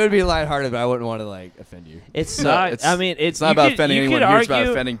 like, it would be lighthearted, but I wouldn't want to like offend you. it's No, not. it's- I mean, It's not about offending anyone here. It's about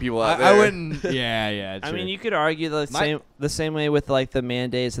offending people out there. I wouldn't. Yeah. I true. mean, you could argue the same way with like the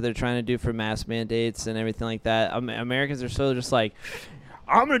mandates that they're trying to do for mask mandates and everything like that. Americans are so just like,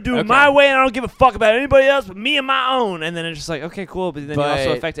 I'm gonna do it my way, and I don't give a fuck about anybody else but me and my own. And then it's just like, okay, cool, but then you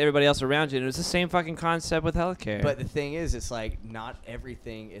also affect everybody else around you. And it's the same fucking concept with healthcare. But the thing is, it's like not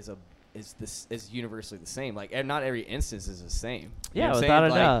everything is universally the same. Like not every instance is the same. You know yeah, what I'm without a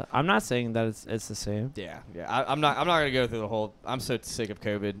saying? doubt. I'm not saying that it's the same. Yeah. I'm not gonna go through the whole. I'm so sick of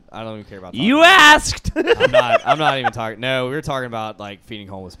COVID. I don't even care about. You asked. I'm not even talking. No, we were talking about like feeding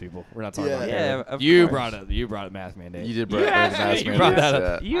homeless people. We're not talking about. Yeah, COVID. of You course. brought up mask mandate. You did bring You up asked the mask me- you brought mandates, that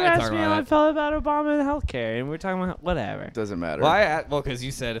up. yeah. You I ain't asked talking me about how I that. felt about Obama and healthcare, and we're talking about whatever. Doesn't matter. Why? Well, because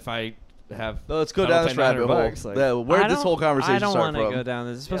you said if I have. No, let's go I don't down pay this rabbit hole. $900, like- Yeah, where did this whole conversation I don't start want to from? go down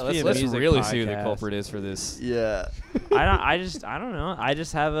this. It's supposed to be a let's music really see who the podcast. culprit is for this. Yeah. I don't know. I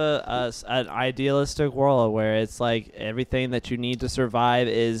just have an idealistic world where it's like everything that you need to survive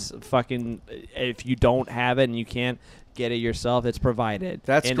is fucking. If you don't have it and you can't get it yourself, it's provided.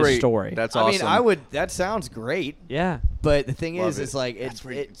 That's End great. of story. That's I awesome. mean, that sounds great. yeah. But the thing Love is, it. it's like That's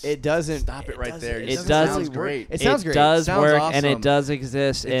where it doesn't stop it right there. It It doesn't does- really sounds work. great. It sounds great. does Sounds work, awesome. and it does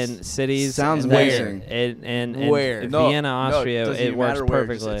exist It's- in cities. sounds and amazing. In Where? Vienna, Austria, doesn't it even works matter where,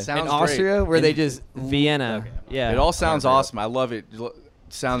 just- perfectly. it sounds In great. Austria, where they just Vienna, Okay. yeah. It all sounds awesome. I love it.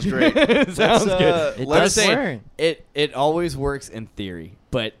 Sounds great. Sounds Let's, good. It let's does say work. it always works in theory,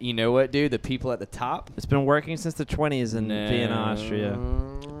 but you know what, dude? The people at the top. It's been working since the 20s in Vienna, Austria.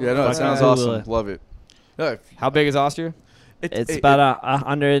 Yeah, no, it Fucking sounds Google awesome. it. Love it. No, How big is Austria? It's about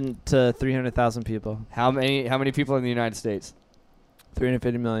 100 to 300,000 people. How many people in the United States?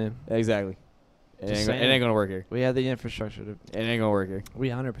 350 million. Exactly. It Just ain't, saying. it ain't gonna work here. We have the infrastructure to. It ain't gonna work here. We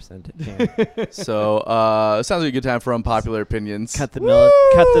 100% can. So, it sounds like a good time for unpopular opinions. cut the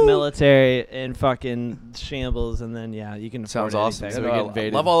military in fucking shambles, and then yeah, you can. Sounds afford awesome. anything. So we I get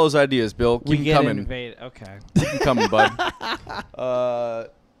invaded. love all those ideas, Bill. Keep We them get coming. invaded. Okay. Keep them coming, bud.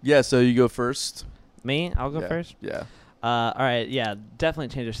 Yeah, so you go first. Me? I'll go Yeah. first. Yeah. All right. Yeah, definitely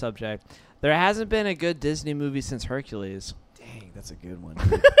change the subject. There hasn't been a good Disney movie since Hercules. Dang, that's a good one.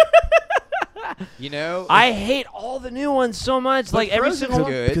 You know, I hate all the new ones so much. But Like every Frozen's single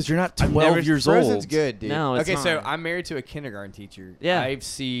one. good. Because you're not I've 12 never- years Frozen's old. good, dude. No, it's okay, so not. I'm married to a kindergarten teacher. Yeah. I've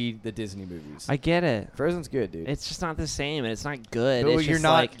seen the Disney movies. I get it. Frozen's good, dude. It's just not the same, and it's not good. But it's you're just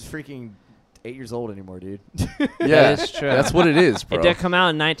not like, freaking 8 years old anymore, dude. Yeah, is true. that's what it is, bro. It did come out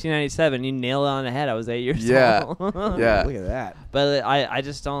in 1997. You nailed it on the head. I was 8 years Yeah. old. Yeah. Look at that. But I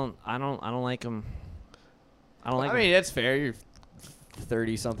just don't. I don't like them. I don't like. I mean, that's fair. You're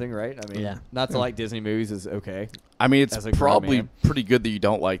 30 something, right? I mean, Yeah. not to like Disney movies is okay. I mean, it's As a grown probably man. pretty good that you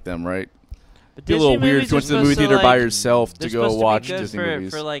don't like them, right? But Be a Disney little weird movies if you went are to the movie supposed theater by like- yourself they're to go supposed be watch good Disney for,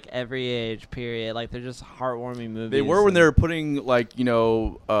 movies. for like every age period. Like they're just heartwarming movies. They were when and- they were putting like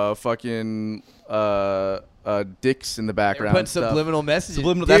fucking dicks in the They're background. putting and stuff. subliminal messages.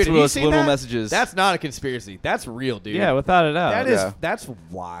 Subliminal- Dude, that's have what you it was, seen subliminal that? messages. That's not a conspiracy. That's real, dude. Yeah, without a doubt. That is Yeah. that's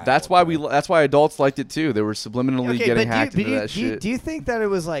wild. That's why that's why adults liked it too. They were subliminally Okay, getting but hacked into that do you, shit. do you think that it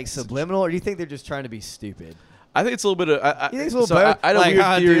was like subliminal, or do you think they're just trying to be stupid? I think it's a little bit of. You think it's a little so both? I had a Like,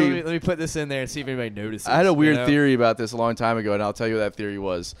 weird dude, theory. let me put this in there and see if anybody notices. I had a weird you know? theory about this a long time ago, and I'll tell you what that theory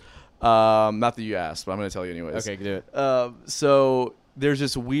was. Not that you asked, but I'm going to tell you anyways. Okay, do it. So there's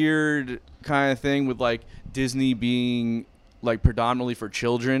this weird kind of thing with like Disney being like predominantly for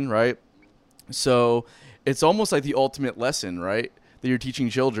children, right? So it's almost like the ultimate lesson, right? That you're teaching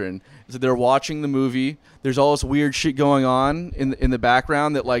children. So they're watching the movie. There's all this weird shit going on in the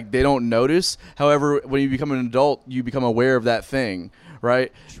background that like they don't notice. However, when you become an adult, you become aware of that thing,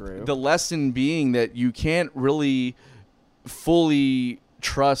 right? True. The lesson being that you can't really fully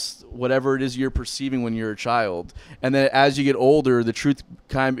trust whatever it is you're perceiving when you're a child, and then as you get older, the truth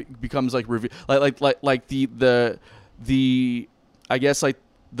kind of becomes like like the I guess like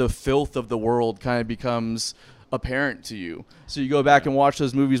the filth of the world kind of becomes apparent to you. So you go back and watch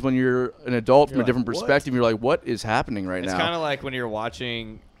those movies when you're an adult from You're a different like, what? perspective. You're like, what is happening right It's now? kind of like when you're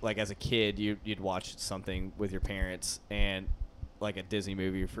watching, like as a kid, you'd watch something with your parents and like a Disney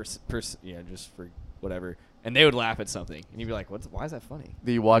movie just for whatever, and they would laugh at something, and you'd be like, "Why is that funny?"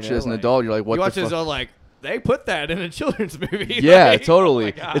 You watch You know, it as an like- adult. You're like, what you the watch it as fuck? all like, they put that in a children's movie. Yeah, Like,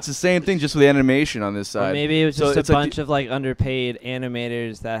 totally. oh my God. It's the same thing, just with animation on this side. Or maybe it was So just it's a like bunch of like underpaid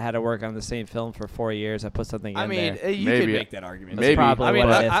animators that had to work on the same film for 4 years. I put something I in mean, there. you Maybe. could make that argument. Maybe. Probably I mean,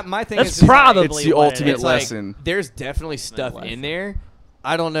 what it is. my thing That's is probably It's the what it ultimate is. lesson. there's definitely stuff in there.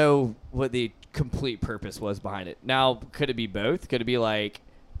 I don't know what the complete purpose was behind it. Now, could it be both? Could it be like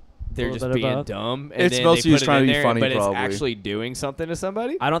they're Little just bit of being both. dumb and It's then mostly they just put it trying in to be there, funny, but probably. it's actually doing something to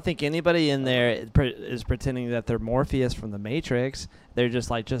somebody? I don't think anybody in there is pretending that they're Morpheus from the Matrix. They're just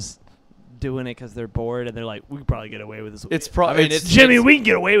doing it because they're bored and they're like, we could probably get away with this. It's probably Jimmy, we can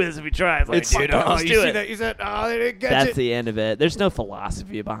get away with this if we try. It's like, It's- dude, let's do it. that? You said, oh, they didn't get That's the end of it. There's no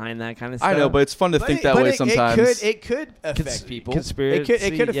philosophy behind that kind of stuff. I know, but it's fun to think that way sometimes. It could affect people. conspiracy,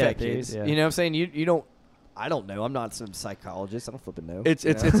 It could yeah, affect theories, kids. yeah. You know what I'm saying? You don't. I don't know. I'm not some psychologist. I don't flipping know. It's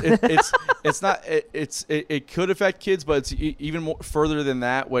you it's know? it's not it could affect kids, but it's even more further than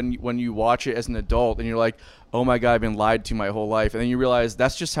that when you watch it as an adult and you're like, oh my God, I've been lied to my whole life, and then you realize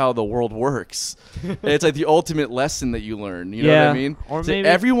that's just how the world works. It's like the ultimate lesson that you learn. You know what I mean? Or So maybe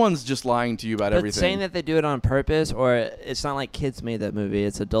everyone's just lying to you about but everything. saying that they do it on purpose, or it's not like kids made that movie;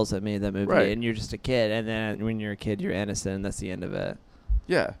 it's adults that made that movie, Right. and you're just a kid. And then when you're a kid, you're innocent, and that's the end of it.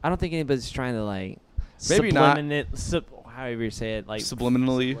 Yeah, I don't think anybody's trying to like Maybe not. however you say it, like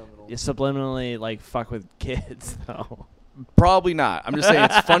subliminally. subliminally like fuck with kids though. Probably not. I'm just saying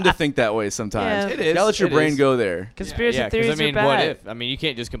it's fun to think that way sometimes. Yeah. It is. Gotta let your It brain is. go there. Conspiracy Yeah, 'cause, theories I mean, are bad. what if? I mean, you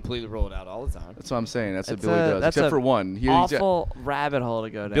can't just completely roll it out all the time. That's what I'm saying. That's what That's Billy a- does, that's except a for one. Awful rabbit hole to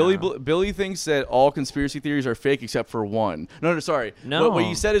go down. Billy thinks that all conspiracy theories are fake except for one. No, sorry. No. What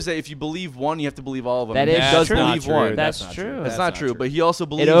you said is that if you believe one, you have to believe all of them. That And is he does true. believe Not one. true. That's not true. That's not true, but he also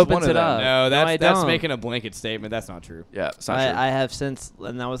believes opens one of it them. up. No, I that's don't. making a blanket statement. That's not true. Yeah, it's not true. I have since,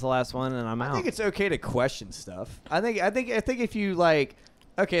 and that was the last one, and I'm out. I think it's okay to question stuff. I think if you like,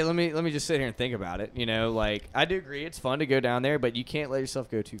 okay, let me just sit here and think about it. You know, like I do agree, it's fun to go down there, but you can't let yourself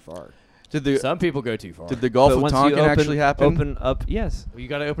go too far. Some people go too far. Did the Gulf But of once you Tonkin open- actually happen? Open up, yes. Well, you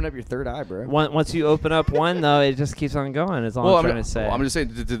got to open up your third eye, bro. Once you open up one, though, it just keeps on going. Is all I'm trying to say. I'm just saying,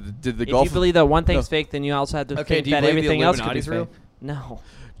 did the if Gulf you believe that one thing's No. fake, then you also have to Okay, think do you that believe the everything else could be Illuminati's real? fake.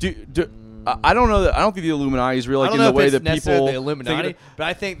 No. I don't know. I don't think the Illuminati is real. Like I don't in know the way if that it's necessarily people the Illuminati, think but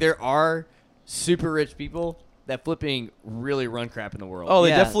I think there are super rich people that flipping really run crap in the world. Oh, they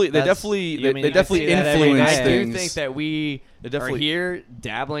Yeah, definitely that's- you mean, you can see that every influence day. I do things. think that we They are definitely- here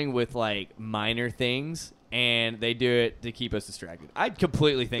dabbling with like minor things, and they do it to keep us distracted. I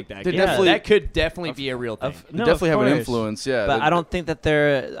completely think that. They could- definitely- that could definitely be a real thing. They No, definitely of have an course. influence. Yeah, But I don't think that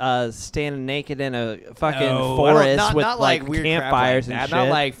they're standing naked in a fucking No, I don't- forest not with like weird crap campfires like and that. shit. Not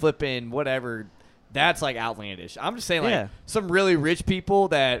like flipping whatever. That's like outlandish. I'm just saying like Yeah. some really rich people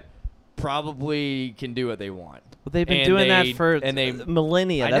that probably can do what they want. Well, they've been and doing they- that for and they-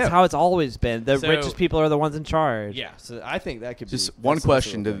 millennia. I That's know. how it's always been. The So- richest people are the ones in charge. Yeah, so I think that could Just be one that's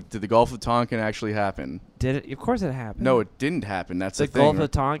question: also a thing. did the Gulf of Tonkin actually happen? Did it? Of course it happened. No, it didn't happen. That's the the thing. Gulf of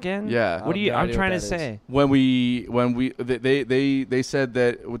Tonkin. Yeah. What do you? I have no I'm idea trying what to that is. say. when they said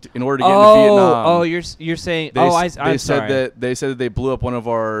that in order to get into Vietnam. Oh, you're saying. They, I'm they said sorry. that they blew up one of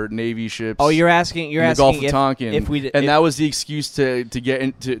our Navy ships. Oh, you're asking. You're in the asking Gulf of if, Tonkin, if we. and that was the excuse to get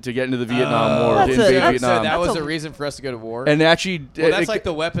into the Vietnam War, to That's invade that's Vietnam. So that was That's a a- reason for us to go to war. and actually, well, that's it- like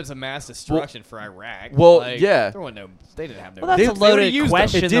the weapons of mass destruction for Iraq. well, Like, yeah. there wasn't no. They didn't have no. Well, that's a they would've loaded used them.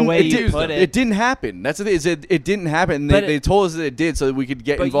 question. it The didn't, way it, you did, put it. it didn't happen. That's the thing. Is it didn't happen. And But they told us that it did, so that we could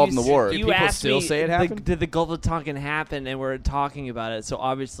get But involved you in the s- war. Do You people asked still me, say it happened? Did the Gulf of Tonkin happen? And we're talking about it. So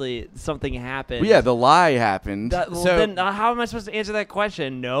obviously something happened. But yeah, the lie happened. Well, So- then how am I supposed to answer that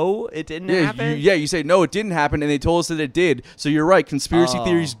question? No, it didn't yeah, happen. you say no, it didn't happen, and they told us that it did. So you're right. Conspiracy Oh.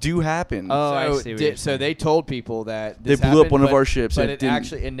 theories do happen. Oh, I So, see what you're so saying. they told people that They this blew up happened, one of but- our ships, but and it didn't-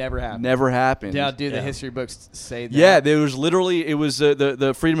 actually never happened. Never happened. Now, do the Yeah. history books say that? Yeah, there was literally it was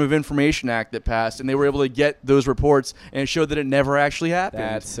the Freedom of Information Act that passed, and they were able to get those reports, and it showed that it never actually happened.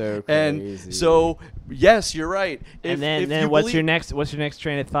 That's so And crazy. so, yes, you're right. If, And then, if then you what's believe- your next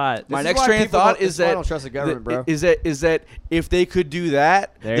train of thought? My This is next why train of people thought don't- is this is why I that don't trust the government, bro. is that if they could do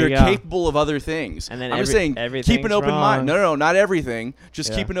that, There they're you go. capable of other things. And then I'm just saying, keep everything's an open mind. wrong. No, not everything.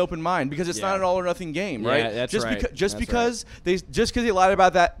 Just Yeah. keep an open mind because it's Yeah. not an all or nothing game, Yeah, right? that's just right. just That's because they lied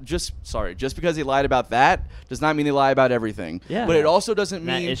about that. Just because they lied about that does not mean they lie about everything. Yeah. But it also doesn't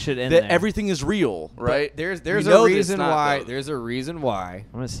That mean it should end that there. everything is real, But right? There's We a know that it's reason not, why. though. There's a reason why.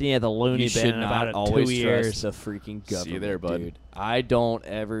 I'm gonna see you at the loony You bin should in not about always 2 trust years. the freaking government. See you there, bud. Dude. I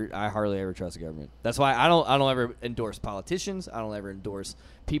hardly ever trust the government. That's why I don't ever endorse politicians. I don't ever endorse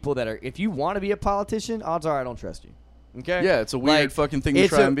people that are. If you want to be a politician, odds are I don't trust you. Okay. Yeah, it's a weird fucking thing to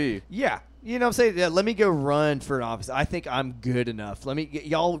try and be. Yeah. You know what I'm saying? Yeah, let me go run for an office. I think I'm good enough. Let me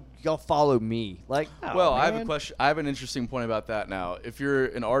y'all follow me. Like, well, I have a man. question. I have an interesting point about that now. If you're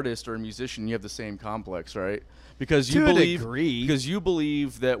an artist or a musician, you have the same complex, right? Because you To a believe degree. because you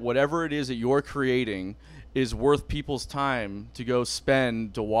believe that whatever it is that you're creating is worth people's time to go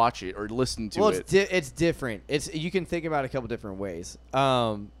spend to watch it or listen to it. It's different. You can think about it a couple different ways.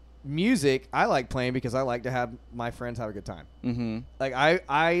 Music, I like playing because I like to have my friends have a good time. Mm-hmm. Like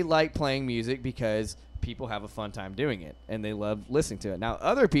I like playing music because people have a fun time doing it and they love listening to it. Now,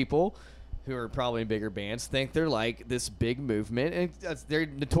 other people who are probably in bigger bands think they're like this big movement, and they're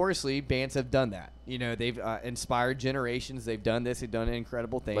notoriously bands have done that. You know, they've inspired generations. They've done this. They've done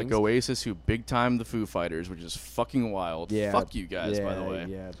incredible things. Like Oasis, who big time the Foo Fighters, which is fucking wild. Yeah. Fuck you guys, by the way.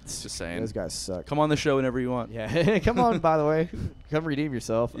 Yeah, Just saying. those guys suck. Come on the show whenever you want. Yeah, come on. By the way, come redeem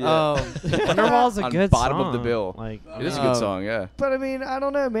yourself. Yeah. Wonderwall's a On good bottom song. of the bill. Like, It is a good song, yeah. But I mean, I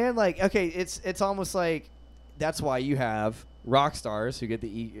don't know, man. Like, okay, it's almost like that's why you have rock stars who get the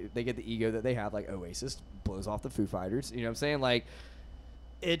ego that they have, like Oasis blows off the Foo Fighters. You know what I'm saying? Like,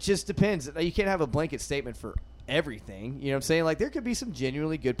 it just depends. You can't have a blanket statement for everything. You know what I'm saying? Like, there could be some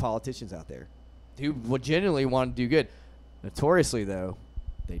genuinely good politicians out there who would genuinely want to do good. Notoriously, though,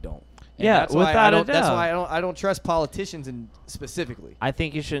 they don't. And Yeah, that's why without a doubt. That's why I don't trust politicians specifically. I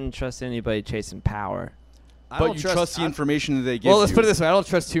think you shouldn't trust anybody chasing power. I But don't you trust the information that they give Well, let's you. put it this way: I don't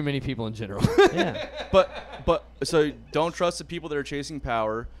trust too many people in general. Yeah. But so don't trust the people that are chasing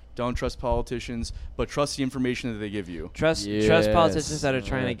power. Don't trust politicians, but trust the information that they give you. Trust Yes. politicians that are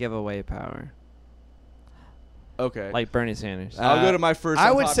trying to Right. give away power, Okay. like Bernie Sanders. I'll go to my first I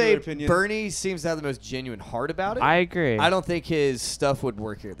would unpopular say opinion. Bernie seems to have the most genuine heart about it. I agree. I don't think his stuff would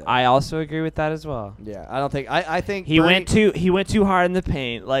work here, though. I also agree with that as well. Yeah, I don't think. I think He Bernie, went too hard in the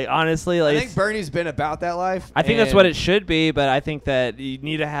paint. Like, honestly, like I think Bernie's been about that life. I think that's and- what it should be, but I think that you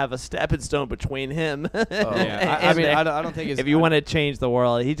need to have a stepping stone between him. Yeah, I and mean, the- I don't think. if you want to change the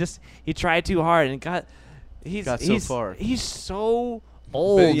world, he tried too hard and got so far. He's so But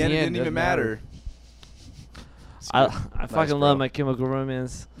old. in the end, it yeah, didn't even doesn't matter. I Nice, fucking bro. love My Chemical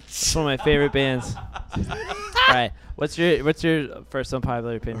Romance. It's one of my favorite bands. All right, what's your first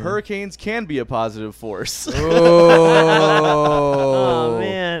unpopular opinion? Hurricanes can be a positive force. Oh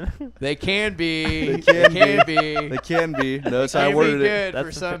man, They can be. They can be. They can be. Notice how I Can be worded it. good for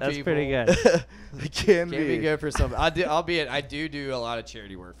that's some that's people. pretty good. They can Can be good for some. I do a lot of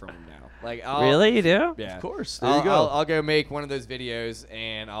charity work from them now. Like, Really, you do? Yeah. Of course. There you go. I'll go make one of those videos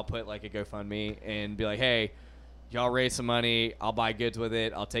and I'll put like a GoFundMe and be like, hey, y'all raise some money. I'll buy goods with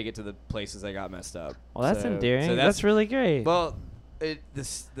it. I'll take it to the places that got messed up. Well, that's So- endearing. so that's really great. Well,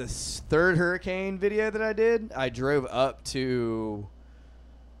 this third hurricane video that I did, I drove up to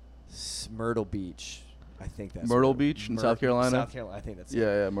Myrtle Beach. I think that's Myrtle where- Beach in South Carolina? South Carolina, I think that's it.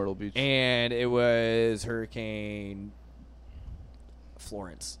 Yeah, Myrtle Beach. And it was Hurricane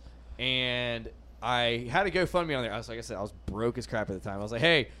Florence. And I had a GoFundMe on there. I was like I said, I was broke as crap at the time. I was like,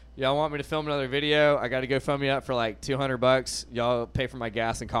 hey, y'all want me to film another video? I got to GoFundMe up for like $200. Y'all pay for my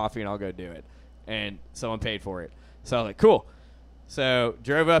gas and coffee and I'll go do it. And someone paid for it. So I was like, cool. So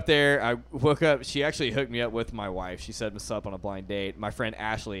drove up there. I woke up. She actually hooked me up with my wife. She set us up on a blind date. My friend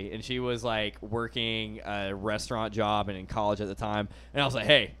Ashley, and she was like working a restaurant job and in college at the time. And I was like,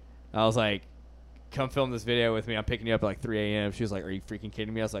 hey, come film this video with me. I'm picking you up at like 3 a.m. She was like, are you freaking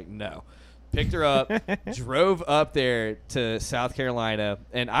kidding me? I was like, no. Picked her up, drove up there to South Carolina,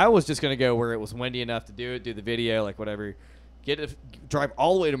 and I was just gonna go where it was windy enough to do the video, like whatever. Drive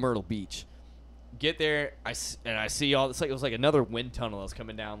all the way to Myrtle Beach. Get there, I see all this. Like it was like another wind tunnel that was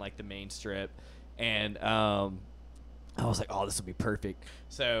coming down like the main strip, and I was like, oh, this will be perfect.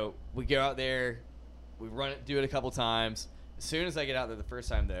 So we go out there, we do it a couple times. As soon as I get out there the first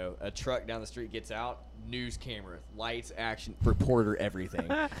time, though, a truck down the street gets out, news camera, lights, action, reporter, everything.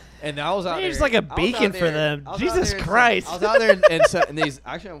 And I was out there. You're just like a I was out beacon for there- them. I was out Jesus there and Christ. I was out there and these.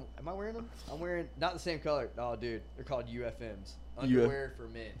 Actually, am I wearing them? I'm wearing not the same color. Oh, dude, they're called UFMs. Underwear for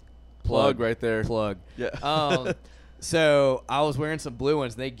men. Plug right there. Plug. Yeah. So I was wearing some blue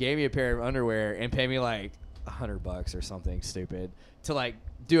ones. And they gave me a pair of underwear and paid me like $100 or something stupid to like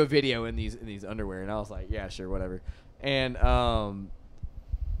do a video in these underwear. And I was like, yeah, sure, whatever. And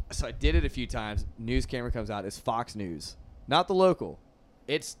so I did it a few times. News camera comes out. It's Fox News, not the local.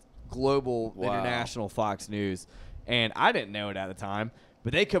 It's global, international Fox News. And I didn't know it at the time.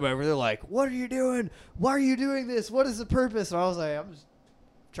 But they come over. They're like, what are you doing? Why are you doing this? What is the purpose? And I was like, I'm just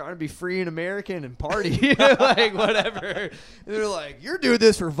trying to be free and American and party. Like, whatever. And they're like, you're doing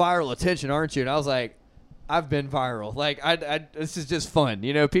this for viral attention, aren't you? And I was like, I've been viral. Like, this is just fun.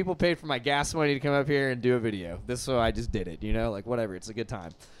 You know, people paid for my gas money to come up here and do a video. So I just did it, you know, like whatever. It's a good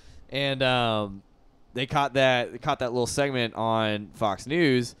time. And they caught that little segment on Fox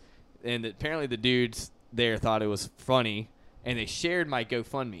News, and apparently the dudes there thought it was funny, and they shared my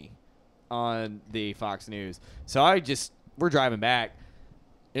GoFundMe on the Fox News. So we're driving back.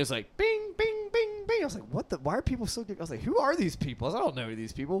 It was like, bing, bing, bing, bing. I was like, what the? Why are people so good? I was like, who are these people? I don't know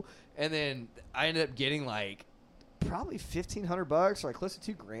these people. And then I ended up getting like probably $1,500 or like close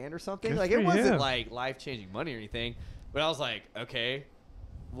to $2,000 or something. Good like for it wasn't you. like life-changing money or anything. But I was like, okay,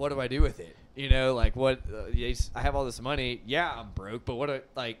 what do I do with it? You know, like what? I have all this money. Yeah, I'm broke, but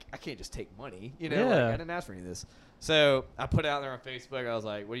I can't just take money. You know, Yeah. like I didn't ask for any of this. So I put it out there on Facebook. I was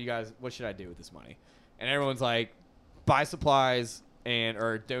like, what should I do with this money? And everyone's like, buy supplies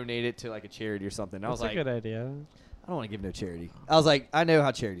or donate it to like a charity or something. And I was That's like, a good idea. I don't want to give no charity. I was like, I know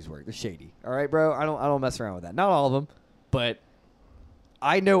how charities work. They're shady. All right, bro. I don't mess around with that. Not all of them, but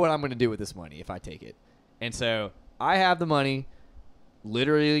I know what I'm going to do with this money if I take it. And so I have the money.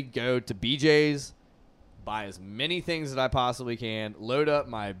 Literally go to BJ's, buy as many things as I possibly can, load up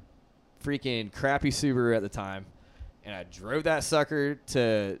my freaking crappy Subaru at the time, and I drove that sucker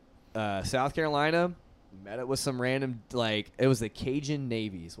to South Carolina. Met up with some random, like, it was the Cajun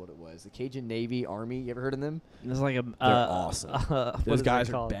Navy is what it was. The Cajun Navy Army. You ever heard of them? It's like a. They're awesome. Those guys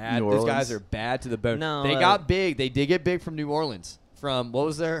are bad. New Those guys Orleans? are bad to the bone. No, they got big. They did get big from New Orleans. From, what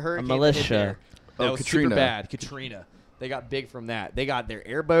was their hurricane? that hit militia. there? That Oh, was Katrina. super bad. Katrina. They got big from that. They got their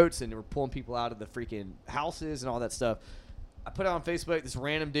airboats, and they were pulling people out of the freaking houses and all that stuff. I put it on Facebook. This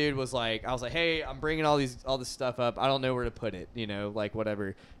random dude was like, I was like, hey, I'm bringing all this stuff up. I don't know where to put it, you know, like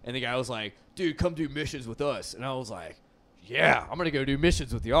whatever. And the guy was like, dude, come do missions with us. And I was like, yeah, I'm going to go do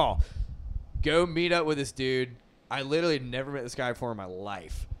missions with y'all. Go meet up with this dude. I literally never met this guy before in my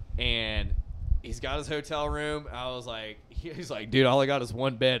life. And he's got his hotel room. I was like, he's like, dude, all I got is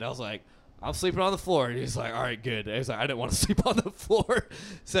one bed. I was like, I'm sleeping on the floor. And he's like, all right, good. He's like, I didn't want to sleep on the floor.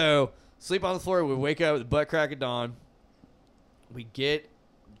 So sleep on the floor. We wake up with the butt crack of dawn. We get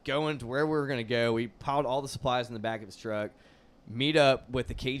going to where we were going to go. We piled all the supplies in the back of his truck, meet up with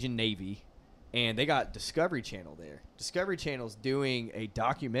the Cajun Navy, and they got Discovery Channel there. Discovery Channel's doing a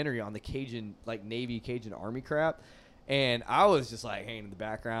documentary on the Cajun, like Navy, Cajun Army crap. And I was just like hanging in the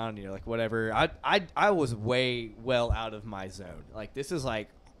background, you know, like whatever. I was way well out of my zone. Like this is like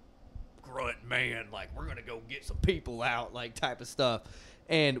grunt man, like we're going to go get some people out, like type of stuff.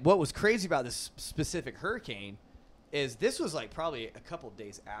 And what was crazy about this specific hurricane is this was like probably a couple of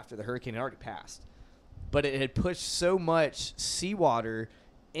days after the hurricane had already passed. But it had pushed so much seawater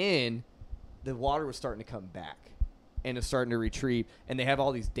in, the water was starting to come back. And it's starting to retreat. And they have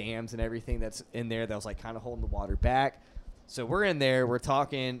all these dams and everything that's in there that was like kind of holding the water back. So we're in there. We're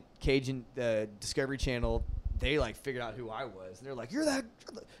talking Cajun Discovery Channel. They like figured out who I was. And they're like, you're that.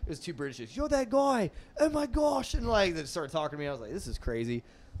 It was two Britishes. You're that guy. Oh my gosh. And like they started talking to me. I was like, this is crazy.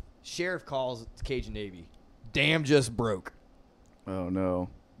 Sheriff calls the Cajun Navy. Dam just broke. Oh no.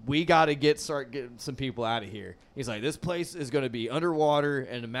 We got to start getting some people out of here. He's like, this place is going to be underwater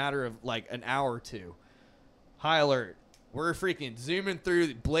in a matter of like an hour or two. High alert. We're freaking zooming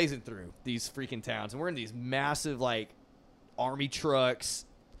through, blazing through these freaking towns. And we're in these massive like army trucks,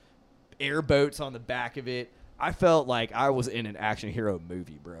 airboats on the back of it. I felt like I was in an action hero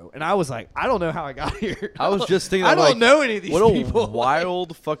movie, bro. And I was like, I don't know how I got here. I was just thinking, I don't like, know any of these what people. a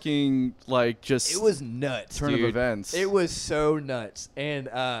wild fucking like just It was nuts, turn dude. of events. It was so nuts. And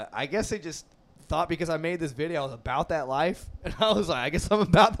I guess they just thought because I made this video I was about that life. And I was like, I guess I'm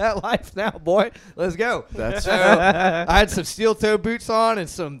about that life now, boy. Let's go. That's So I had some steel toe boots on and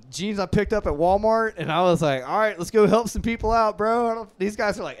some jeans I picked up at Walmart. And I was like, all right, let's go help some people out, bro. These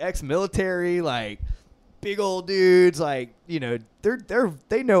guys are like ex-military, like big old dudes. Like, you know,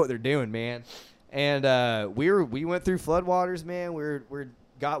 they know what they're doing, man. And we went through floodwaters, man. We're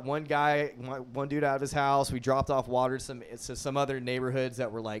got one dude out of his house. We dropped off water to some other neighborhoods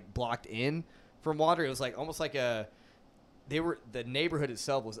that were like blocked in from water. It was like almost like the neighborhood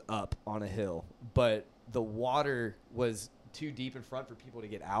itself was up on a hill, but the water was too deep in front for people to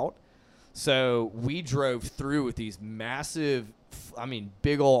get out. So we drove through with these massive,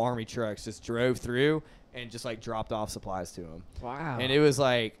 big old army trucks, just drove through and just like dropped off supplies to them. Wow. And it was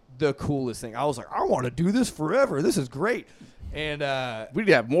like the coolest thing. I was like, I want to do this forever. This is great. And we need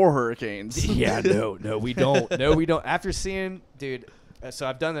to have more hurricanes. yeah, no, we don't. No, we don't. After seeing, dude, so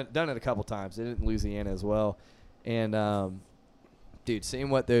I've done it a couple times. Did it in Louisiana as well. And dude, seeing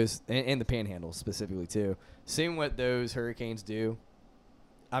what those and the Panhandle specifically too, seeing what those hurricanes do.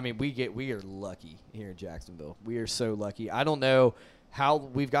 I mean, we are lucky here in Jacksonville. We are so lucky. I don't know how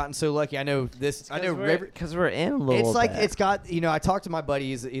we've gotten so lucky. I know this. I know because we're in a little. It's like bit. it's got. I talked to my buddy.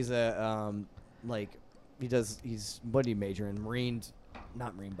 He's a what do you major in?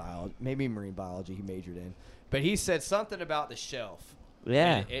 Not marine biology. Maybe marine biology. He majored in, but he said something about the shelf.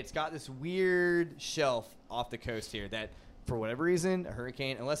 Yeah, and it's got this weird shelf off the coast here that, for whatever reason, a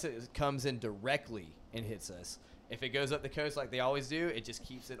hurricane, unless it comes in directly and hits us. If it goes up the coast like they always do, it just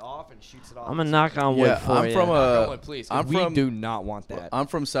keeps it off and shoots it off. I'm gonna knock on wood for you. Knock on wood, please. We do not want that. I'm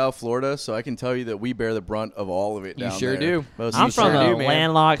from South Florida, so I can tell you that we bear the brunt of all of it down sure there. do. I'm from a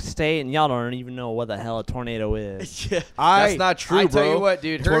landlocked state, and y'all don't even know what the hell a tornado is. Yeah, that's not true, I bro. tell you what,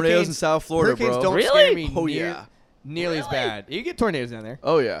 dude. Tornadoes in South Florida, hurricanes bro. don't scare me yeah. nearly as bad. You get tornadoes down there.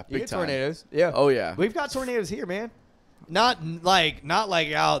 Oh yeah, You big get time. tornadoes. Yeah. Oh yeah. We've got tornadoes here, man. Not like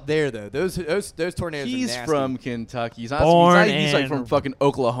out there though. Those tornadoes. He's are nasty. from Kentucky. He's like from fucking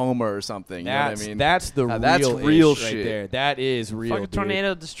Oklahoma or something. You know what I mean? That's the that's real shit right shit. there. That is real. Fucking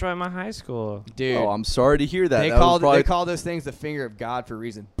tornado destroyed my high school, dude. Oh, I'm sorry to hear that. They that call those things the finger of God for a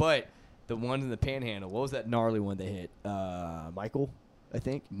reason. But the ones in the Panhandle, what was that gnarly one they hit? Michael, I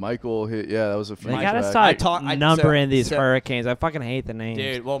think. Michael hit. Yeah, that was a few. They gotta back. stop numbering these hurricanes. I fucking hate the names,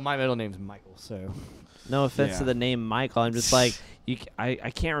 dude. Well, my middle name's Michael, so. No offense to the name Michael. I'm just like,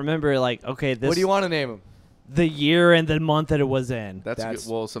 I can't remember, like, okay, this. What do you want to name him? The year and the month that it was in. That's good.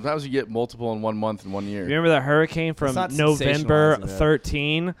 Well, sometimes you get multiple in 1 month and 1 year. Remember the hurricane from November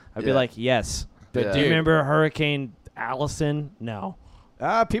 13? I'd be like, yes. But do you remember Hurricane Allison? No.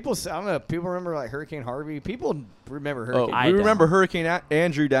 People, I don't know. People remember like Hurricane Harvey. People remember Hurricane. We remember Hurricane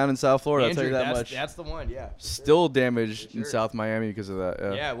Andrew down in South Florida. I'll tell you that much. That's the one. Yeah. Still damaged in South Miami because of that.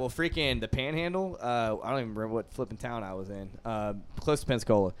 Yeah. Yeah. Well, freaking the Panhandle. I don't even remember what flipping town I was in. Close to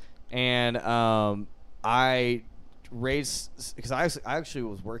Pensacola, and I raised because I actually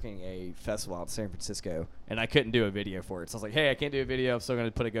was working a festival out in San Francisco, and I couldn't do a video for it. So I was like, hey, I can't do a video. I'm still going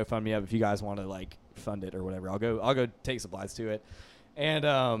to put a GoFundMe up if you guys want to like fund it or whatever. I'll go take supplies to it. And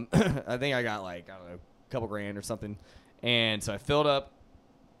I think I got like, I don't know, a couple grand or something. And so I filled up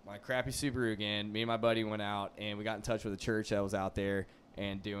my crappy Subaru again. Me and my buddy went out, and we got in touch with a church that was out there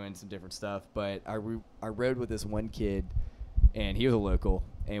and doing some different stuff. But I rode with this one kid, and he was a local.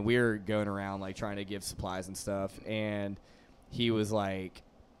 And we were going around, like, trying to give supplies and stuff. And he was like,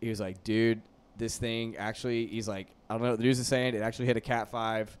 dude, this thing actually, he's like, I don't know what the news is saying. It actually hit a Cat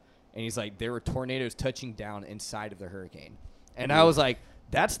 5. And he's like, there were tornadoes touching down inside of the hurricane. And I was like,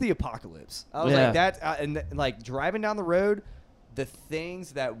 that's the apocalypse. I was like, that, like, driving down the road, the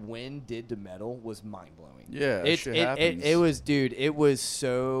things that wind did to metal was mind-blowing. Yeah, shit happens. It was, dude, it was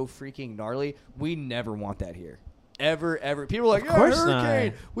so freaking gnarly. We never want that here. Ever. People are like, yeah,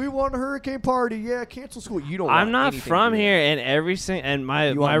 hurricane. We want a hurricane party. Yeah, cancel school. You don't want I'm not anything from to do here, that. and my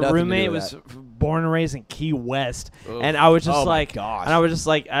You want nothing to do roommate with was that. born and raised in Key West, and I was just Oh my like, gosh. and I was just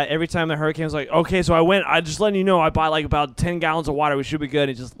like, every time the hurricane was like, okay, so I just letting you know, I bought like about 10 gallons of water. We should be good.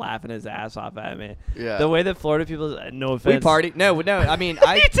 And just laughing his ass off at me. Yeah. The way that Florida people, no offense, We party. No. I mean,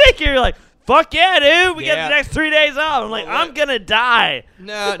 you take it. You're like, fuck yeah, dude. We got Yeah. the next 3 days off. I'm like, I'm gonna die.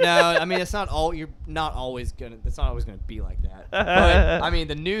 No. I mean, it's not all. You're not always gonna. It's not always gonna be like that. But I mean,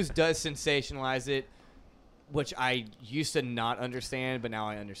 the news does sensationalize it, which I used to not understand, but now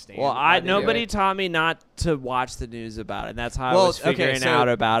I understand. Well, nobody taught me not to watch the news about it. And that's how I was figuring out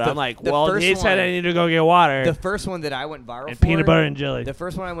about it. I'm like, well, he said I need to go get water. The first one that I went viral and for, peanut butter and jelly. The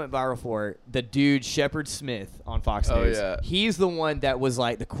first one I went viral for, the dude Shepard Smith on Fox News. Yeah. He's the one that was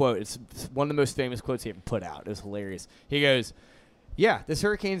like the quote. It's one of the most famous quotes he ever put out. It was hilarious. He goes, "Yeah, this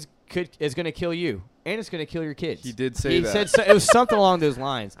hurricane is going to kill you, and it's going to kill your kids." He did say he that. Said so, it was something along those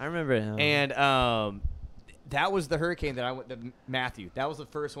lines. I remember him. And that was the hurricane that I went. Matthew. That was the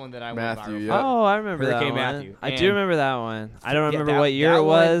first one that I went viral. Matthew, for. yeah. Oh, I remember Hurricane that one. Matthew. I do remember that one. I don't remember that- what year that it one-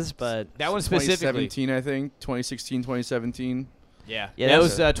 was, but That one specifically. 2017, I think. 2016, 2017. Yeah, Yeah, that that's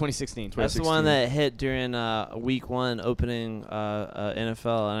was 2016. that's the one that hit during week 1 opening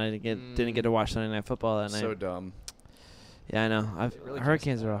NFL, and I didn't get to watch Sunday Night Football that night. So dumb. Yeah, I know. really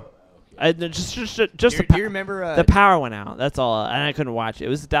Hurricanes are. Just Do you remember? the power went out. That's all, and I couldn't watch it. It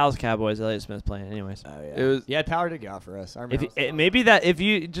was the Dallas Cowboys. Elliott Smith playing, anyways. Oh yeah. It was. Yeah, power did get out for us. I remember. Maybe that if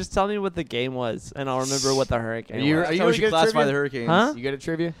you just tell me what the game was, and I'll remember what the hurricane. Are you- was. are you That's how we really should good at classify trivia? the hurricanes. Huh? You good at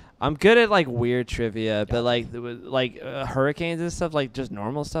trivia? I'm good at like weird trivia, but like hurricanes and stuff, like just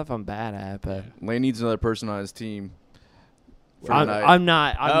normal stuff, I'm bad at. But Lane needs another person on his team. for the night. I'm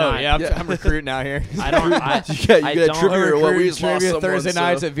not. I'm recruiting out here. I don't. you got I trivia don't or what? We just lost Trivia someone, Thursday so-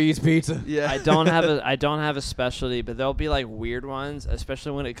 nights at V's Pizza. Yeah. I don't have a specialty, but there'll be like weird ones,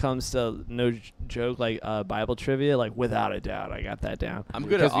 especially when it comes to joke like Bible trivia. Like without a doubt, I got that down. I'm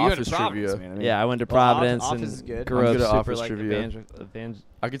good at Because you went to office Providence, trivia. man. I mean, Yeah, I went to well, Providence Office and is good. grew I'm up good at super office like trivia.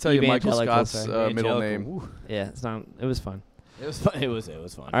 I can tell you Michael evangelical, Scott's sorry. middle Evangelical. name. Ooh. Yeah, it's not. It was fun. It was fun. It was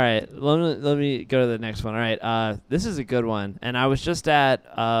fun. All right, let me go to the next one. All right, this is a good one, and I was just at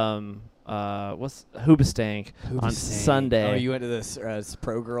what's Hoobastank on Sunday. Oh, you went to this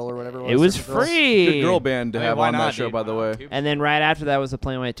Pro Girl or whatever It was Super Girls? free. Good girl band to I mean, have why on that not, show, dude? by the Why way. not? And then right after that was the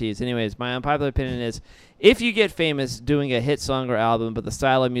Plain White Tees. Anyways, my unpopular opinion is, if you get famous doing a hit song or album, but the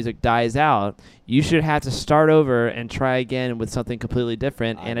style of music dies out, you should have to start over and try again with something completely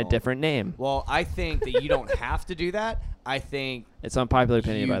different and a don't. different name. Well, I think that you don't have to do that. I think It's unpopular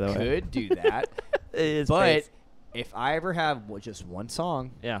opinion, you by the way. could do that. It's but based- if I ever have just one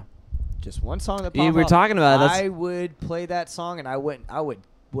song, yeah, just one song that You pops were up, talking about it, that's- I would play that song, and I would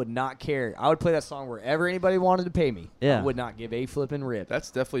not care. I would play that song wherever anybody wanted to pay me. Yeah. I would not give a flipping rip. That's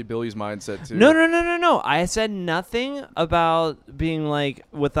definitely Billy's mindset too. No. I said nothing about being like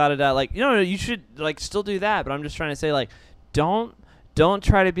without a doubt. Like, no, you should like still do that. But I'm just trying to say like, don't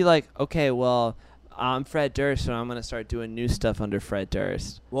try to be like, okay, well, I'm Fred Durst, so I'm gonna start doing new stuff under Fred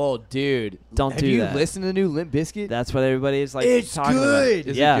Durst. Well, dude, Don't have do you that. listened to the new Limp Bizkit? That's what everybody is like. It's talking good. About.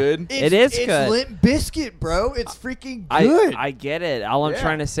 Is Yeah. it good? It is good. It's Limp Bizkit, bro. It's freaking good. I get it. All I'm Yeah.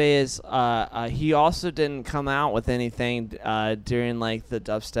 trying to say is he also didn't come out with anything during like the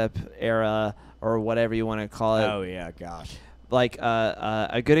dubstep era or whatever you want to call it. Oh yeah, gosh. Like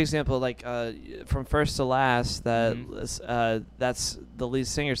a good example, like from First to Last, that's the lead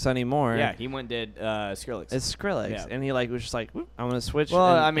singer Sonny Moore. Yeah, he went and did Skrillex. It's Skrillex, Yeah. and he like was just like, "Whoop, I'm gonna switch.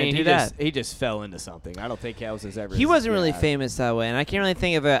 Well, and, I mean, and do he that. just fell into something. I don't think that was his ever. He wasn't really yeah. famous that way, and I can't really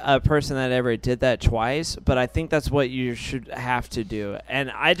think of a person that ever did that twice. But I think that's what you should have to do. And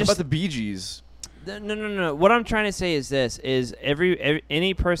I How just about the Bee Gees? No. What I'm trying to say is this: is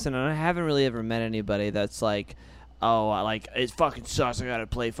any person, and I haven't really ever met anybody that's like, oh, like it fucking sucks. I gotta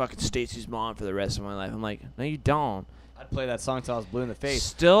play fucking Stacey's Mom for the rest of my life. I'm like, no, you don't. I'd play that song till I was blue in the face.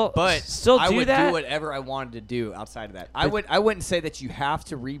 Still I do would that. do whatever I wanted to do outside of that. I wouldn't say that you have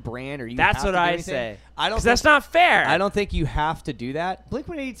to rebrand or you. That's have what to do I anything. say. I don't. Because that's not fair. I don't think you have to do that.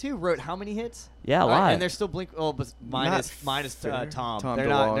 Blink-182 wrote how many hits? Yeah, a lot. And they're still Blink. Oh, but minus fair. Tom. Tom They're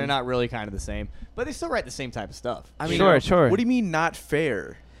DeLonge. not really kind of the same, but they still write the same type of stuff. I mean, Sure. What do you mean not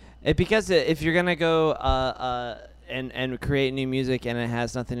fair? Because if you're gonna go and create new music and it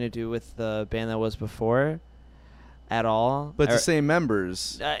has nothing to do with the band that was before, at all. But it's the same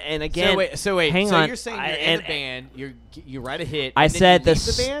members. And again, so wait. hang so on. you're saying you're in a band, you write a hit. I and then said you leave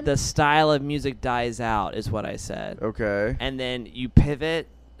the band? the style of music dies out is what I said. Okay. And then you pivot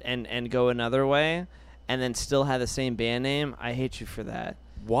and go another way, and then still have the same band name. I hate you for that.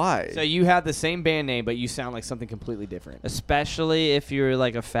 Why? So you have the same band name, but you sound like something completely different. Especially if you're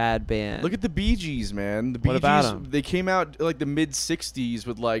like a fad band. Look at the Bee Gees, man. The Bee What about Gees, 'em? they came out like the mid '60s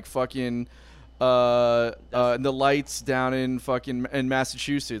with like fucking the Lights down in fucking in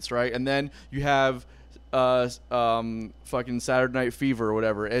Massachusetts, right? And then you have fucking Saturday Night Fever or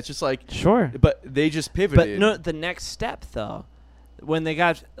whatever. It's just like Sure. but they just pivoted. But no, the next step though, when they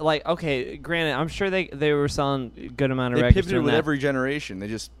got like, okay, granted, I'm sure they were selling a good amount of they records. pivoted doing with that. every generation.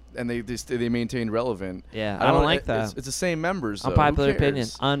 They maintained relevant. Yeah, I don't like that. It's the same members. Though. Who Unpopular opinion.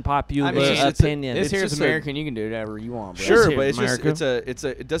 cares? Unpopular I mean, opinion. This It's here's just American. You can do whatever you want, bro. Sure, This but it's here's just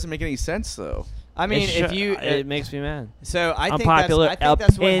it doesn't make any sense though. I mean, It if you it makes me mad. So I think Unpopular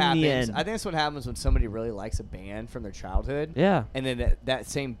that's what happens. opinion. I think that's what happens when somebody really likes a band from their childhood. Yeah. And then that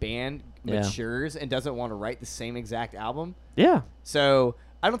same band Yeah. matures and doesn't want to write the same exact album. Yeah. So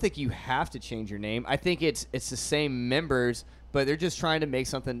I don't think you have to change your name. I think it's the same members, but they're just trying to make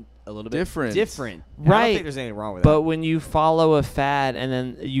something a little bit Different. And I don't Right. think there's anything wrong with But that. when you follow a fad and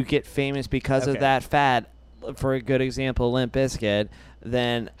then you get famous because of Okay. that fad, for a good example, Limp Bizkit,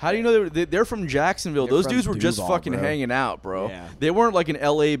 then How do you know they're from Jacksonville? They're Those from dudes were just Duval, fucking bro. hanging out, bro. Yeah. They weren't like an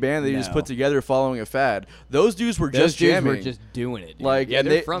LA band they just No. put together following a fad. Those dudes were Those just dudes jamming. were just doing it. Dude. Like, yeah, and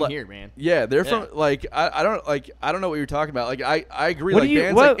they're they- from like- here, man. Yeah, they're Yeah. from like I don't know what you're talking about. Like I agree. What like do you-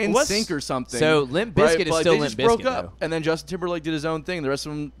 bands what- like what's- NSYNC or something. So Limp right? Bizkit is But still they Limp just broke Bizkit, up, though. and then Justin Timberlake did his own thing. The rest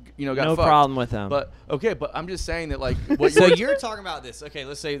of them, got no fucked. problem with them. But okay, but I'm just saying that like what So you're you're talking about this. Okay,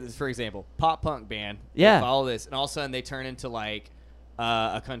 let's say this, for example, pop punk band. Yeah. They follow this, and all of a sudden they turn into like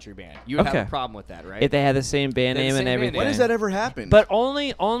a country band. You would Okay. have a problem with that, right? if they had the same band They had name the and same band everything. name. when does that ever happen? But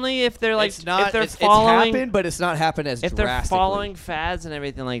only if they're like it's not. if they're it's following happened, but it's not happened as if they're drastically. following fads and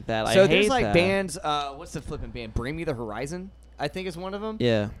everything like that. So I there's hate like that. bands. What's the flipping band? Bring Me the Horizon. I think is one of them.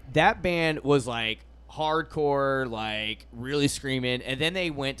 Yeah. That band was like hardcore, like really screaming, and then they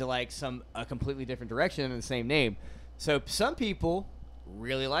went to like a completely different direction in the same name. So some people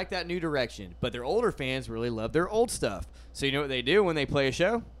really like that new direction, but their older fans really love their old stuff. So you know what they do when they play a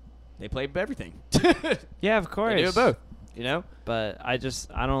show? They play everything. Yeah, of course. They do both. You know? But I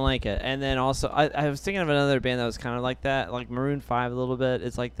don't like it. And then also, I was thinking of another band that was kind of like that, like Maroon 5 a little bit.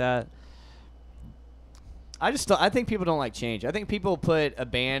 It's like that. I think people don't like change. I think people put a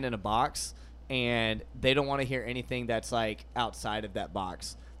band in a box, and they don't want to hear anything that's like outside of that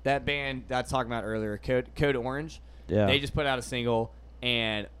box. That band that I was talking about earlier, Code Orange, they just put out a single,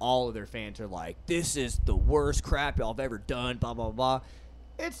 and all of their fans are like, this is the worst crap y'all have ever done, blah, blah, blah.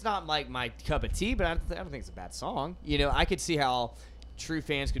 It's not like my cup of tea, but I don't think it's a bad song. You know, I could see how true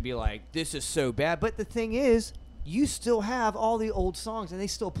fans could be like, this is so bad. But the thing is, you still have all the old songs, and they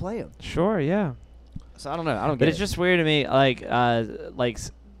still play them. Sure, yeah. So I don't know. I don't get it. But it's just weird to me, like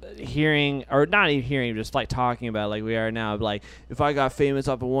hearing, or not even hearing, just like talking about it like we are now. Like, if I got famous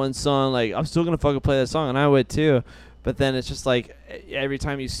off of one song, like, I'm still going to fucking play that song, and I would too. But then it's just like every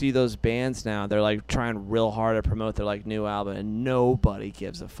time you see those bands now, they're like trying real hard to promote their like new album, and nobody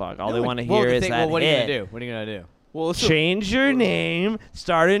gives a fuck. All they want to hear is that well, what are you hit. gonna do? What are you gonna do? Well, Change your name,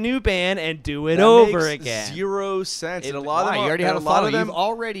 start a new band, and do it over again. 0 sense. And a lot Why? of them, You already had a a lot of follow.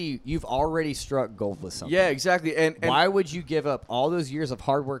 them. You've already struck gold with something. Yeah, exactly. And why would you give up all those years of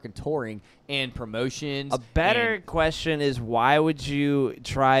hard work and touring and promotions? A better question is, why would you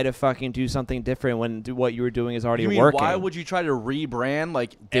try to fucking do something different when what you were doing is already you mean working? why would you try to rebrand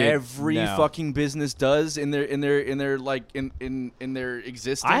like Dude, every no. fucking business does in their like in their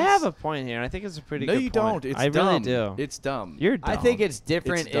existence? I have a point here, and I think it's a pretty No, good you point. don't. It's I dumb. really do. It's dumb. You're dumb. I think it's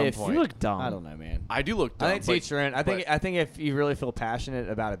different It's a dumb if point. You look dumb. I don't know, man. I do look dumb. I think but- teach your own. I think but- if you really feel passionate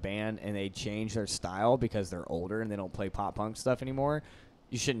about a band and they change their style because they're older and they don't play pop punk stuff anymore,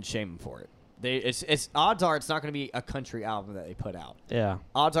 you shouldn't shame them for it. It's odds are it's not going to be a country album that they put out. Yeah.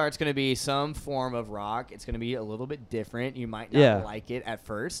 Odds are it's going to be some form of rock. It's going to be a little bit different. You might not like it at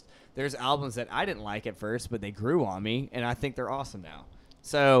first. There's albums that I didn't like at first, but they grew on me, and I think they're awesome now.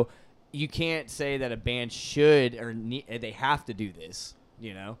 So you can't say that a band should or they have to do this,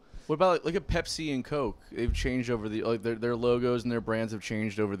 you know? What about like, look at Pepsi and Coke? They've changed over the like their logos and their brands have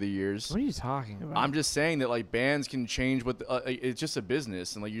changed over the years. What are you talking about? I'm just saying that like bands can change what it's just a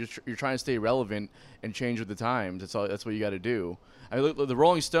business, and like you're trying to stay relevant and change with the times. That's what you got to do. I mean, look, the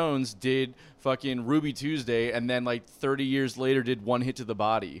Rolling Stones did fucking Ruby Tuesday, and then like 30 years later did One Hit to the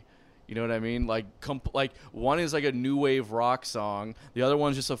Body. You know what I mean? Like, like one is like a new wave rock song. The other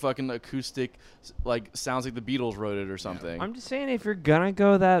one's just a fucking acoustic, like sounds like the Beatles wrote it or something. I'm just saying, if you're gonna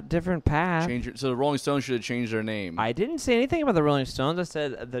go that different path, So the Rolling Stones should have changed their name I didn't say anything about the Rolling Stones. I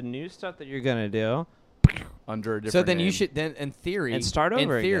said the new stuff that you're gonna do. under a different. So then name. you should in theory And start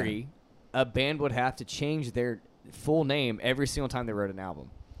over In theory, again. a band would have to change their full name every single time they wrote an album,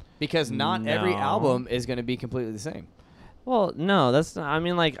 because not every No. album is going to be completely the same. Well, no, that's not. I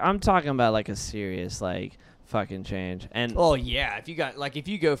mean, like, I'm talking about like a serious like fucking change. And Oh yeah, if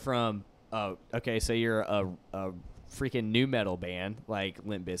you go from okay, so you're a freaking new metal band like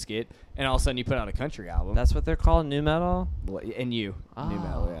Limp Bizkit, and all of a sudden you put out a country album. that's what they're called, new metal. And new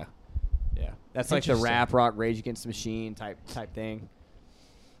metal, Oh. yeah. That's like the Interesting. rap rock Rage Against the Machine type thing.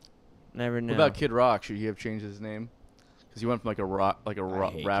 Never knew. What about Kid Rock? Should he have changed his name? Because he went from like a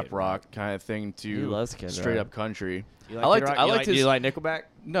hate rap Kid rock Rock. kind of thing He to loves Kid straight Rock. up country. You I liked Kid Rock? I liked his. You like Nickelback?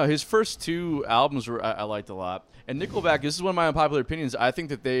 No, his first 2 albums I liked a lot. And Nickelback, this is one of my unpopular opinions. I think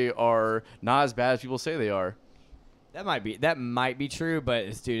that they are not as bad as people say they are. That might be true, but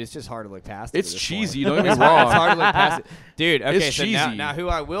it's just hard to look past. It's at this cheesy. point. Don't get me It's wrong. hard to look past it, dude. Okay, It's so cheesy. now who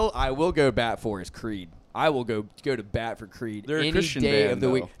I will go bat for is Creed. I will go to bat for Creed They're a any Christian day band, of the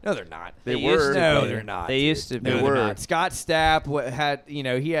though. week. No, they're not. They used were. to No, They they're not. They dude. used to be. No, They they're were. not. Scott Stapp had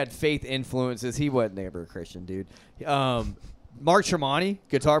he had faith influences. He wasn't ever a Christian, dude. Mark Tremonti,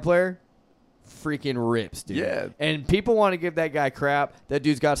 guitar player, freaking rips, dude. Yeah. And people want to give that guy crap. That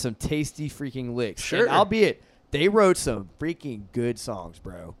dude's got some tasty freaking licks. Sure. And albeit they wrote some freaking good songs,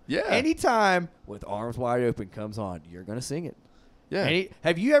 bro. Yeah. Anytime With Arms Wide Open comes on, you're gonna sing it. Yeah.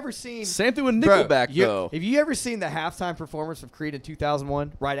 Have you ever seen? Same thing with Bro, Nickelback, though. Have you ever seen the halftime performance of Creed in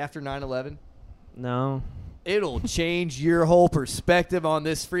 2001, right after 9/11? No. It'll change your whole perspective on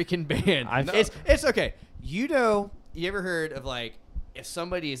this freaking band. I've- It's okay. You ever heard of like if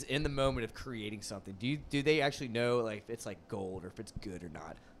somebody is in the moment of creating something, do they actually know like if it's like gold or if it's good or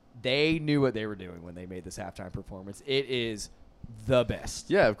not? They knew what they were doing when they made this halftime performance. It is the best.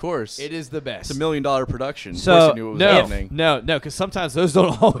 Yeah, of course. It is the best. It's $1 million production. So- of course they knew what was happening. No, because sometimes those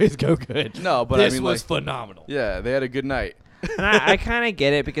don't always go good. No, but this I mean, was like, phenomenal. Yeah, they had a good night. And I kind of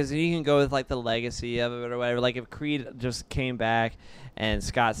get it because you can go with like the legacy of it or whatever. Like if Creed just came back and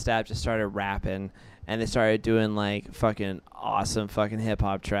Scott Stapp just started rapping and they started doing like fucking awesome fucking hip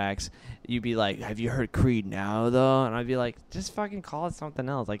hop tracks, you'd be like, "Have you heard Creed now though?" And I'd be like, "Just fucking call it something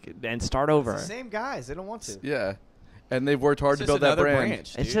else, like, and start over." It's the same guys. They don't want to. Yeah. And they've worked hard It's to just build that another brand.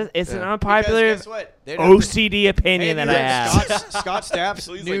 branch, It's dude. just it's an Yeah. unpopular Because guess what? They don't- OCD opinion Hey, that I have. Scott Stapp's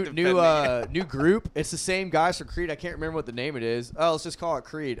Please, new like, new defend new group. It's the same guys for Creed. I can't remember what the name it is. Oh, let's just call it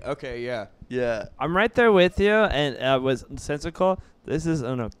Creed. Okay, yeah. Yeah. I'm right there with you, and was sensical. This is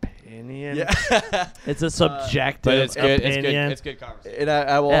an opinion. Yeah. It's a subjective But it's good. opinion. It's good conversation. And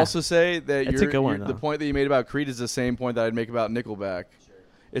I will Yeah. also say that It's a good one, the though. point that you made about Creed is the same point that I'd make about Nickelback.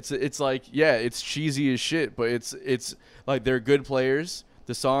 It's like, yeah, it's cheesy as shit, but it's like they're good players.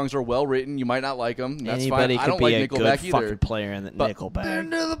 The songs are well written. You might not like them. That's Anybody fine. I could don't be like a Nickelback good either. fucking player in the But- Nickelback.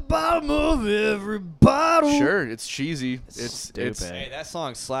 to the bottom of every bottle. Sure, it's cheesy. It's stupid. Hey, that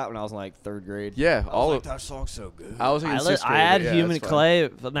song slapped when I was in like 3rd grade. yeah. I All was of like, that song's so good. I was in I, sixth grade. had but yeah, Human that's fine. Clay,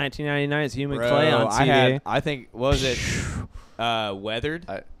 1999's Human Bro, Clay on CD. I think, what was it? Weathered.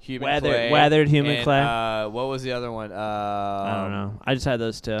 Human Clay. Weathered Human and, Clay. What was the other one? I don't know. I just had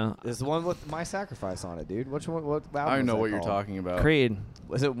those two. There's the one with My Sacrifice on it, dude. Which one? What album I don't was know that what you're called? talking about. Creed.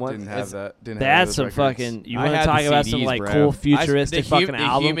 Was it one? Didn't have that. Didn't They have had those some records. fucking. You I want to had talk the about some CDs, like bro. cool futuristic fucking the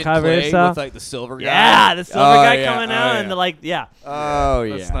album Human cover Clay stuff? with like the silver guy. Yeah, the silver Oh, guy yeah. coming Oh, out yeah. and the like. Yeah. Oh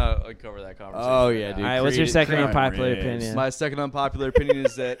Let's yeah. not uncover that conversation. Oh, right yeah, now. dude. All right, what's your Creed- second Creed unpopular rips. opinion? My second unpopular opinion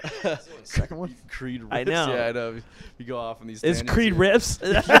is that Second one? Creed rips. I know. Yeah, I know. We go off on these. Is tangents Creed here. rips?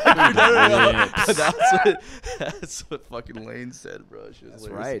 No. That's what fucking Lane said, bro. She was That's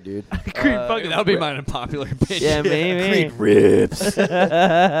hilarious. right, dude. Creed Uh, fucking That would be rip. my unpopular opinion. Yeah, maybe. Creed rips. Um,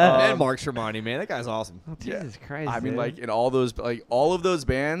 and Mark Tremonti, man, that guy's awesome. Jesus Christ. I mean, dude. like in all of those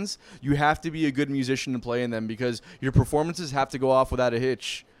bands, you have to be a good musician to play in them because your performances have to go off without a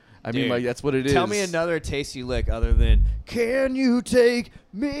hitch. I mean, Dude, like that's what it is. Tell me another tasty lick other than "Can you take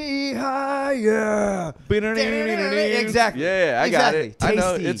me higher?" Exactly. Yeah, I got it. Exactly. I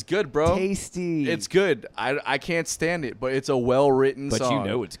know Tasty. it's good, bro. Tasty. It's good. I can't stand it, but it's a well written but song. you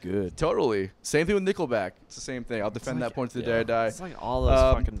know it's good. Totally. Same thing with Nickelback. It's the same thing. I'll defend like- that point to the yeah. day I die. It's like all those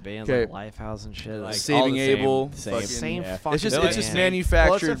fucking bands, okay. like Lifehouse and shit. Like, Like, Saving all the same- Abel. same. fucking- same yeah. fucking It's just They're it's just band. manufactured.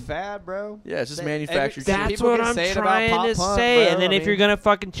 Well, it's a fad, bro. Yeah, it's just They- manufactured. every- shit. That's people what can I'm say it about trying pop to punk, say. bro. And then I if you're mean- gonna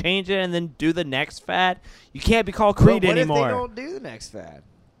fucking change it and then do the next fad, you can't be called But Creed what anymore. if they don't do the next fad?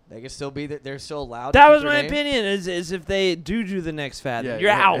 They can still be that. They're still allowed. That to was keep my their name? opinion. Is if they do the next fad, Yeah, then you're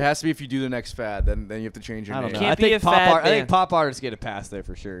it out. has to be if you do the next fad, then you have to change your I name. don't know. Can't I be think a pop fad art. I think band. pop artists get a pass there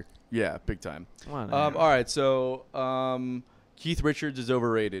for sure. Yeah, big time. Whatever. All right, so Keith Richards is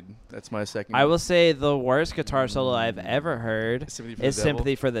overrated. That's my second. I will say the worst guitar solo I've ever heard Sympathy for is the Devil.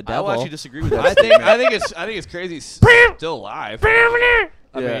 "Sympathy for the I Devil." will actually disagree with that. I statement. think it's crazy. He's still alive.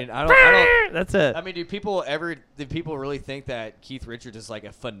 I Yeah. mean, I don't. That's it. I mean, do people really think that Keith Richards is like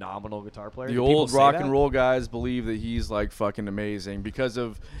a phenomenal guitar player? The Do people old say rock that? and roll guys believe that he's like fucking amazing because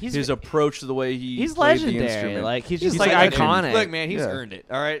of He's- his approach to the way he He's played the legendary. instrument. Like he's He's just like like- iconic. Look, man, he's Yeah. earned it.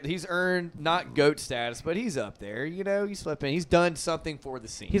 All right, he's earned not GOAT status, but he's up there. You know, he's flipping. He's done something for the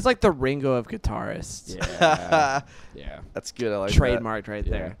scene. He's like the Ringo of guitarists. yeah, yeah. That's good. I like Trademarked right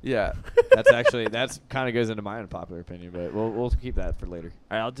Yeah. there. That. Yeah. That's kind of goes into my unpopular opinion, but we'll keep that for later.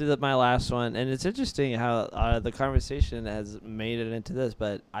 All right, I'll do my last one, and it's interesting how the conversation has made it into this.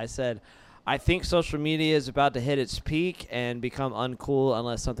 But I said, I think social media is about to hit its peak and become uncool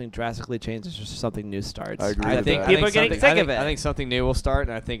unless something drastically changes or something new starts. I agree I with think that. People are getting something- sick I think, of it. I think something new will start,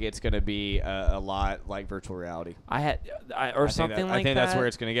 and I think it's going to be a lot like virtual reality. Something like I think that. that's where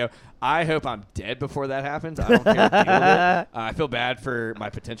it's going to go. I hope I'm dead before that happens. I don't care to deal with it. I feel bad for my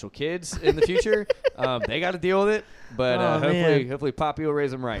potential kids in the future. They got to deal with it, but Oh, man. hopefully Poppy will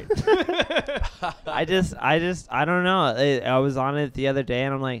raise them right. I don't know. I was on it the other day,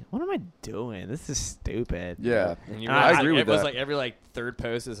 and I'm like, what am I doing? This is stupid. Yeah. And you I realize agree with it was that. like every third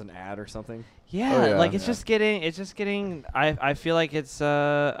post is an ad or something. Yeah, Oh, yeah. like it's Yeah. just getting. I feel like it's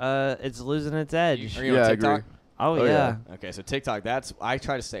losing its edge. Are you Yeah, on I TikTok? agree. Oh, Oh, yeah. yeah. Okay, so TikTok. I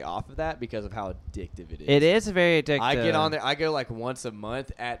try to stay off of that because of how addictive it is. It is very addictive. I get on there. I go like once a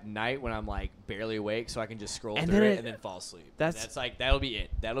month at night when I'm like barely awake, so I can just scroll And through then it it- and then fall asleep. that's- That'll be it.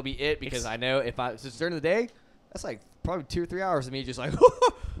 That'll be it because I know if since during the day, that's like probably 2 or 3 hours of me just like.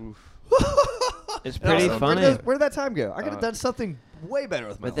 It's And I was pretty like, funny. Where did that time go? I could have done something way better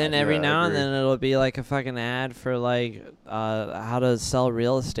with my But then life. every Yeah, I now and agree. then it'll be like a fucking ad for like how to sell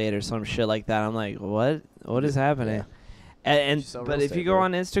real estate or some shit like that. I'm like, what? What is happening? Yeah. And Sell but real if estate, you go bro.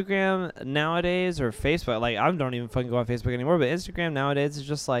 on Instagram nowadays or Facebook, like I don't even fucking go on Facebook anymore. But Instagram nowadays is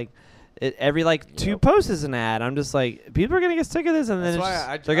just like every like 2 posts is an ad. I'm just like, people are gonna get sick of this, and then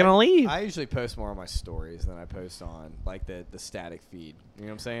they're gonna leave. I usually post more on my stories than I post on like the static feed. You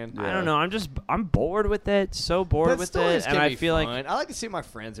know what I'm saying? I don't know. I'm bored with it. So bored with it, and I feel fun. like I like to see what my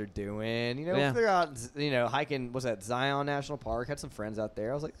friends are doing. You know, if they're out, hiking. What's that? Zion National Park. Had some friends out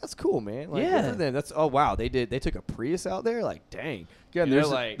there. I was like, that's cool, man. Like, good for them. That's wow. They took a Prius out there. Like, dang. Yeah,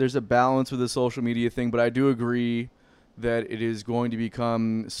 there's a balance with the social media thing, but I do agree that it is going to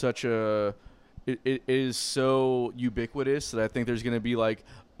become such a it is so ubiquitous that I think there's going to be like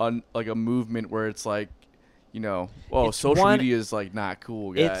a movement where it's like, social media is like not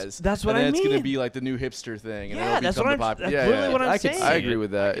cool, guys. That's what I mean. And it's going to be like the new hipster thing. And that's what I'm saying. I agree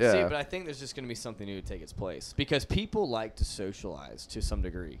with that. See, but I think there's just going to be something new to take its place because people like to socialize to some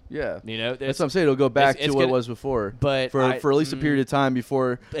degree. Yeah. That's what I'm saying. It'll go back to what it was before. But for at least a period of time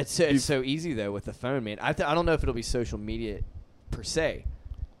before. It's so easy, though, with the phone, man. I don't know if it'll be social media per se.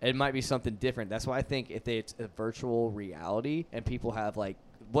 It might be something different. That's why I think if it's a virtual reality and people have like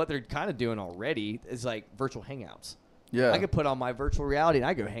what they're kind of doing already is like virtual hangouts. Yeah. I could put on my virtual reality and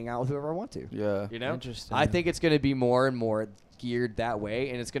I go hang out with whoever I want to. Yeah. Interesting. I think it's going to be more and more geared that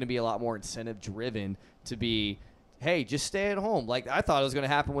way, and it's going to be a lot more incentive driven to be, hey, just stay at home. Like I thought it was going to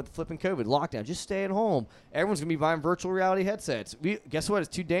happen with the flipping COVID lockdown. Just stay at home. Everyone's going to be buying virtual reality headsets. Guess what? It's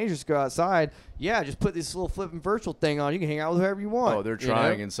too dangerous to go outside. Yeah, just put this little flipping virtual thing on. You can hang out with whoever you want. Oh, they're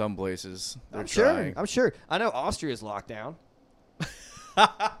trying in some places. I'm sure. I know Austria's locked down.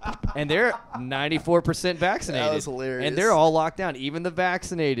 And they're 94% vaccinated. That was hilarious. And they're all locked down. Even the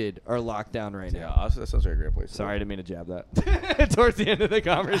vaccinated are locked down right now. Yeah, that sounds like a great place. Sorry, I didn't mean to jab that. Towards the end of the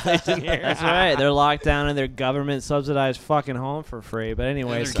conversation here. That's right. They're locked down in their government-subsidized fucking home for free. But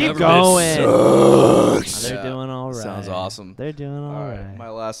anyways, their keep going. Sucks. They're doing all right. Sounds awesome. They're doing all right. My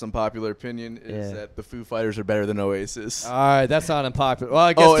last unpopular opinion is that the Foo Fighters are better than Oasis. All right, that's not unpopular. Well,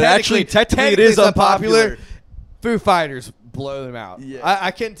 I guess technically it is unpopular. Foo Fighters blow them out. Yeah. I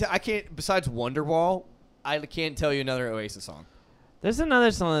can't. Besides Wonderwall, I can't tell you another Oasis song. There's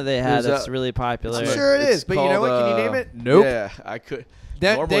another song that they had that's really popular. I'm sure it is, but you know what? Can you name it? Nope. Yeah, I could.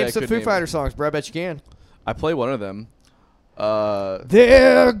 Name some Foo Fighters songs, bro. I bet you can. I play one of them.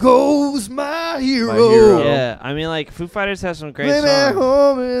 There goes my hero. Yeah, I mean, like Foo Fighters has some great songs.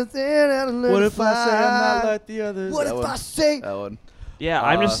 What if I say I'm not like the others? What if I say? That one. Yeah,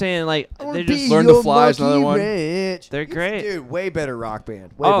 I'm just saying, like, they just Learn to Fly is another one. They're great. Dude, way better rock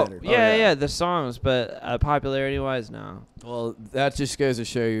band. Way better. Yeah, the songs, but popularity-wise, no. Well, that just goes to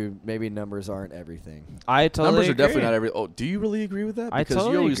show you maybe numbers aren't everything. I totally Numbers are agree. definitely not everything. Oh, do you really agree with that? I Because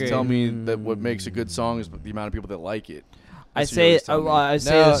totally you always agree. tell me that what makes a good song is the amount of people that like it. I That's what you say always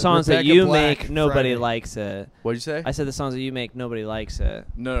tell me. the songs that Rebecca you Black, make, nobody Friday. likes it. What'd you say? I said the songs that you make, nobody likes it.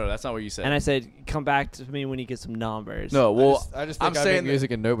 No, that's not what you said. And I said, come back to me when you get some numbers. No, well, I just I'm think I saying make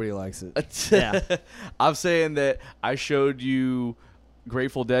music and nobody likes it. Yeah. I'm saying that I showed you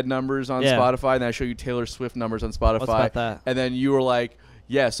Grateful Dead numbers on Yeah. Spotify, and I showed you Taylor Swift numbers on Spotify. What's about that? And then you were like,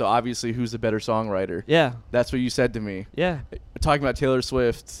 yeah, so obviously who's the better songwriter? Yeah. That's what you said to me. Yeah. Talking about Taylor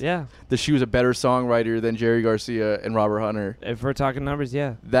Swift, Yeah. that she was a better songwriter than Jerry Garcia and Robert Hunter. If we're talking numbers,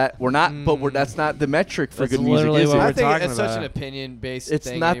 yeah. That we're not, but that's not the metric for That's good music, literally is what it? we're I think talking it's such about. an opinion-based It's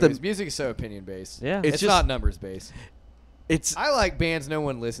thing. not the- anyways. Music is so opinion-based. Yeah. It's just- not numbers-based. It's I like bands no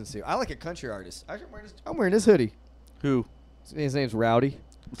one listens to. I like a country artist. I'm wearing this hoodie. who? His name's Rowdy.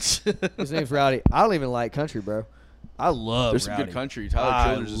 His name's Rowdy. I don't even like country, bro. I love There's some Rowdy. good country. Tyler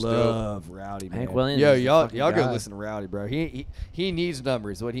Childers is dope. love Rowdy, man. Hank Williams Yo, is the y'all fucking go guy. listen to Rowdy, bro. He needs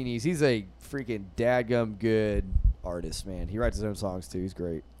numbers. What he needs. He's a freaking dadgum good artist, man. He writes his own songs too. He's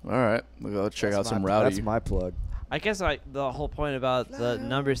great. All right, let's check out That's some my- Rowdy. That's my plug. I guess like the whole point about the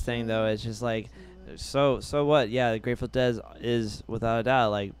numbers thing though is just like, so what? Yeah, the Grateful Dead is without a doubt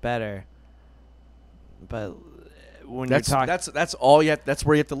like better. But when That's you're talking, that's all you have. That's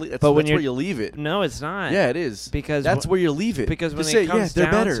where you have to leave. But when that's where you're- you leave it. no, it's not. Yeah, it is. because That's where you leave it. because when Just it say, comes they're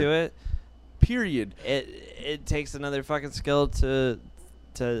down better. to it, Period. it takes another fucking skill to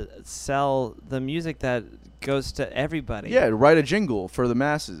sell the music that goes to everybody. Yeah, write a jingle for the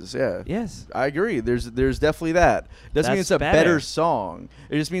masses. Yeah. Yes. I agree. There's definitely that. Doesn't mean That's it's a better better. song.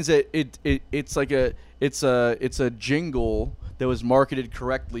 It just means that it's like it's a jingle that was marketed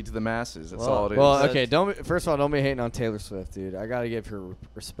correctly to the masses. That's all it is. Well, okay. First of all, don't be hating on Taylor Swift, dude. I gotta give her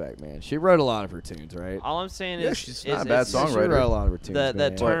respect, man. She wrote a lot of her tunes, right? All I'm saying Yeah, is she's is- not a bad is- She songwriter. wrote a lot of her tunes. The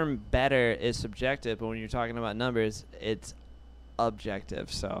man. term better is subjective, but when you're talking about numbers, it's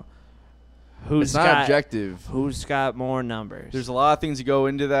objective. So it's not objective. Who's got more numbers? There's a lot of things that go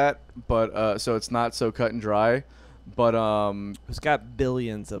into that, but so it's not so cut and dry. But who's got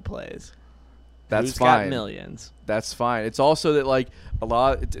billions of plays? That's Who's fine. got millions? That's fine. It's also that like a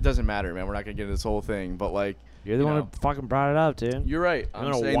lot. It doesn't matter, man. We're not gonna get into this whole thing, but like You're the you one know, who fucking brought it up, dude. You're right. I'm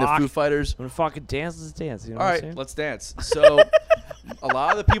gonna saying walk- the Foo Fighters. When fucking dance, let's dance. You know All what I'm right, saying? let's dance. So, a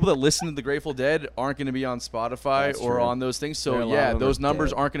lot of the people that listen to the Grateful Dead aren't going to be on Spotify That's or true. on those things. There are So a lot yeah, of them those are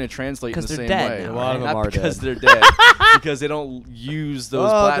numbers dead. aren't going to translate in the 'Cause same they're dead way. now, A lot of them Not are because dead. they're dead, because they don't use those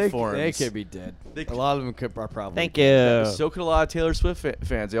platforms. They could be dead. A lot of them are probably. Thank dead. you. So could a lot of Taylor Swift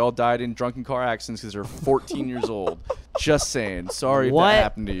fans. They all died in drunken car accidents because they're 14 years old. Just saying. Sorry if What? that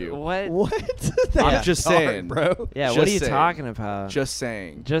happened to you. What? What? I'm That's just dark, saying, bro. Yeah, Just what are you saying. talking about? Just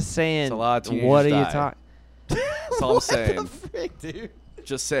saying. Just saying. It's a lot of teenagers what are you die. talking? That's all I'm saying. What the frick, dude?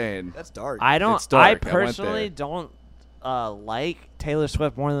 Just saying. That's dark. I don't. It's dark. I I went personally there. don't like Taylor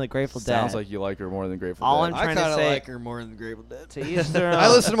Swift more than the Grateful Dead. Sounds like you like her more than Grateful All Dead. I'm I trying to kind of say- like her more than Grateful Dead. to each their own. I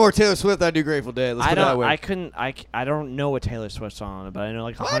listen to more Taylor Swift than I do Grateful Dead. Let's I put it that don't. way. I couldn't. I don't know a Taylor Swift song, but I know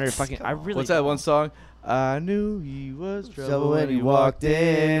like 100 What? fucking. I really. What's that don't. one song? I knew he was trouble Trouble when he walked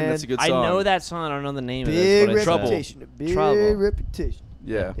in. That's a good I song. know that song. I don't know the name Big of it. Trouble. reputation. Big Trouble. reputation.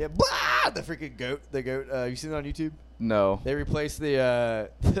 Yeah. Yeah. Blah! The freaking goat. The goat. You seen it on YouTube? No. They replaced the.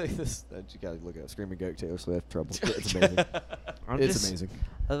 This, you gotta look it up. Screaming Goat, Taylor Swift, Trouble. It's amazing. It's amazing.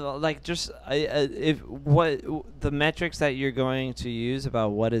 Like just if what the metrics that you're going to use about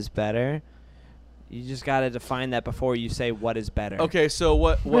what is better, you just got to define that before you say what is better. Okay, so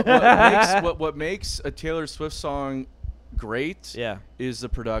what makes a Taylor Swift song great Yeah. is the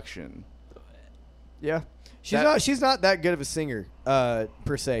production. Yeah. That- She's not that good of a singer,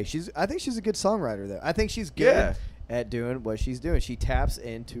 per se. I think she's a good songwriter though. I think she's good Yeah. at doing what she's doing. She taps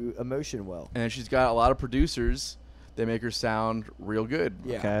into emotion well. And she's got a lot of producers that make her sound real good.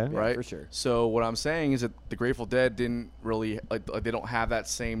 Yeah. Okay. Yeah, Right? for sure. So what I'm saying is that the Grateful Dead didn't really like they don't have that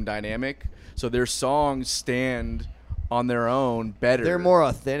same dynamic. So their songs stand on their own better. They're more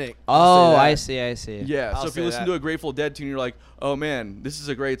authentic. Oh, I'll I say see. Yeah, I'll so if you say listen that. to a Grateful Dead tune, you're like, oh man, this is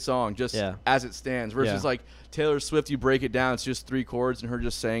a great song, just Yeah. as it stands. Versus Yeah. like Taylor Swift, you break it down, it's just 3 chords and her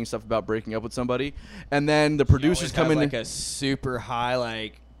just saying stuff about breaking up with somebody. And then the producers come in. like a super high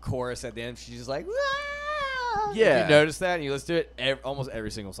like chorus at the end. She's just like, "Wah!" Yeah. If you notice that and you listen to it, almost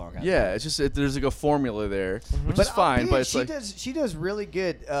every single song has yeah, that. it's just there's like a formula there, which But is fine. But it's she like, she does really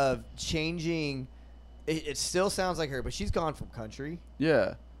good of changing. It still sounds like her, but she's gone from country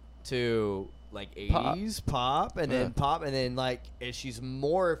yeah, to like Pop. 80s pop and then Yeah. pop and then like and she's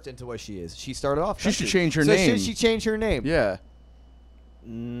morphed into what she is. She started off. She should country. change her So name. Should she change her name? yeah.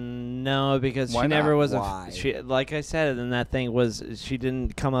 No, because Why she never not? was Why? she like I said, and that thing was she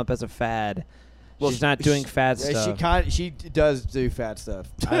didn't come up as a fad. Well, She's not doing fad Yeah, stuff. she does do fat stuff.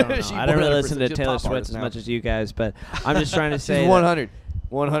 I don't know. She I don't really listen 100% to she's a Taylor pop Swift artist as now. much as you guys, but I'm just trying to say She's that-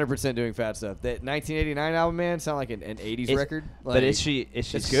 100% doing fat stuff. That 1989 album, man, sound like an 80s Is- record. but Like, is she?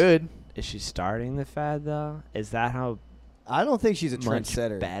 Is It's good. Is she starting the fad though? Is that how I don't think she's a much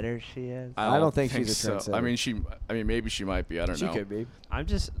trendsetter. better she is? I don't think she's a so. trendsetter. I mean, maybe she might be. I don't She know. could be. I'm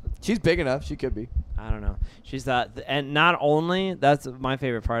just. She's big enough. She could be. I don't know. She's that, and not only that's my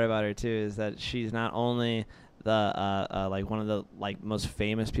favorite part about her too is that she's not only the like one of the like most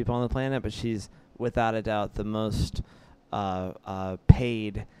famous people on the planet, but she's without a doubt the most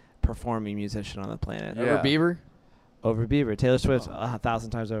paid performing musician on the planet. Yeah. Over Bieber? Over Bieber, Taylor Swift 1,000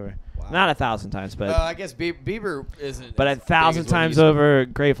 times over. Wow. Not 1,000 times, but I guess Bieber isn't. but as 1,000 big as what times he's- over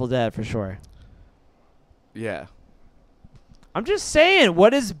Grateful Dead for sure. Yeah. I'm just saying,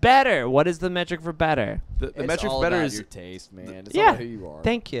 what is better? What is the metric for better? The It's metric all better about is your taste, man. It's Yeah. all about who you are.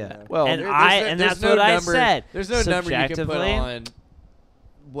 Thank you. Yeah. Well, and There's that's no what I number- said. There's no number you can put Subjectively, on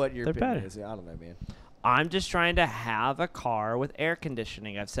what your they're opinion better. is. I don't know, man. I'm just trying to have a car with air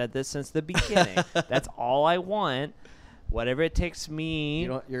conditioning. I've said this since the beginning. That's all I want. Whatever it takes me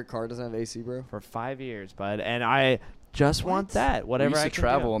Your car doesn't have AC, bro? for 5 years, bud. And I just want What? that. Whatever we used I to can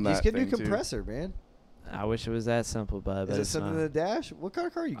travel do. on You that just get a new thing, too. compressor, man. I wish it was that simple, bud. But Is it it's something not. in the dash? What kind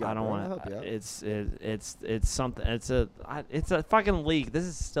of car you got? I don't bro? want I'll help you out. It's something. It's a fucking leak. This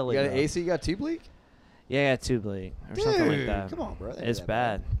is still You got an illegal. AC? You got tube leak? Yeah, tube leak or something like Dude, that. Come on, bro. That ain't It's that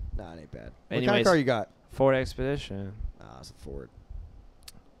bad. Nah, it ain't bad. What kind of Anyways. car you got? Ford Expedition. Nah, it's a Ford.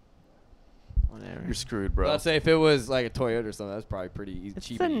 Whatever. You're screwed, bro. I'd say if it was like a Toyota or something, that's probably pretty easy. It's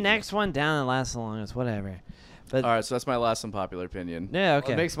cheap the and easy. next one down that lasts the longest. Whatever. But All right, so that's my last unpopular opinion. yeah, Well,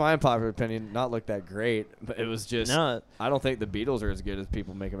 okay. it makes my unpopular opinion not look that great, but it was just. no, I don't think the Beatles are as good as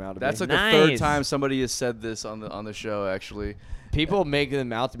people make them out to That's be. like the third Nice. time somebody has said this on the show. Actually, People make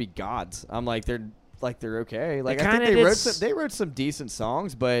them out to be gods. I'm like they're okay. Like I kinda think did they wrote some decent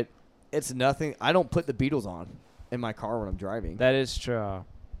songs, but it's nothing. I don't put the Beatles on in my car when I'm driving. that is true.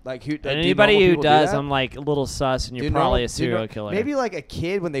 Like who? And anybody who does, I'm like a little sus, and you're probably a serial killer. Maybe like a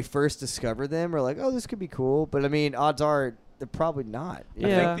kid when they first discover them, are like, oh, this could be cool. But I mean, odds are they're probably not. I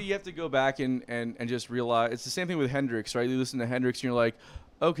think that you have to go back and just realize it's the same thing with Hendrix, right? You listen to Hendrix, and you're like,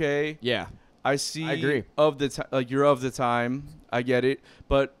 okay, yeah, I see. I agree. Like you're of the time. I get it,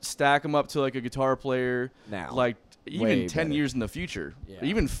 but stack them up to like a guitar player now, like even 10 years in the future,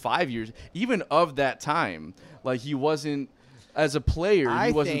 even 5 years, even of that time. Like he wasn't. As a player,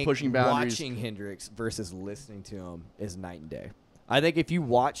 he wasn't pushing boundaries. Watching Hendrix versus listening to him is night and day. I think if you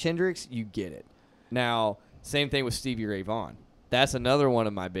watch Hendrix, you get it. Now, same thing with Stevie Ray Vaughan. That's another one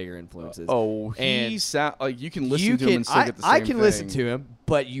of my bigger influences. He sound like you can listen to him and still get the same I can thing. listen to him,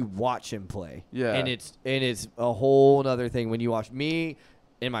 but you watch him play. Yeah. And it's a whole other thing when you watch me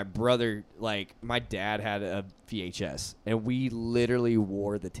and my brother. Like my dad had a VHS, and we literally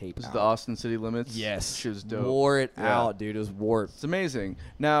wore the tape Was out. the Austin City Limits? Yes. She was dope. Wore it out, dude. It was warped. It's amazing.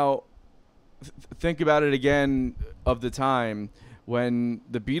 Now, think about it again of the time when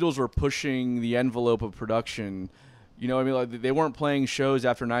the Beatles were pushing the envelope of production. You know what I mean? Like they weren't playing shows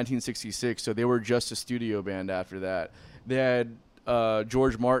after 1966, so they were just a studio band after that. They had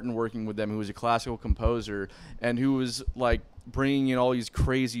George Martin working with them, who was a classical composer, and who was like bringing in all these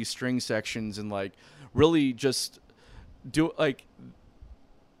crazy string sections and like really just do like.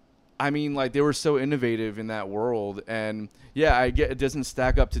 I mean, like they were so innovative in that world, and yeah, I get it doesn't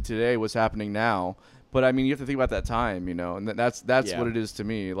stack up to today what's happening now, but I mean you have to think about that time, you know, and that's what it is to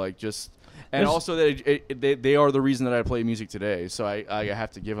me. Like just. And also that they are the reason that I play music today, so I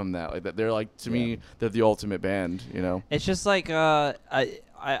have to give them that. Like that they're like to me they're the ultimate band, you know. It's just like I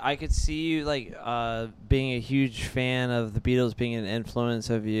could see you like being a huge fan of the Beatles, being an influence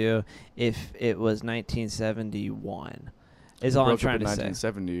of you if it was 1971. Is all I'm trying to say.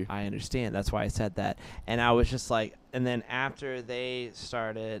 1970. I understand. That's why I said that. And I was just like, and then after they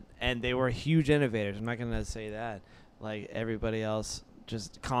started, and they were huge innovators. I'm not gonna say that. Like everybody else.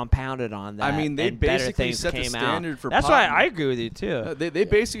 Just compounded on that. I mean, they basically set the standard for That's pop. why I agree with you too. They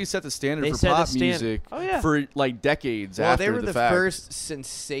basically set the standard for pop music for like decades after they were the fact. First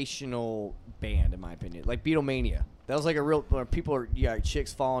sensational band, in my opinion. Like Beatlemania. That was like a real people are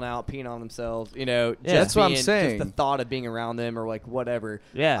chicks falling out, peeing on themselves. You know, that's what I'm saying. Just the thought of being around them or like whatever.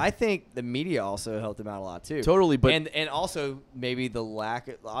 Yeah, I think the media also helped them out a lot too. Totally, but and also maybe the lack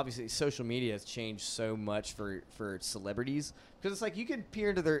of, obviously social media has changed so much for celebrities because it's like you can peer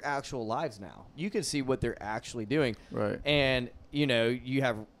into their actual lives now. You can see what they're actually doing. Right. And you know you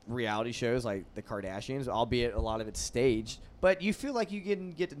have reality shows like the Kardashians, albeit a lot of it's staged, but you feel like you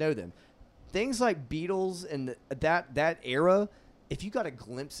can get to know them. Things like Beatles and that era, if you got a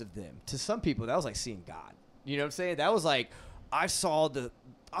glimpse of them, to some people that was like seeing God. You know what I'm saying? That was like, I saw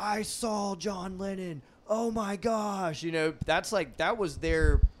John Lennon. Oh my gosh! You know, that was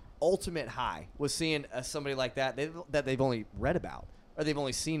their ultimate high, was seeing somebody like that they've only read about or they've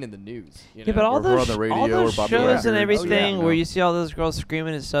only seen in the news. You know? Yeah, but all those or shows and everything where you see all those girls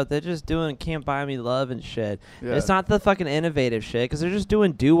screaming and stuff, they're just doing "Can't Buy Me Love" and shit. Yeah. It's not the fucking innovative shit because they're just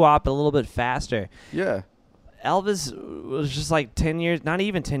doing doo-wop a little bit faster. Yeah. Elvis was just like 10 years, not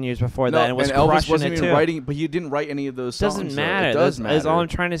even 10 years before that, and was Elvis crushing wasn't it even too. writing, but he didn't write any of those songs. Doesn't matter. It does matter. All I'm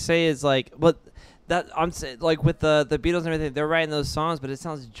trying to say is like, but that I'm saying, like with the Beatles and everything, they're writing those songs, but it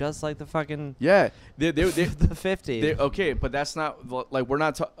sounds just like the fucking the 50s. Okay, but that's not like we're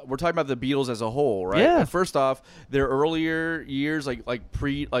talking about the Beatles as a whole, right? Yeah. And first off, their earlier years, like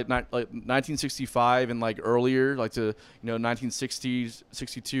 1965 and like earlier, like to 1960s,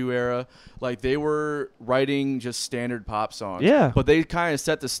 62 era, like they were writing just standard pop songs. Yeah. But they kind of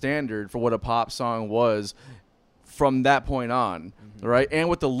set the standard for what a pop song was from that point on. Right, and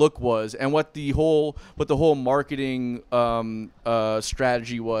what the look was, and what the whole marketing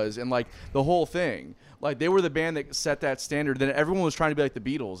strategy was, and like the whole thing. Like they were the band that set that standard. Then everyone was trying to be like the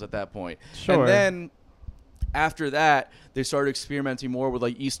Beatles at that point. Sure. And then after that, they started experimenting more with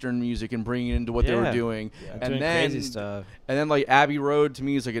like Eastern music and bringing it into what they were doing. Yeah. And doing then crazy stuff. And then like Abbey Road to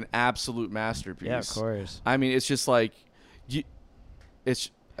me is like an absolute masterpiece. Yeah, of course. I mean, it's just like,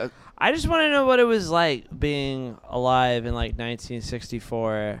 I just want to know what it was like being alive in like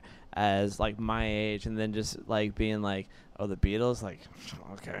 1964 as like my age, and then just like being like, oh, the Beatles, like,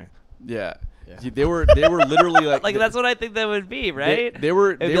 okay. Yeah. They were literally like like that's what I think that would be, right? They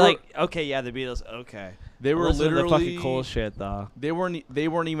were like, okay, yeah, the Beatles, okay. They were literally the fucking cool shit though. They weren't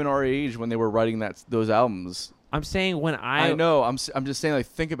even our age when they were writing those albums. I'm saying when I know I'm just saying, like,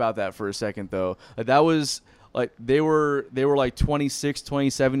 think about that for a second though. Like that was like they were like 26,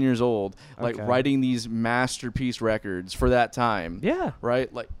 27 years old, like writing these masterpiece records for that time. Yeah.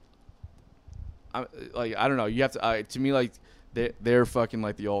 Right? Like I don't know. You have to to me, like, they're fucking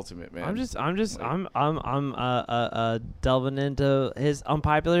like the ultimate, man. I'm delving into his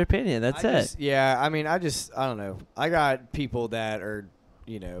unpopular opinion. That's it. I mean, I don't know. I got people that are,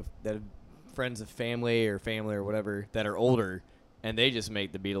 that are friends of family or whatever that are older, and they just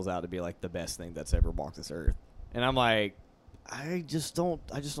make the Beatles out to be like the best thing that's ever walked this earth. And I'm like, I just don't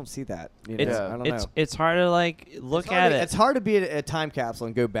see that. I don't know. It's hard to look at it. It's hard to be a time capsule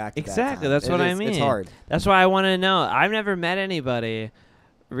and go back to exactly. that time. That's what I mean. It's hard. That's why I want to know. I've never met anybody.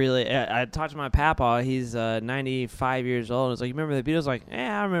 Really, I talked to my papa. He's 95 years old. And it's like, you remember the Beatles? Like,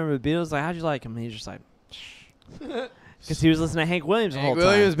 yeah, I remember the Beatles. Like, how'd you like them? And he's just like, because he was listening to Hank Williams the whole time.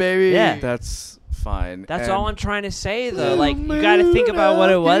 Hank Williams, baby. Yeah, That's fine. That's And all I'm trying to say, though. Like, you got to think about what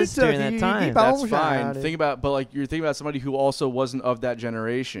it was during that time. That's fine. Think about, but like you're thinking about somebody who also wasn't of that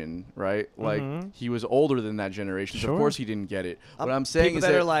generation, right? Like he was older than that generation. So of course he didn't get it. What I'm saying is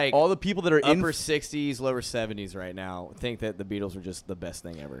that are like all the people that are upper 60s, lower 70s right now think that the Beatles are just the best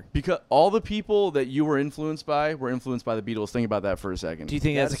thing ever. because all the people that you were influenced by the Beatles. Think about that for a second. Do you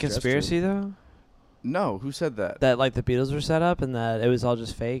think that's a conspiracy, though? No, who said that? That the Beatles were set up and that it was all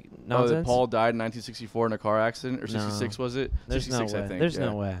just fake nonsense? Oh, that Paul died in 1964 in a car accident, or 66 was it? There's 66, no way. I think. There's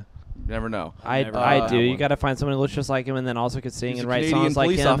no way. You never know. I do. You got to find someone who looks just like him and then also could sing He's and a write Canadian songs like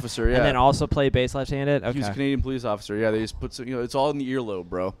police him. officer, yeah. And then also play bass left-handed. Okay. He was a Canadian police officer. Yeah, they just put some, it's all in the earlobe,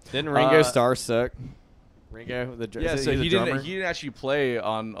 bro. Didn't Ringo Starr suck? Ringo, so he didn't actually play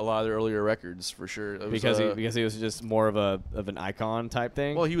on a lot of the earlier records for sure. Because he was just more of an icon type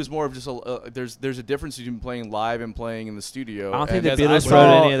thing. Well, he was more of just there's a difference between playing live and playing in the studio. I don't think and the Beatles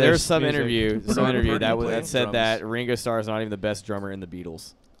wrote any of their There's some music. interview that said drums. that Ringo Starr is not even the best drummer in the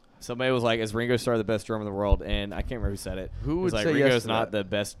Beatles. Somebody was like, "Is Ringo Starr the best drummer in the world?" And I can't remember who said it. Who it was would like say Ringo's yes to not that? the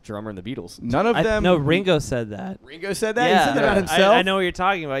best drummer in the Beatles? None of them. No, Ringo said that. Ringo said that. Yeah, He said that about himself. I know what you're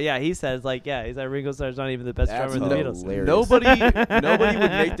talking about. Yeah, he says he's like Ringo Starr's not even the best That's drummer in the Beatles. hilarious. Nobody would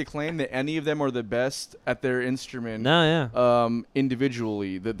make the claim that any of them are the best at their instrument. No, yeah.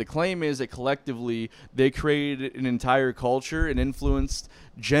 Individually, the claim is that collectively they created an entire culture and influenced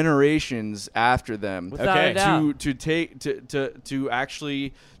generations after them. Without a doubt. To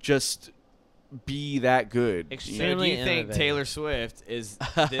actually just be that good. So do Extremely you think innovative. Taylor Swift is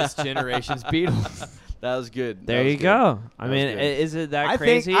this generation's Beatles? That was good. There you go. I mean, is it that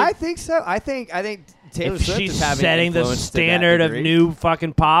crazy? I think so. I think Taylor if Swift she's is having setting the influence to that standard of degree. new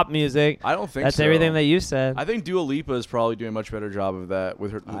fucking pop music. I don't think That's so. everything that you said. I think Dua Lipa is probably doing a much better job of that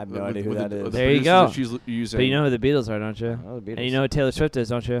with her. I have with- no idea who with that the- is. with the There you producers go. that she's using. But you know who the Beatles are, don't you? I know the Beatles. And you know who Taylor Swift is,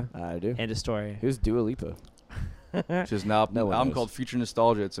 don't you? I do. End of story. Who's Dua Lipa? Which is now No one album knows. called Future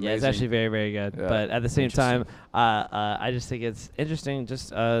Nostalgia. It's amazing. Yeah, it's actually very, very good. Yeah. But at the same time, I just think it's interesting.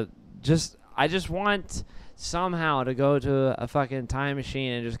 I just want somehow to go to a fucking time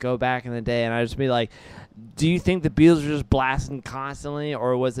machine and just go back in the day, and I just be like, do you think the Beatles were just blasting constantly,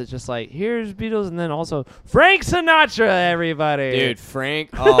 or was it just like, here's Beatles and then also Frank Sinatra, everybody? Dude, Frank.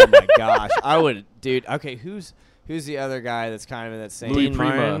 Oh my gosh, I would. Dude, okay, who's the other guy that's kind of in that same? Louis Dean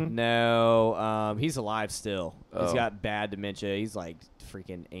Prima. Martin. No, he's alive still. He's Oh. got bad dementia. He's like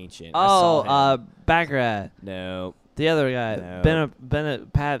freaking ancient. I saw him. Baccarat. No, The other guy, No.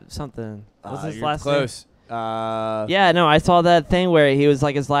 Bennett, Pat something. What's his you're last close. name? Yeah, no, I saw that thing where he was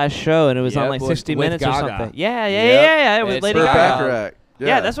like his last show, and it was on Yep, like with 60 Minutes Gaga. or something. Yeah, Yep. with It's Lady Burt Gaga. Gaga. Bacharach.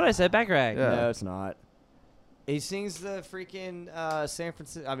 Yeah, that's what I said, Baccarat. Yeah. No, it's not. He sings the freaking San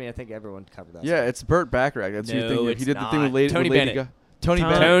Francisco. I mean, I think everyone covered that. Yeah, song. it's Burt Bacharach. That's who you No, think of. it's He did the thing with not. Lady, Tony with Lady Bennett. Gaga. Tony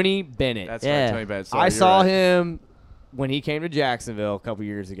Tony Bennett. Tony Bennett. That's Yeah. right, Tony Bennett. Sorry, I you're saw right. him when he came to Jacksonville a couple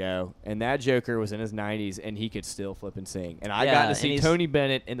years ago, and that Joker was in his 90s, and he could still flip and sing. And I Yeah, got to and see he's- Tony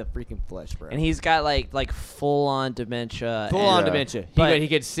Bennett in the freaking flesh, bro. And he's got like full on dementia. full on Yeah. dementia. But- he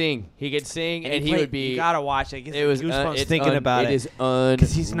could sing. He could sing, and he played- would be. You gotta watch it. it was goosebumps thinking about it. It is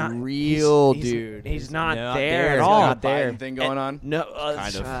unreal, He's not dude. He's not not there there. at He's all. not Biden thing going on. No,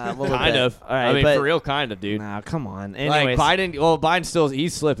 Kind of. a little kind bit. of. All right, I mean, but, for real, kind of, dude. Nah, come on. Like Anyways, Biden. Well, Biden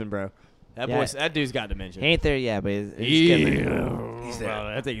he's slipping, bro. That Yeah. that dude's got dementia. he ain't there yet, but he's getting there. He's there.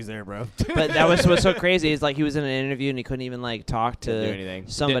 I think he's there, bro. But that was what's so crazy is like he was in an interview and he couldn't even like talk Didn't do to anything.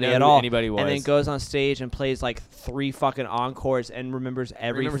 somebody Didn't at know who all. anybody And then was. goes on stage and plays like 3 fucking encores and remembers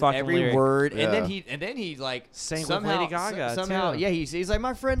every fucking lyric. word, Yeah. and then he like Sang with somehow, Lady Gaga, somehow, too. yeah, he's like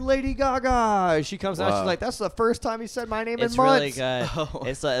my friend Lady Gaga. She comes out, Wow. she's like, that's the first time he said my name It's in months. really good. Oh.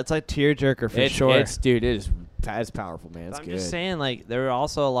 It's like tearjerker for sure. It's dude, it is powerful, man. It's I'm good. just saying, like, there were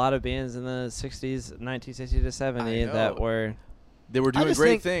also a lot of bands in the 60s, 1960 to 70 I that know. were. They were doing just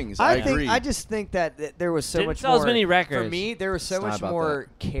great think- things. I agree. I just think that there was so Didn't much sell more. as many For records. me, there was so It's not much about more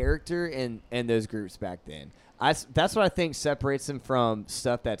character in those groups back then. That's what I think separates them from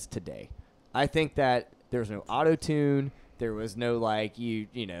stuff that's today. I think that there was no auto tune. There was no like you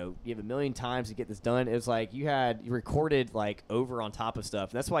have a million times to get this done. It was like you recorded like over on top of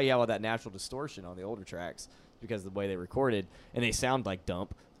stuff. And that's why you have all that natural distortion on the older tracks because of the way they recorded, and they sound like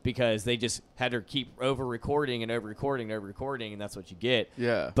dump because they just had to keep over recording, and that's what you get.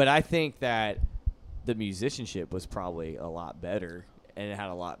 Yeah. But I think that the musicianship was probably a lot better, and it had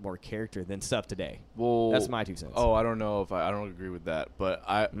a lot more character than stuff today. Well, that's my 2 cents. Oh, I don't know if I don't agree with that, but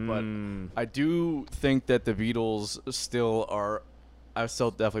I do think that the Beatles still are. I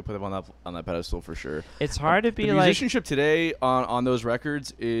still definitely put them on that pedestal for sure. It's hard to be the like musicianship today on those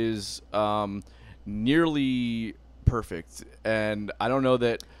records is nearly perfect, and I don't know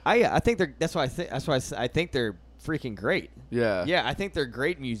that. I think they're. That's why I think they're freaking great. Yeah. Yeah, I think they're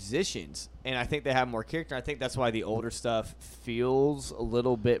great musicians, and I think they have more character. I think that's why the older stuff feels a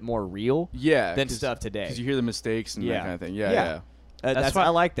little bit more real. Yeah. Than stuff today. Because you hear the mistakes and that kind of thing. Yeah. Yeah. That's why I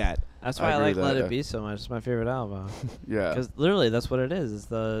like that. That's why I agree like with Let that, It Be so much. It's my favorite album. Yeah. Because literally, that's what it is.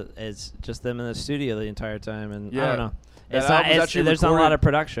 It's just them in the studio the entire time, and I Yeah. don't know. That It's album was not. actually There's not a lot recorded- of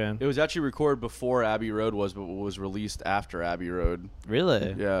production. It was actually recorded before Abbey Road but was released after Abbey Road.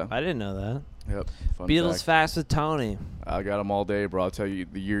 Really? Yeah. I didn't know that. Yep. Fun Beatles fact. Facts with Tony. I got them all day, bro. I'll tell you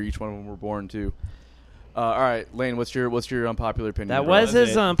the year each one of them were born too. All right, Lane, what's your unpopular opinion? That bro? was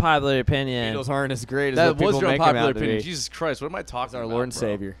his unpopular opinion. Beatles aren't as great as That what people was your make them unpopular out to opinion. be. Jesus Christ, what am I talking He's our about, Lord and bro?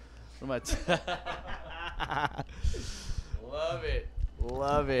 Savior. What am I Love it.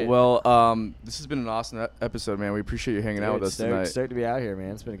 Love it. Well, this has been an awesome episode, man. We appreciate you hanging out with us tonight. Stoked to be out here,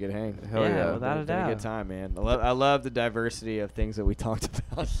 man. It's been a good hang. Hell yeah. without a It's been a doubt. good time, man. I love the diversity of things that we talked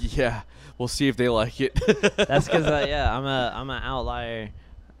about. Yeah, we'll see if they like it. That's because I'm an outlier.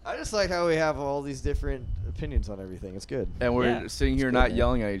 I just like how we have all these different opinions on everything. It's good. And we're Yeah. sitting here It's not good, man.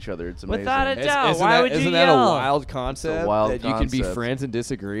 yelling at each other. It's amazing. Without a doubt. Isn't Why that, would you isn't that yell? a wild concept wild that you can be concept. friends and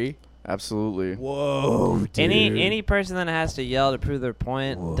disagree? Absolutely. Whoa, dude. Any person that has to yell to prove their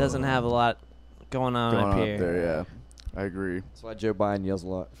point doesn't have a lot going on Going up on here. up there, yeah. I agree. That's why Joe Biden yells a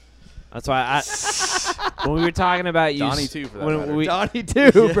lot. That's why when we were talking about you, Donnie too, for that when matter. we- Donnie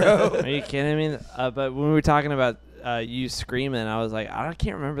too, bro. Are you kidding me? But when we were talking about you screaming, I was like, I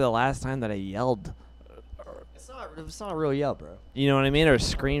can't remember the last time that I yelled. It's not a real yell, bro. You know what I mean? Or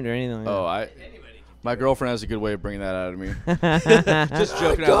screamed or anything. Oh, Like my girlfriend has a good way of bringing that out of me. that. Just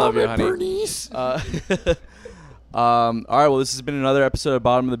joking. I love you, honey. All right. Well, this has been another episode of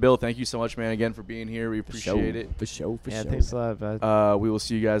Bottom of the Bill. Thank you so much, man, again for being here. We appreciate it. For sure. Yeah, thanks a lot, bud. We will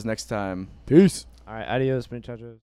see you guys next time. Peace. All right, adios, muchachos.